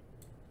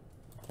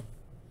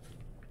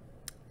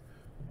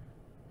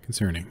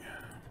 Concerning.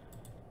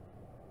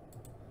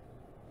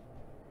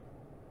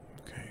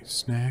 Okay,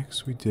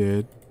 snacks we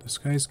did. This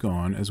guy's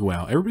gone as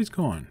well. Everybody's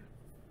gone.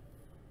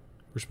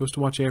 We're supposed to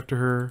watch after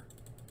her.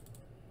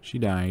 She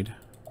died.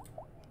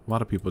 A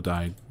lot of people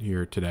died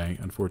here today,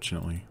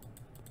 unfortunately.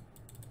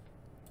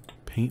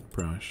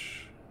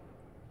 Paintbrush.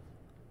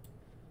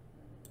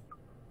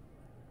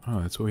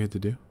 Oh, that's what we had to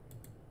do?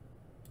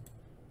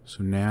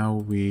 So now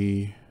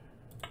we...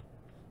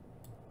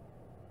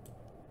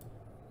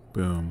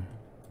 Boom.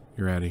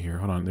 You're out of here.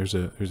 Hold on. There's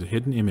a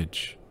hidden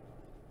image.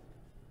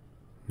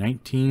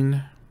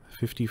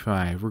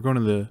 1955. We're going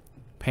to the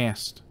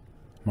past,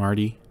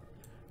 Marty.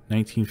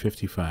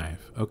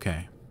 1955.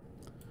 Okay.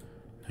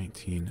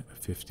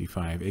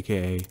 1955.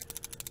 AKA,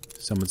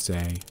 some would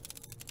say,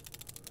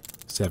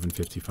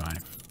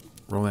 755.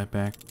 Roll that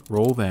back.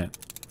 Roll that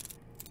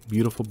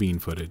beautiful bean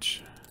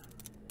footage.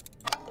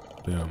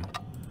 Boom.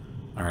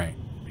 Alright.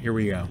 Here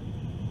we go.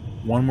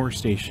 One more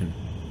station.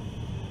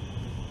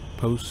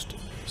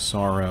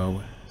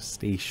 Post-Sorrow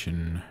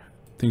Station.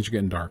 Things are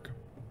getting dark.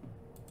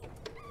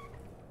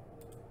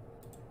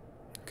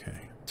 Okay.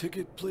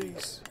 Ticket,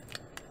 please.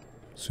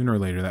 Sooner or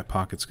later, that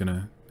pocket's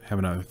gonna have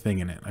another thing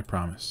in it, I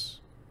promise.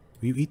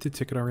 Will you eat the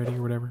ticket already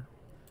or whatever?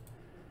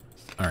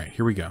 Alright,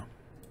 here we go.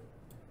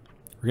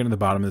 We're getting to the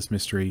bottom of this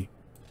mystery.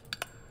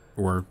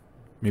 Or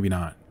maybe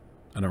not.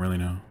 I don't really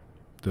know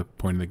the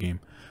point of the game.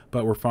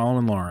 But we're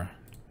following Laura.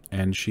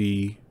 And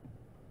she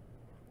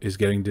is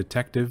getting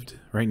detectived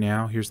right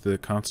now. Here's the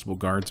constable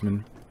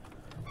guardsman.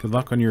 Good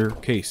luck on your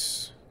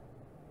case.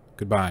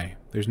 Goodbye.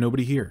 There's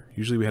nobody here.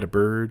 Usually we had a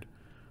bird,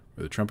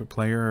 or the trumpet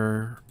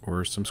player,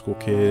 or some school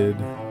kid.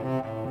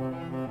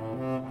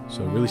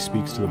 So it really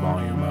speaks to the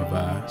volume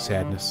of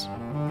sadness.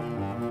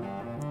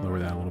 Lower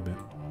that a little bit.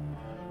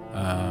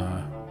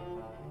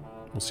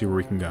 We'll see where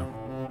we can go.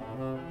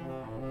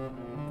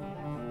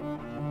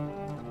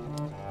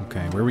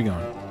 Okay, where are we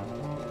going?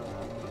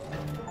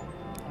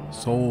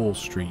 Soul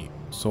Street.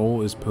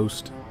 Soul is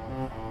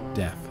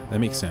post-death. That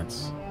makes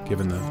sense,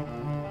 given the...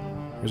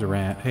 There's a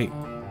rat. Hey.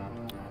 Oh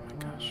my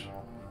gosh.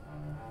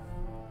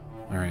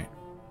 Alright.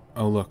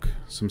 Oh look,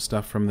 some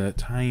stuff from the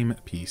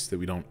timepiece that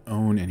we don't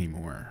own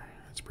anymore.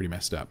 That's pretty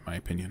messed up, in my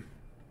opinion.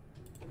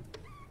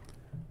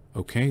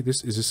 Okay,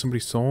 is this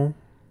somebody's soul?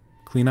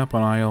 Clean up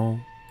on aisle...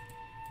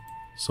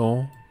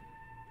 Soul?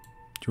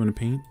 Do you want to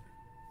paint?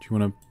 Do you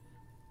want a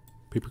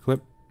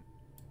paperclip?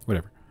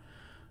 Whatever.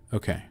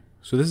 Okay.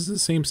 So this is the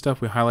same stuff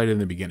we highlighted in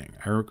the beginning.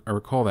 I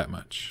recall that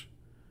much.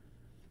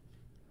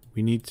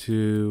 We need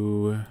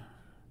to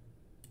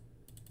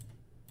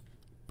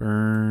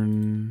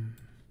burn,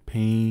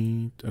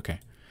 paint.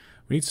 Okay.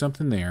 We need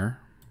something there.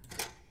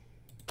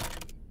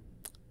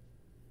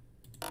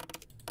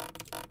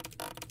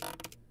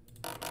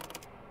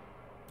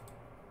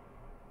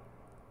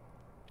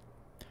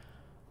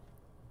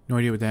 No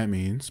idea what that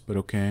means, but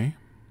okay.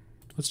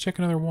 Let's check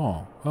another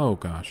wall. Oh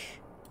gosh.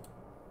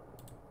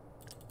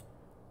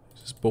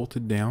 Is this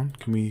bolted down?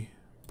 Can we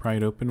pry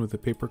it open with a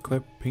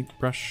paperclip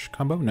paintbrush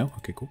combo? No?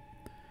 Okay, cool.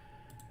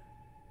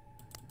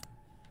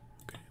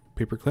 Okay.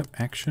 Paperclip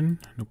action?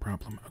 No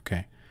problem.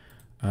 Okay.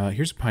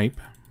 Here's a pipe.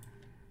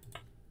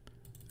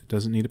 It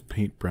doesn't need a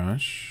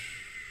paintbrush.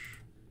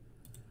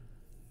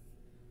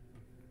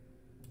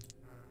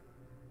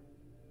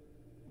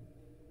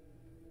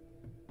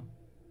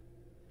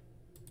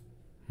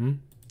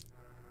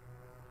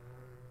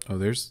 Oh,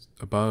 there's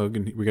a bug,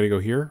 and we gotta go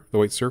here? The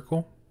white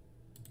circle?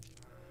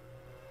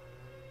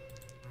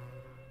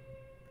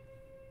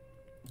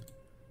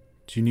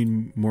 Do you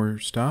need more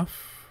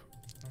stuff?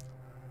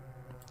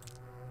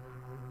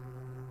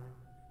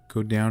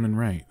 Go down and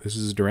right. This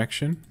is a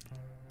direction.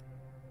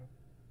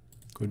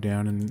 Go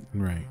down and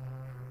right.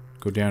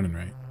 Go down and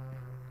right.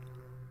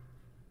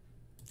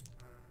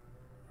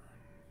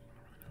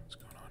 What's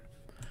going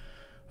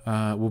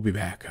on? We'll be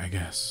back, I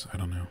guess. I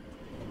don't know.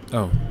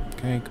 Oh,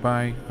 okay,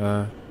 goodbye.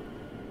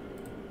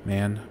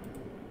 Man.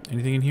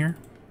 Anything in here?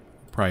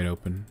 Pry it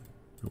open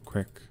real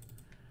quick.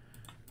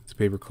 It's a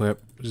paper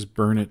clip. Just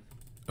burn it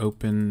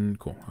open.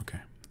 Cool, okay.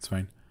 That's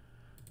fine.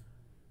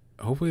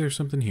 Hopefully there's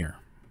something here.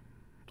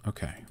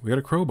 Okay, we got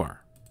a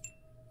crowbar.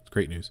 It's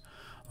great news.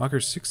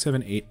 Lockers 6,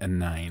 7, 8, and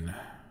 9.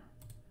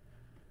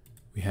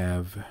 We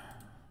have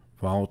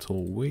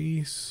volatile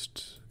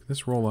waste. Can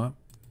this roll up?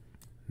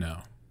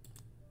 No.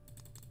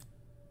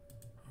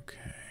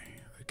 Okay.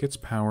 It gets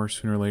power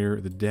sooner or later.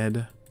 The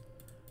dead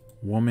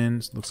woman.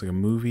 It looks like a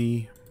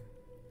movie.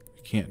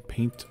 We can't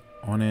paint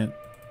on it.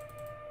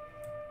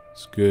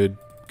 It's good.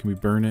 Can we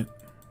burn it?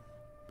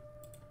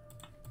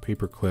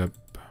 Paperclip.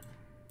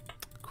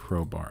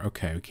 Crowbar.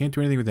 Okay, we can't do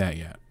anything with that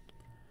yet.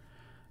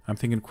 I'm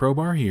thinking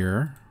crowbar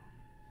here.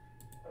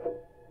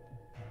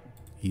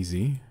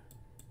 Easy.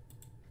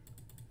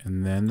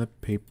 And then the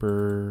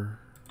paper,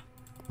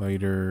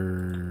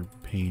 lighter,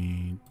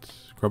 paint,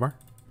 crowbar?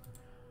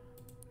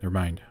 Never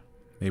mind.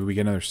 Maybe we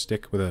get another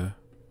stick with a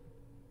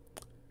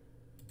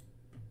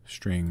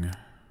string.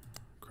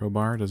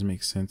 Crowbar doesn't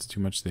make sense too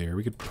much there.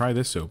 We could pry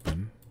this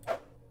open.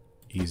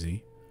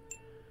 Easy.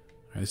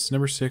 Alright, this is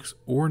number 6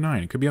 or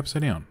 9. It could be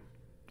upside down.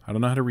 I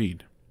don't know how to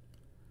read.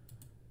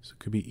 So it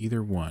could be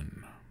either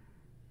one.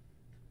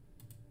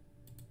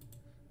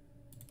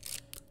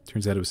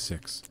 Turns out it was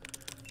 6.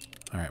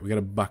 Alright, we got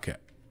a bucket.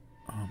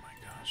 Oh my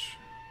gosh.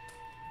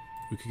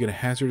 We could get a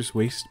hazardous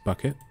waste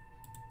bucket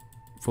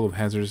full of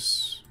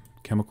hazardous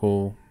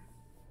chemical.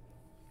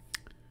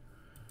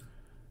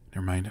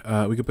 Never mind.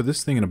 We could put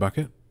this thing in a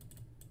bucket.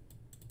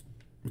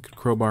 We could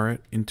crowbar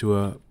it into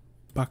a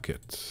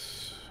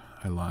bucket.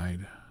 I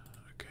lied.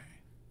 Okay.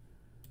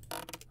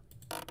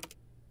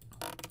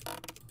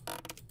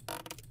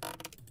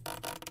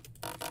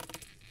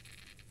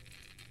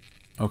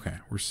 Okay,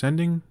 we're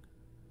sending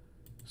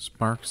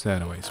sparks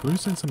that away. So we're going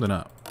to send something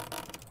up.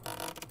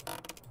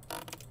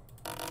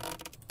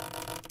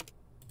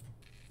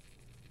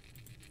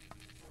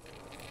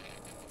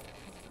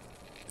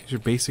 These are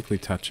basically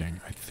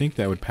touching. I think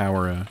that would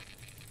power a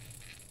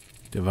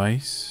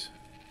device.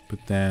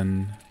 But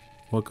then,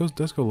 well, it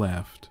does go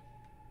left.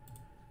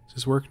 Does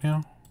this work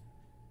now?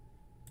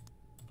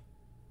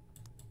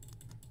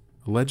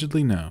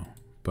 Allegedly no,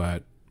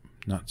 but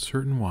not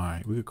certain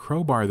why. We could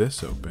crowbar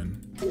this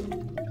open.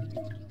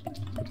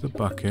 Put the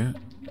bucket.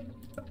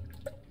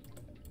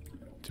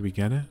 Did we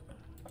get it?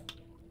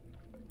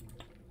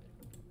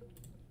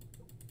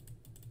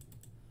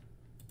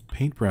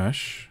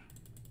 Paintbrush.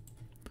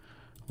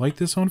 Light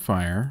this on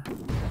fire.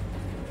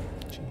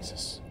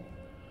 Jesus.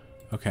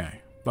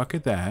 Okay.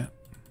 Bucket that.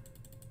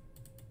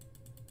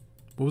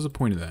 What was the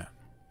point of that?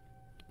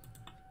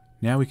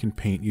 Now we can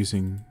paint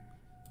using...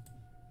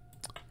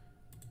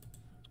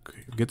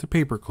 Okay, we get the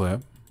paper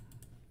clip.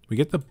 We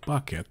get the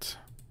bucket.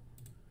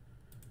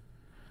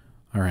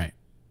 Alright.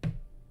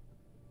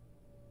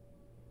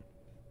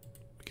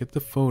 Get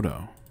the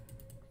photo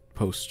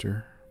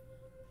poster.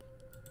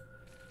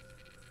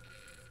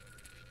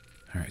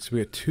 Alright, so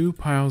we got 2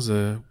 piles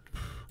of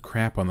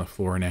crap on the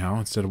floor now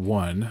instead of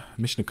 1.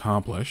 Mission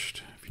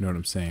accomplished, if you know what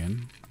I'm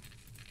saying.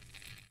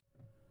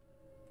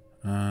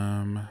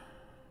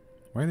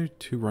 Why are there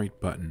 2 right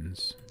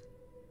buttons?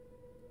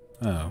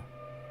 Oh.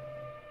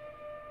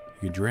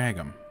 You can drag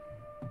them.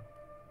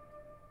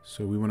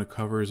 So we want to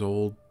cover his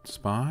old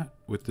spot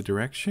with the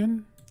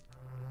direction?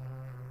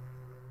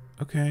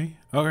 Okay.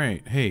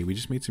 Alright. Hey, we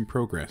just made some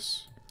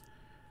progress.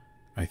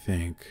 I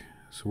think.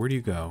 So where do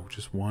you go?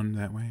 Just one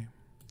that way?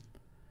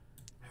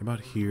 How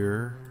about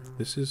here?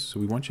 This is...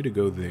 So we want you to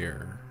go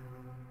there.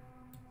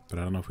 But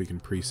I don't know if we can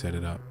preset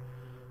it up.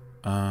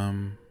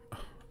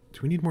 Do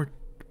we need more...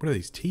 What are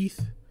these?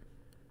 Teeth?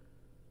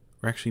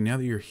 Or actually, now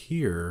that you're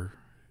here,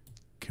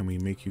 can we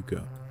make you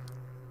go?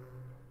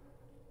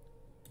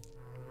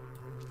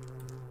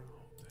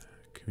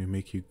 Can we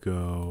make you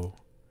go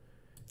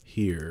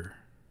here?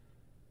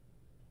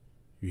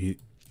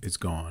 It's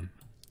gone.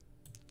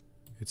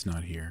 It's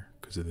not here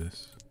because of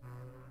this.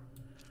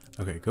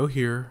 Okay, go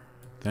here,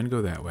 then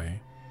go that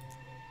way.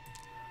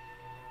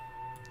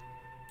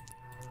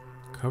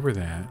 Cover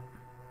that.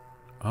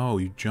 Oh,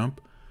 you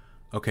jump.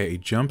 Okay, he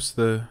jumps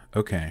the...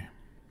 Okay,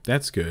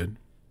 that's good.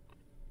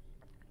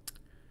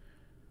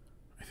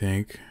 I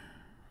think.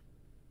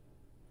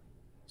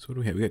 So what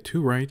do we have? We got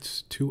 2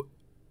 rights, 2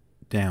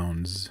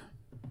 downs,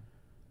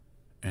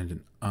 and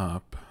an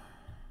up.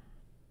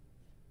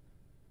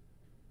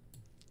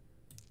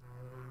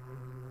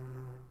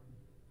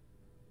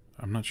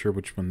 I'm not sure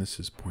which one this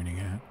is pointing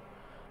at.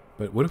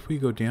 But what if we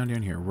go down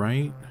here?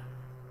 Right.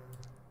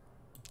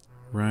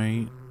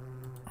 Right.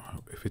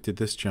 Oh, if it did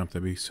this jump,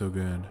 that'd be so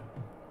good.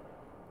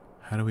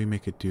 How do we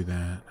make it do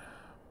that?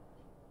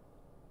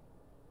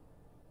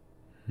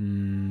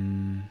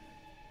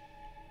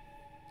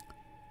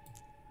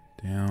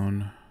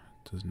 Down.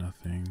 Does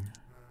nothing.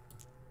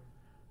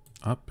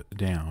 Up,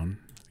 down.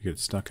 You get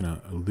stuck in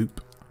a loop.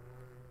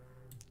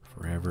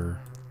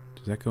 Forever.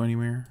 Does that go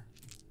anywhere?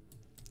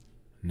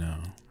 No.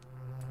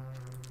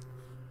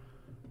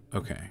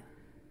 Okay.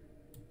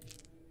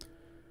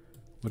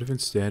 What if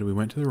instead we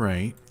went to the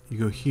right, you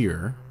go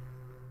here,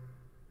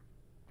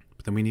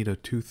 but then we need a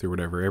tooth or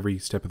whatever every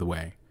step of the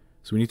way.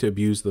 So we need to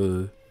abuse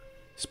the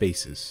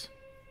spaces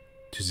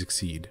to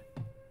succeed.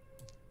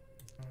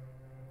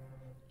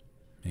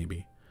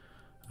 Maybe.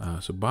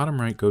 So bottom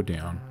right, go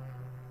down.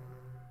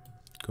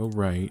 Go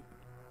right,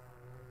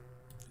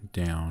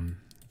 down,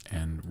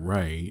 and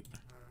right.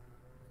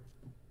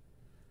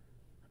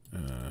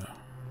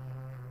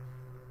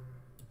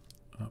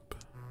 Up.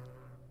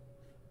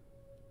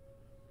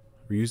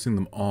 We're using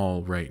them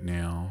all right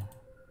now.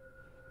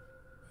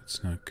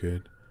 That's not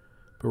good.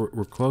 But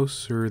we're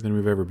closer than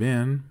we've ever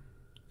been.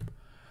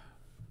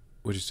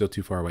 Which is still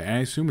too far away. And I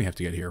assume we have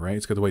to get here, right?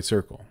 It's got the white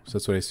circle. So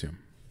that's what I assume.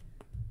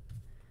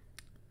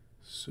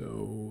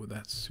 So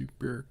that's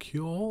super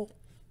cool.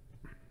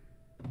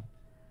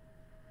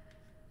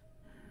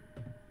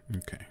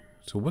 Okay.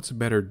 So what's a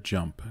better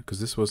jump? Because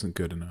this wasn't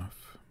good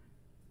enough.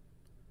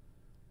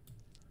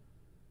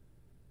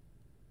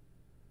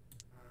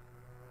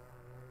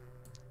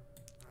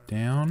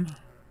 Down.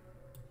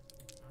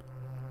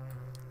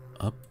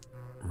 Up.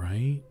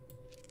 Right.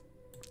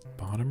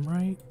 Bottom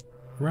right.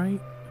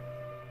 Right.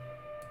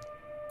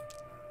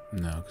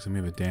 No, because then we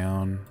have a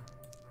down.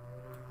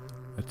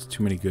 That's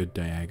too many good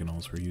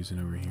diagonals we're using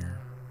over here.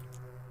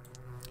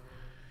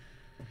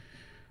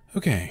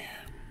 Okay.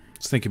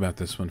 Let's think about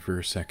this one for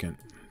a second.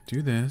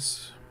 Do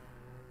this.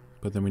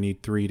 But then we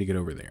need 3 to get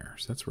over there.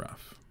 So that's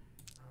rough.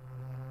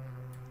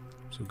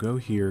 So go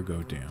here,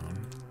 go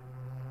down.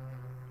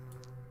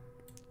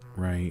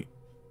 Right.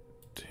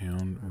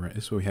 Down. Right.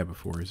 This is what we had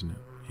before, isn't it?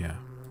 Yeah.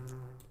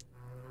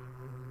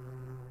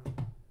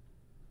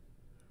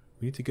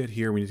 We need to get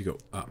here. We need to go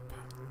up.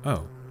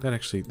 Oh,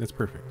 that's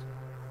perfect.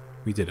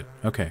 We did it.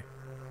 Okay.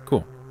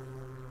 Cool.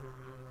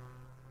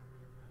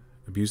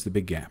 Abuse the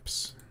big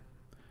gaps.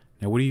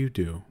 Now what do you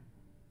do?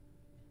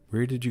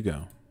 Where did you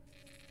go?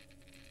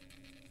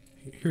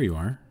 Here you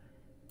are.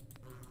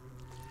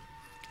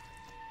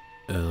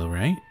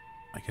 Alright.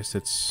 I guess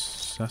that's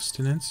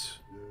sustenance.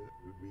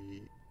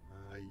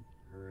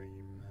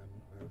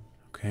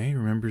 Okay,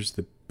 remembers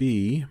the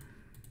B.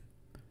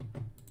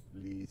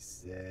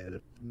 Please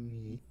help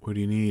me. What do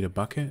you need? A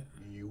bucket?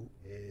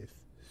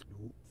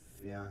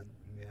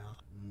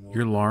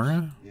 You're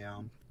Laura?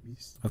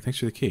 Oh, thanks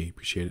for the key.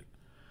 Appreciate it.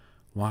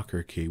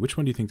 Locker key. Which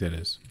one do you think that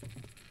is?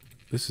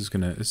 This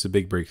is a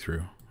big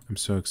breakthrough. I'm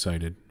so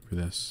excited for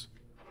this.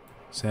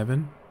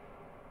 7?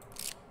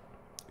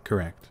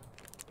 Correct.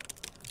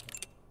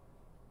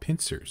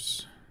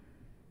 Pincers.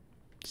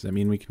 Does that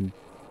mean we can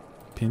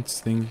pinch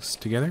things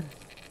together?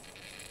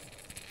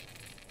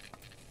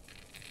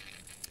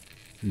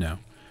 No.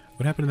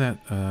 What happened to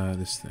that,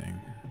 this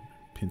thing?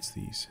 Pinch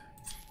these.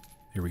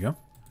 Here we go.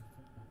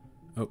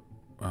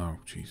 Oh,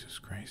 Jesus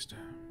Christ.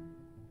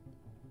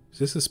 Is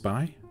this a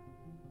spy?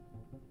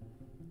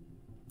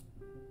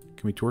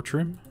 Can we torture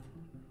him?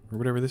 Or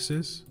whatever this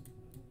is?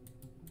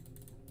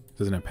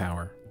 Doesn't have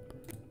power.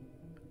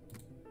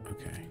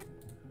 Okay.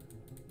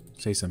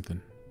 Say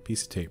something.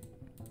 Piece of tape.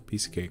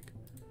 Piece of cake.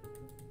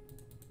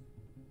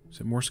 Is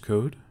it Morse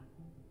code?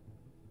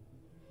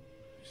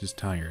 He's just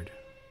tired.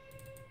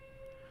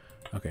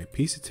 Okay,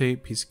 piece of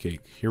tape, piece of cake.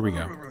 Here we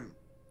go.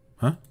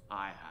 Huh?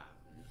 I have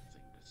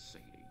nothing to say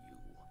to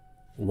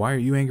you. Why are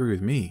you angry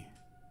with me?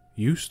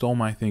 You stole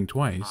my thing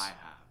twice,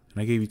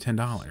 and I gave you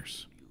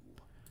 $10.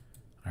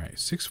 Alright,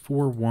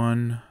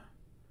 641.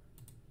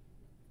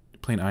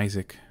 Playing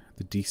Isaac,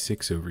 the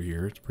D6 over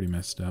here. It's pretty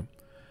messed up.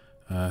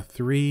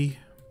 3,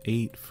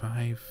 8,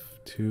 5,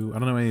 2. I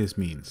don't know what any of this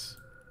means.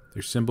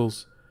 There's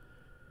symbols.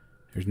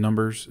 There's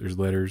numbers. There's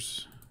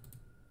letters.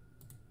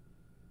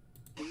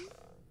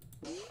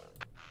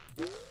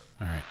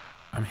 Alright.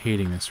 I'm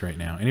hating this right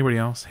now. Anybody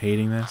else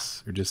hating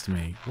this? Or just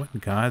me? What in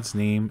God's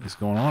name is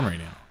going on right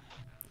now?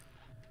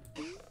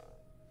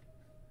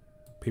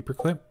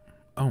 Paperclip?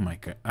 Oh my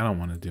God. I don't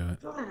want to do it.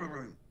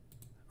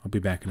 I'll be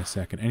back in a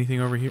second.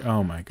 Anything over here?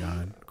 Oh my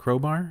God.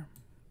 Crowbar?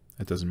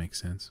 That doesn't make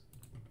sense.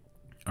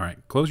 Alright.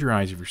 Close your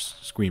eyes if you're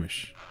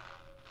squeamish.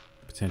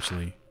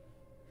 Potentially.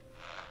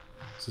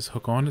 Does this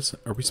hook on to...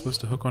 Are we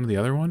supposed to hook onto the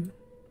other one?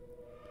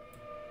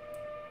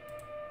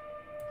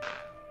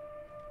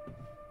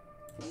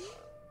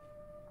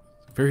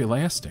 Very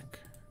elastic.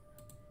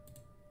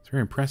 It's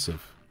very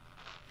impressive.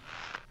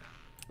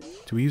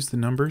 Do we use the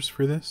numbers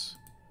for this?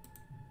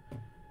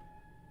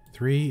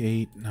 3,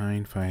 8,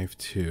 9, 5,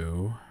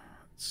 2.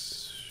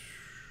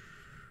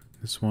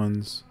 This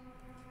one's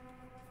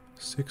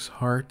 6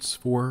 hearts,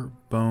 4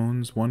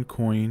 bones, 1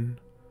 coin,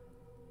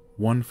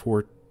 1,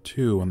 4,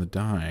 2 on the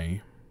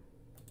die.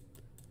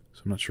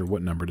 So I'm not sure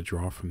what number to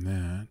draw from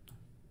that.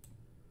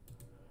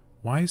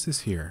 Why is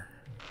this here?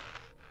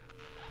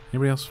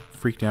 Anybody else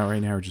freaked out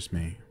right now or just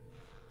me?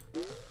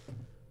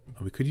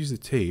 Oh, we could use the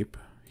tape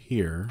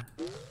here.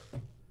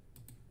 We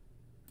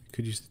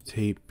could use the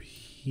tape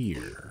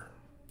here.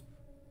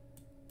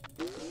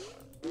 Why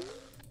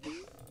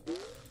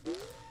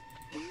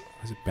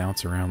is does it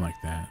bounce around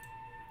like that?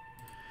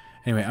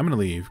 Anyway, I'm gonna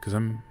leave because I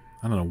don't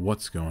know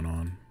what's going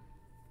on.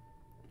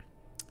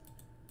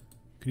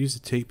 Could use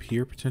the tape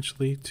here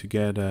potentially to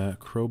get a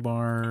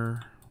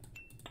crowbar.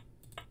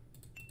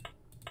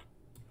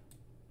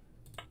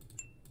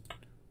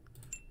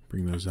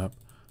 Bring those up.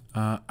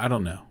 I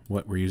don't know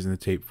what we're using the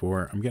tape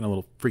for. I'm getting a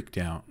little freaked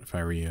out if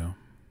I were you.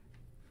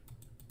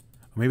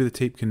 Maybe the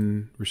tape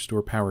can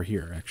restore power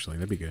here, actually.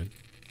 That'd be good.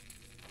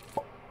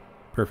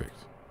 Perfect.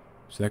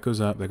 So that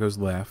goes up, that goes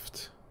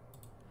left.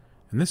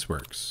 And this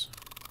works.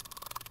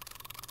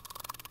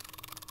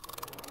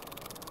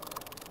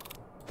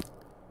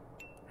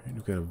 Alright,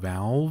 we've got a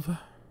valve.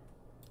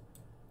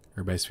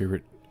 Everybody's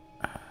favorite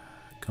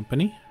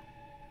company.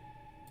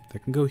 That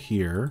can go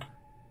here.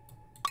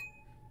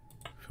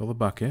 Fill the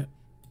bucket.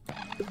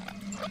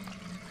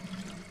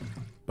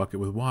 Bucket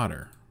with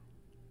water.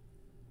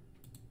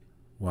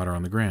 Water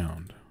on the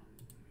ground.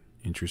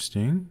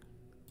 Interesting.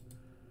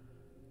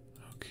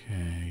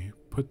 Okay.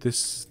 Put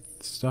this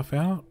stuff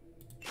out.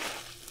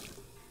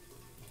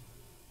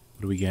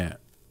 What do we get?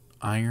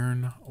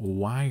 Iron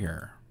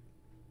wire.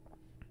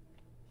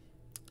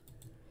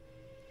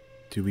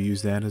 Do we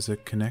use that as a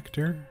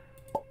connector?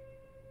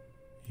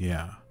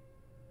 Yeah.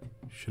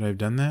 Should I have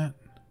done that?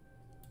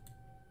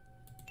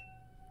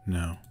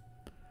 No.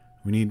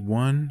 We need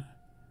 1,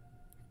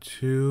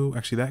 2...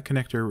 Actually, that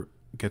connector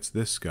gets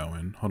this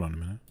going. Hold on a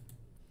minute.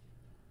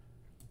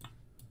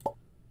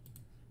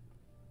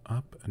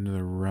 Up and to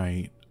the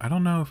right. I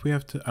don't know if we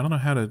have to... I don't know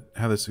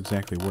how this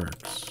exactly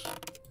works.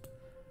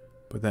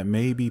 But that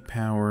may be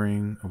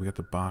powering... Oh, we got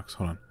the box.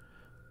 Hold on.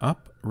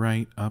 Up,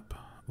 right, up,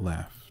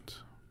 left.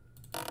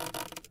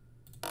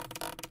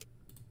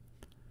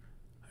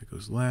 That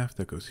goes left.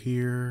 That goes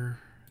here.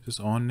 Is this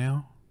on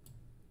now?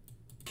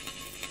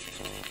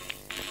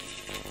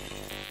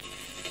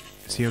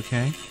 Is he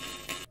okay?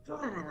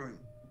 Where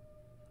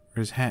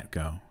does Hat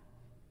go?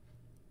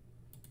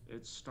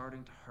 It's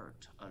starting to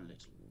hurt a little.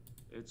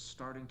 It's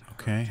starting to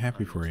hurt. Okay,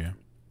 happy for you.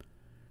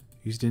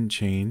 These didn't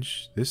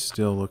change. This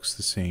still looks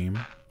the same.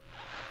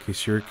 In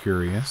case you're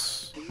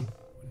curious. What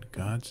in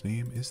God's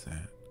name is that?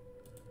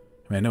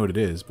 I mean, I know what it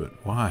is,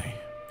 but why?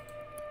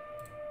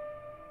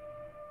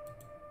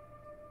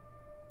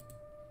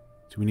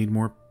 Do we need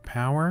more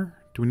power?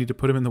 Do we need to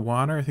put him in the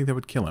water? I think that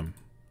would kill him.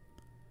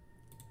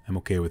 I'm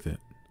okay with it.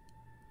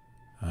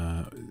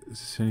 Is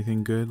this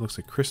anything good? Looks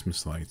like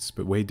Christmas lights,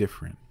 but way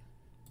different.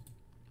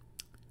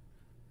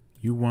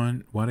 You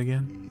want what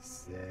again?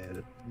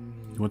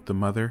 You want the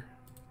mother?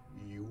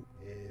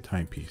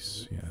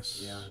 Timepiece,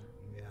 yes.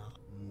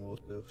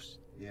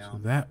 So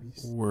that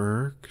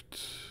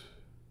worked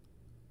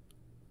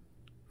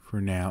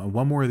for now. And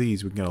one more of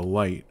these, we can get a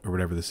light, or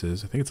whatever this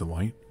is. I think it's a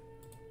light.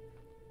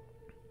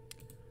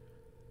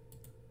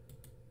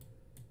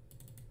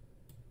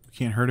 We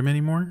can't hurt him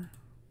anymore?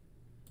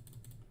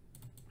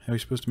 How are we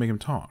supposed to make him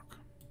talk?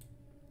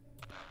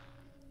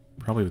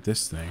 Probably with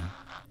this thing.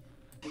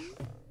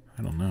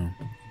 I don't know.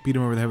 Beat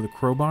him over the head with a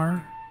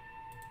crowbar?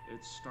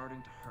 It's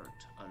starting to hurt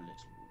a little.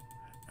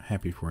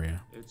 Happy for you.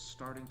 It's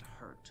starting to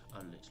hurt a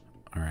little.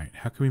 Alright,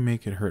 how can we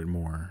make it hurt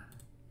more?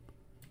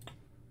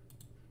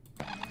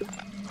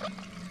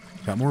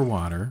 Got more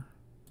water.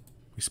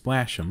 We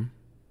splash him.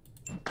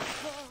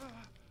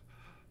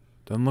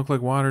 Doesn't look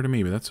like water to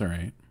me, but that's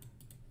alright.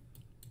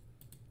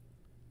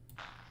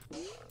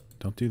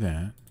 Don't do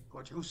that.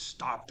 Could you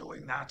stop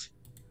doing that?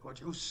 Could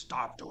you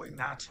stop doing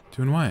that?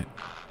 Doing what?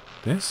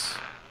 This?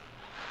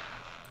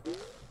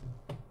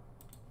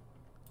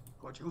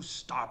 Could you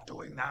stop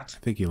doing that? I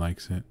think he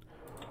likes it.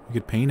 We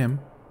could paint him.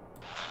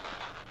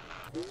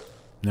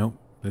 Nope,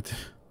 that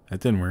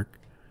didn't work.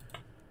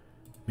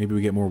 Maybe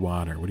we get more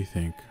water. What do you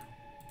think?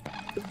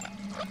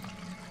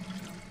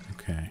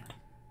 Okay.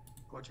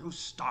 Could you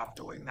stop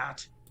doing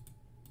that?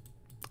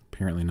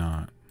 Apparently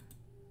not.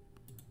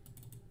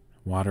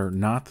 Water,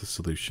 not the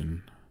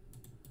solution.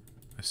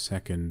 A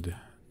second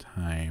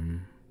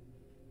time.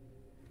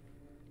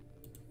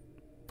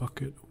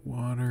 Bucket,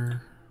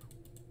 water.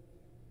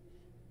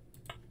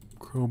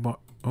 Crowbar.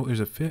 Oh, there's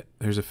a fit.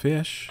 There's a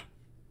fish.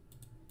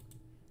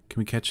 Can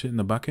we catch it in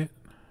the bucket?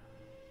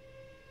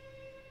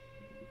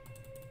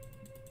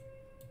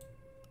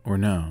 Or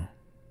no?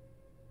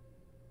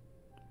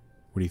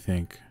 What do you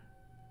think?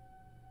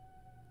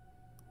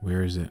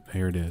 Where is it?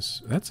 There it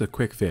is. That's a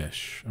quick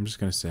fish. I'm just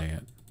going to say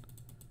it.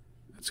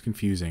 That's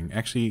confusing.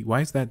 Actually,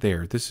 why is that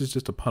there? This is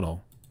just a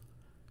puddle.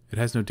 It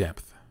has no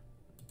depth,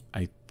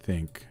 I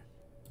think.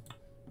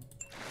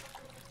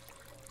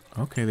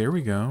 Okay, there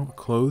we go. A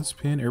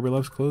clothespin. Everybody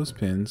loves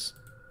clothespins.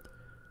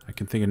 I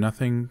can think of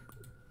nothing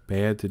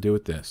bad to do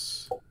with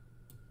this.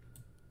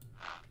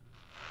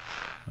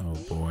 Oh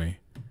boy.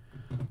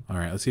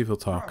 Alright, let's see if he'll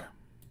talk.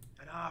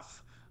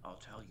 Enough. I'll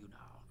tell you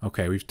now.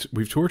 Okay,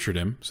 we've tortured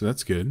him, so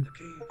that's good. The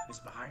key is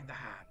behind the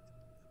hand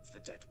of the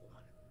dead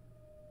woman.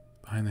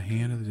 Behind the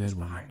hand of the dead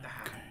woman. Behind the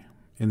hand. Okay.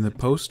 In the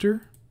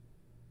poster?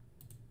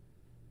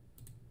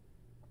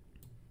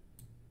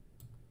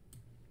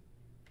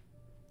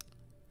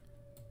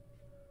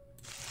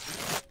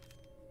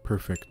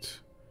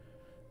 Perfect.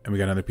 And we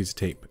got another piece of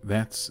tape.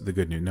 That's the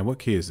good news. Now, what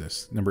key is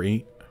this? Number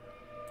 8?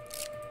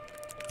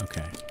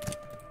 Okay.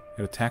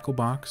 Got a tackle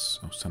box.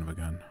 Oh, son of a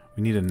gun.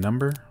 We need a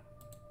number.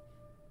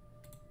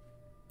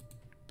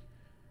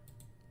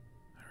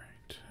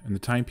 Alright. And the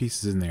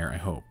timepiece is in there, I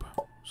hope.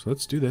 So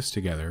let's do this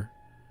together.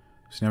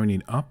 So now we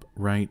need up,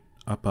 right,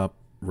 up,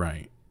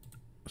 right.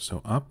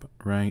 So up,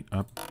 right,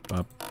 up,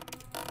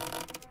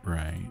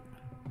 right.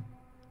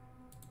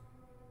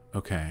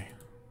 Okay.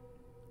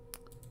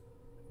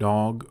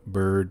 Dog,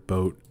 bird,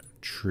 boat,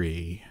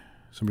 tree.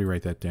 Somebody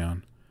write that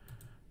down.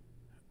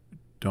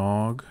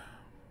 Dog.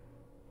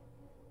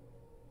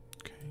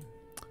 Okay.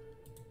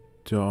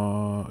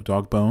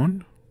 Dog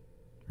bone.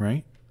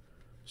 Right?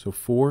 So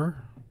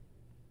 4.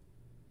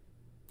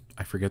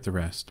 I forget the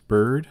rest.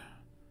 Bird.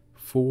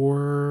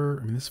 4.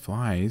 I mean, this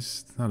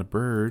flies. It's not a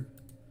bird.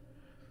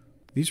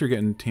 These are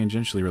getting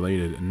tangentially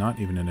related and not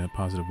even in a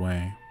positive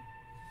way.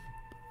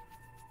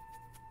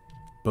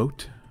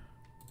 Boat.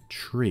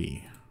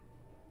 Tree.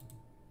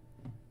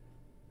 I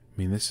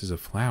mean, this is a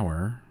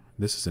flower.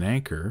 This is an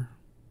anchor.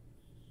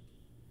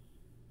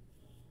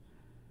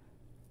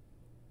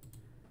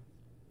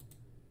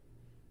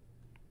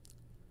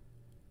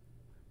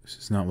 This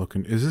is not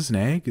looking... Is this an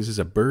egg? Is this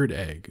a bird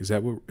egg? Is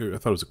that what... I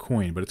thought it was a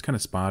coin, but it's kind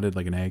of spotted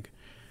like an egg.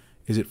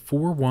 Is it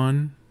 4,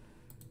 1,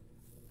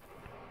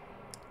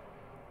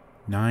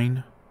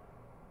 9,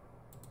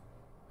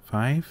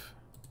 5?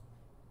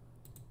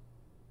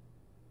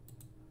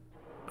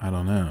 I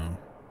don't know.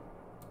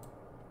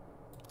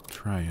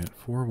 Try it.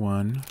 4,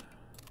 1,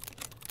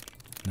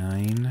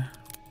 9.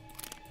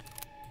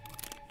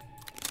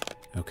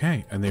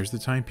 Okay, and there's the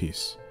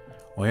timepiece.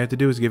 All you had to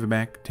do is give it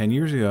back 10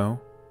 years ago,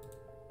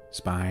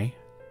 spy,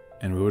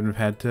 and we wouldn't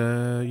have had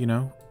to, you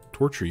know,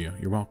 torture you.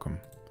 You're welcome.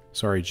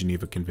 Sorry,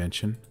 Geneva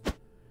Convention.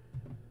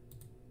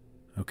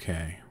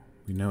 Okay,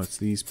 we know it's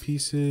these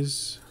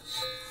pieces.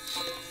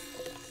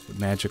 The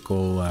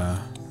magical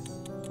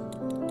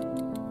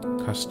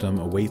custom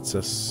awaits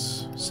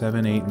us.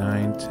 7, 8,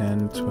 9,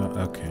 10, 12.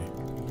 Okay.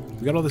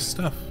 We got all this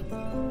stuff.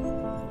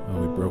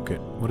 Oh, we broke it.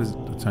 What is it?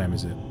 What time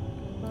is it?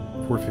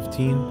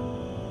 4:15?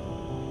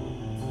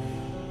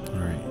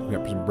 Alright, we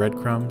got some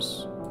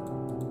breadcrumbs.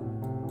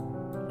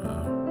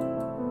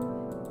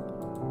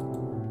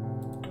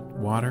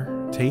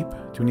 Water. Tape.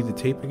 Do we need the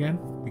tape again?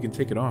 We can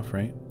take it off,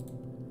 right?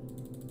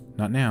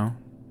 Not now.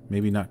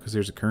 Maybe not because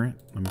there's a current.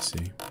 Let me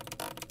see.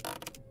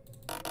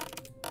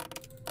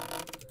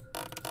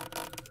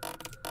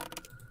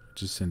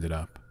 Just send it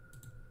up.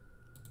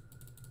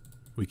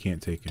 We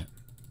can't take it.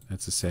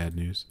 That's the sad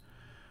news.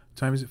 What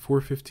time is it?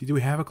 4:50. Do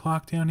we have a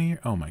clock down here?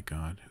 Oh my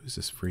god. Who's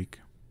this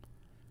freak?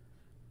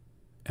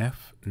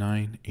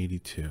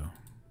 F982.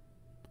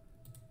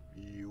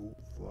 You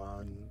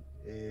found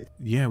it.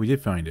 Yeah, we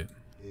did find it.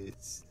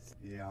 It's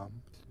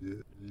time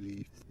to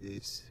leave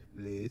this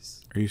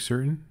place. Are you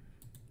certain?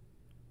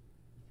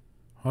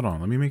 Hold on.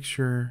 Let me make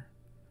sure.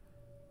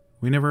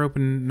 We never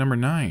opened number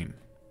 9.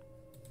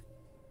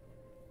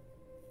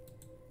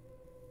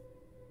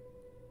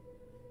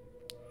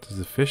 Does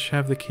the fish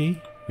have the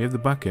key? We have the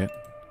bucket.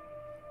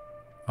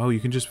 Oh, you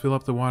can just fill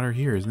up the water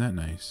here. Isn't that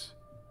nice?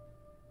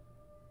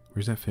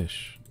 Where's that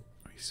fish?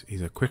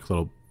 He's a quick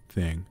little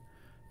thing.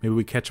 Maybe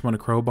we catch him on a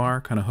crowbar,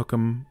 kind of hook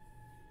him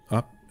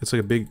up. It's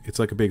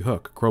like a big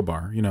hook,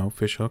 crowbar, you know,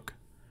 fish hook.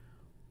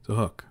 It's a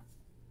hook.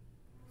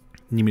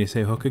 Need me to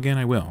say hook again?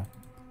 I will.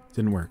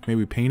 Didn't work. Maybe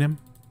we paint him?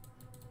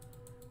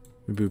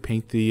 Maybe we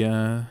paint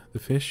the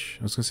fish?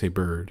 I was gonna say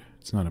bird.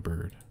 It's not a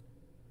bird.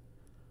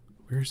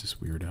 Where's this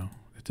weirdo?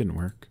 That didn't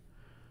work.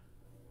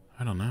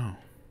 I don't know.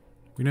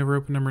 We never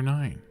opened number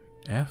 9.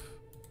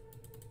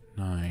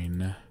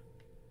 F982.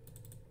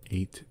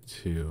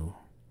 You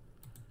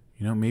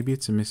know, maybe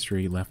it's a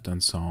mystery left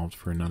unsolved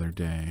for another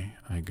day,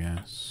 I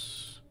guess.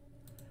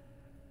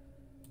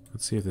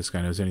 Let's see if this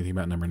guy knows anything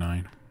about number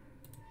 9.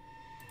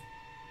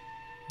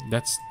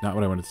 That's not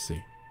what I wanted to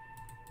see.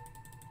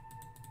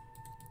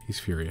 He's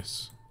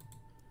furious.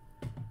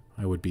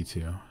 I would be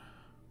too.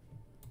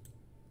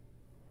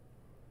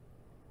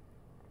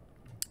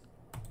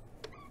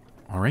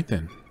 Alright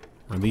then.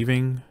 We're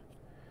leaving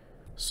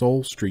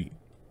Soul Street.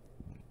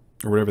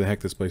 Or whatever the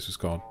heck this place was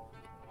called.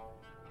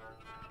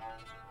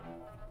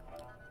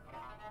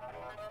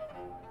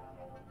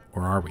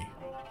 Or are we?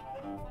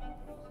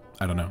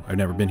 I don't know. I've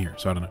never been here,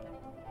 so I don't know.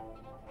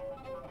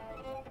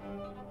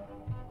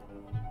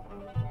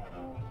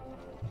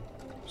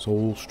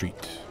 Soul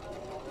Street.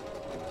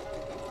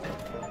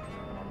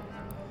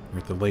 We're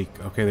at the lake.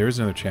 Okay, there is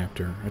another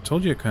chapter. I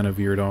told you I kind of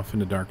veered off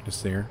into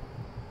darkness there.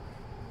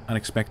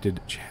 Unexpected.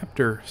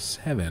 Chapter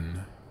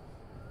 7.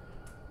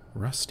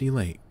 Rusty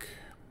Lake.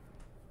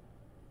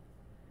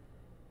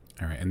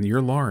 Alright, and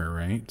you're Laura,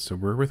 right? So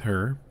we're with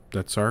her.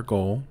 That's our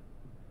goal.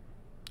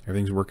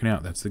 Everything's working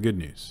out. That's the good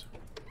news.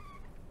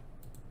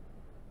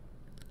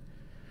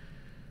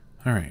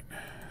 Alright.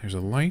 There's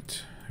a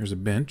light. There's a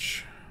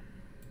bench.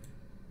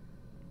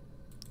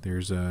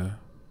 There's a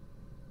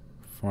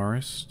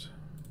forest.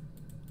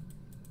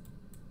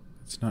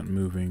 It's not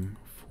moving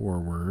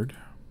forward.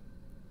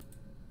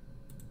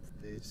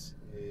 This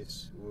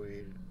is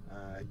where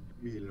I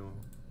belong.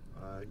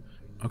 I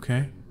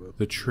Okay.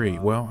 The tree.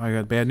 Well, I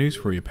got bad news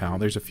for you, pal.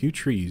 There's a few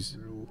trees.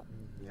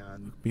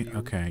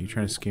 Okay, you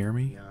trying to scare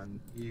me?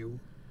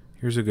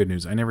 Here's the good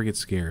news. I never get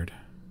scared.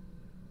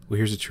 Well,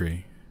 here's a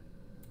tree.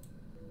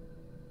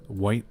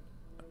 White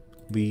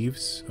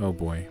leaves. Oh,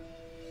 boy.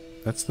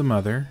 That's the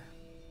mother.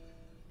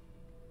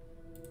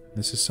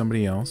 This is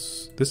somebody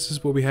else. This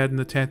is what we had in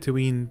the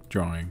Tatooine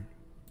drawing.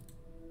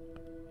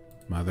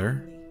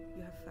 Mother.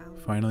 You have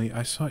found Finally,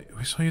 I saw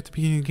you at the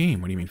beginning of the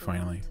game. What do you mean,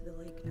 finally? to the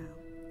lake now.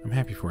 I'm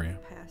happy for you.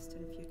 Past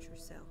and future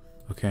self.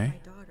 Okay.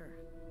 My daughter.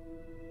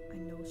 I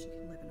know she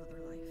can live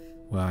another life.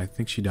 Well, I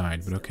think she died,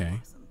 but Still okay.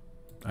 awesome.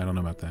 I don't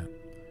know about that.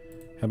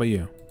 How about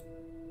you?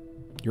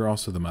 You're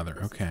also the mother.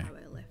 This Okay. is how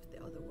I left the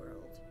other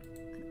world. An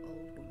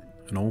old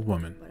woman. An old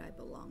woman. But I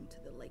belong to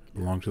the lake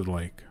now. Belong to the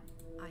lake.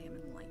 I am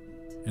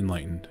enlightened.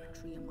 Enlightened. A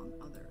tree among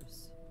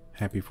others.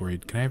 Happy for you.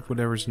 Can I have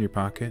whatever's in your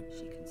pocket?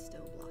 She can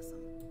still blossom.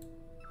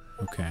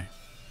 Okay.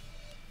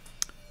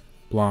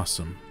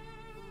 Blossom.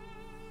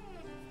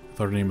 I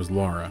thought her name was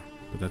Laura,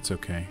 but that's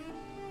okay.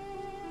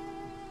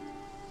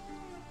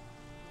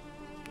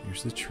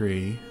 Here's the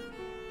tree.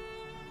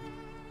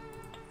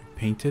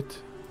 Paint it.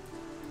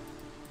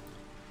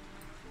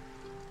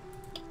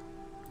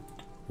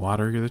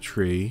 Water the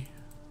tree.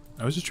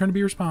 I was just trying to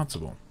be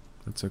responsible.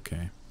 That's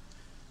okay.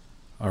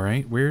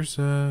 Alright, here's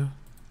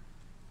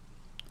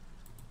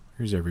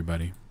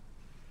everybody.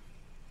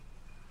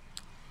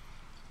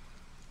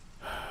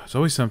 There's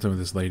always something with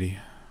this lady.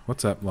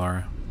 What's up,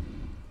 Laura?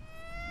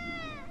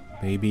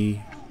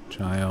 Baby,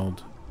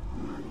 child,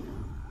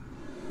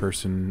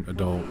 person,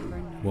 adult,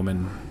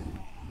 woman,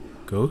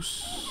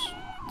 ghost,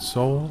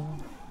 soul.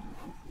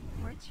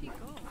 Where'd she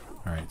go?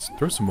 Alright, let's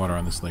throw some water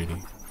on this lady.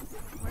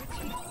 Where'd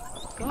she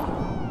go?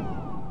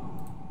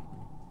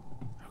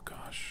 Oh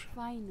gosh.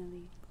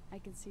 Finally, I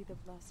can see the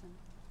blossom.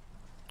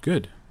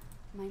 Good.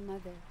 My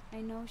mother.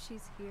 I know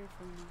she's here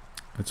for me.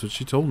 That's what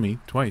she told me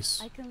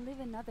twice. I can live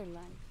another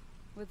life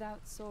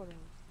without sorrow.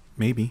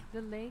 Maybe.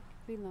 The lake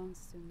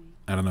belongs to me.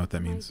 I don't know what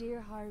that means. My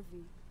dear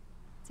Harvey,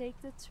 take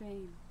the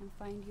train and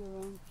find your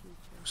own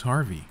future. Who's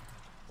Harvey?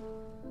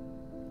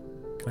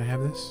 Can I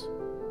have this?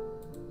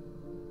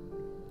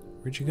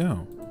 Where'd you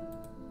go?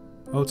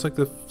 Oh, it's like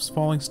the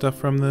falling stuff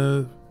from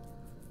the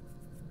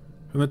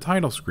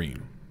title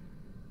screen.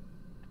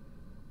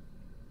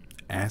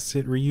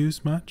 Asset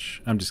reuse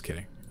much? I'm just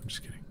kidding. I'm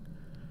just kidding.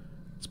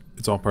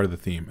 It's all part of the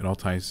theme. It all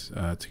ties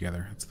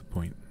together. That's the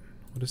point.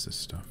 What is this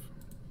stuff?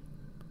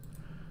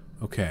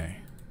 Okay.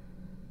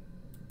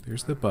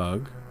 There's the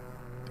bug.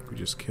 I think we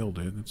just killed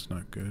it. That's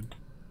not good.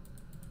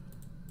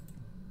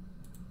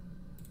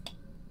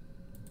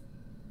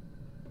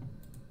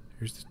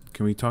 Here's the,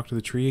 can we talk to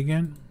the tree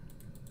again?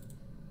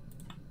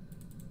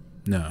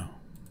 No.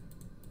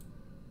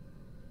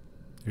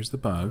 There's the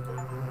bug.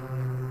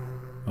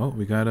 Oh,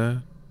 we got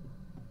an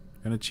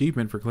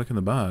achievement for clicking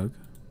the bug.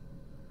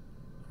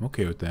 I'm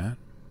okay with that.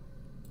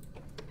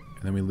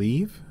 And then we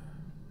leave.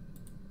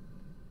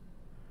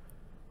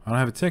 I don't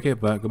have a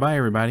ticket, but goodbye,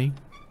 everybody.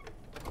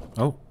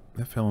 Oh,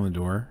 that fell on the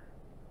door.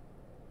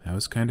 That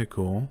was kind of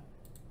cool.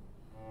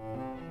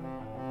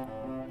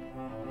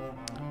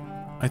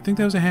 I think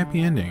that was a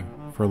happy ending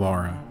for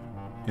Laura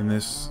in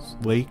this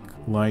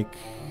lake-like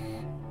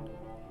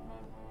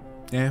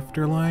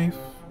afterlife.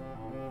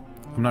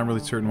 I'm not really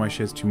certain why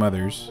she has two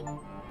mothers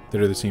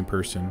that are the same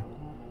person,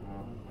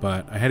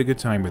 but I had a good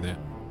time with it.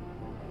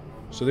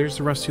 So there's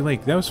the Rusty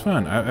Lake. That was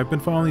fun. I've been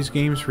following these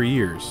games for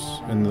years,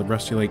 and the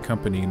Rusty Lake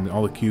Company and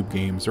all the Cube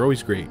games. They're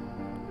always great.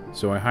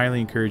 So I highly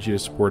encourage you to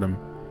support them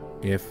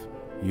if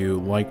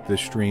you like the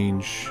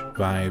strange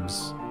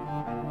vibes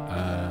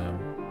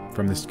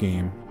from this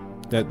game.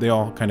 That they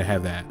all kind of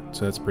have that,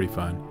 so that's pretty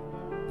fun.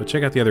 But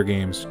check out the other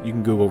games. You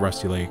can Google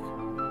Rusty Lake.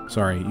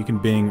 Sorry, you can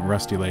Bing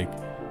Rusty Lake,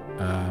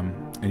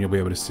 and you'll be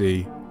able to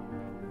see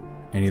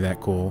any of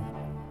that cool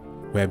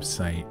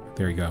website.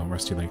 There you go,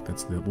 Rusty Lake.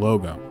 That's the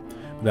logo.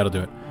 That'll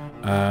do it.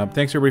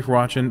 Thanks everybody for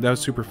watching. That was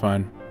super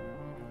fun.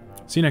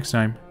 See you next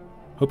time.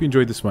 Hope you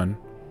enjoyed this one.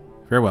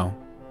 Farewell,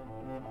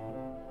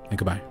 and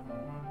goodbye.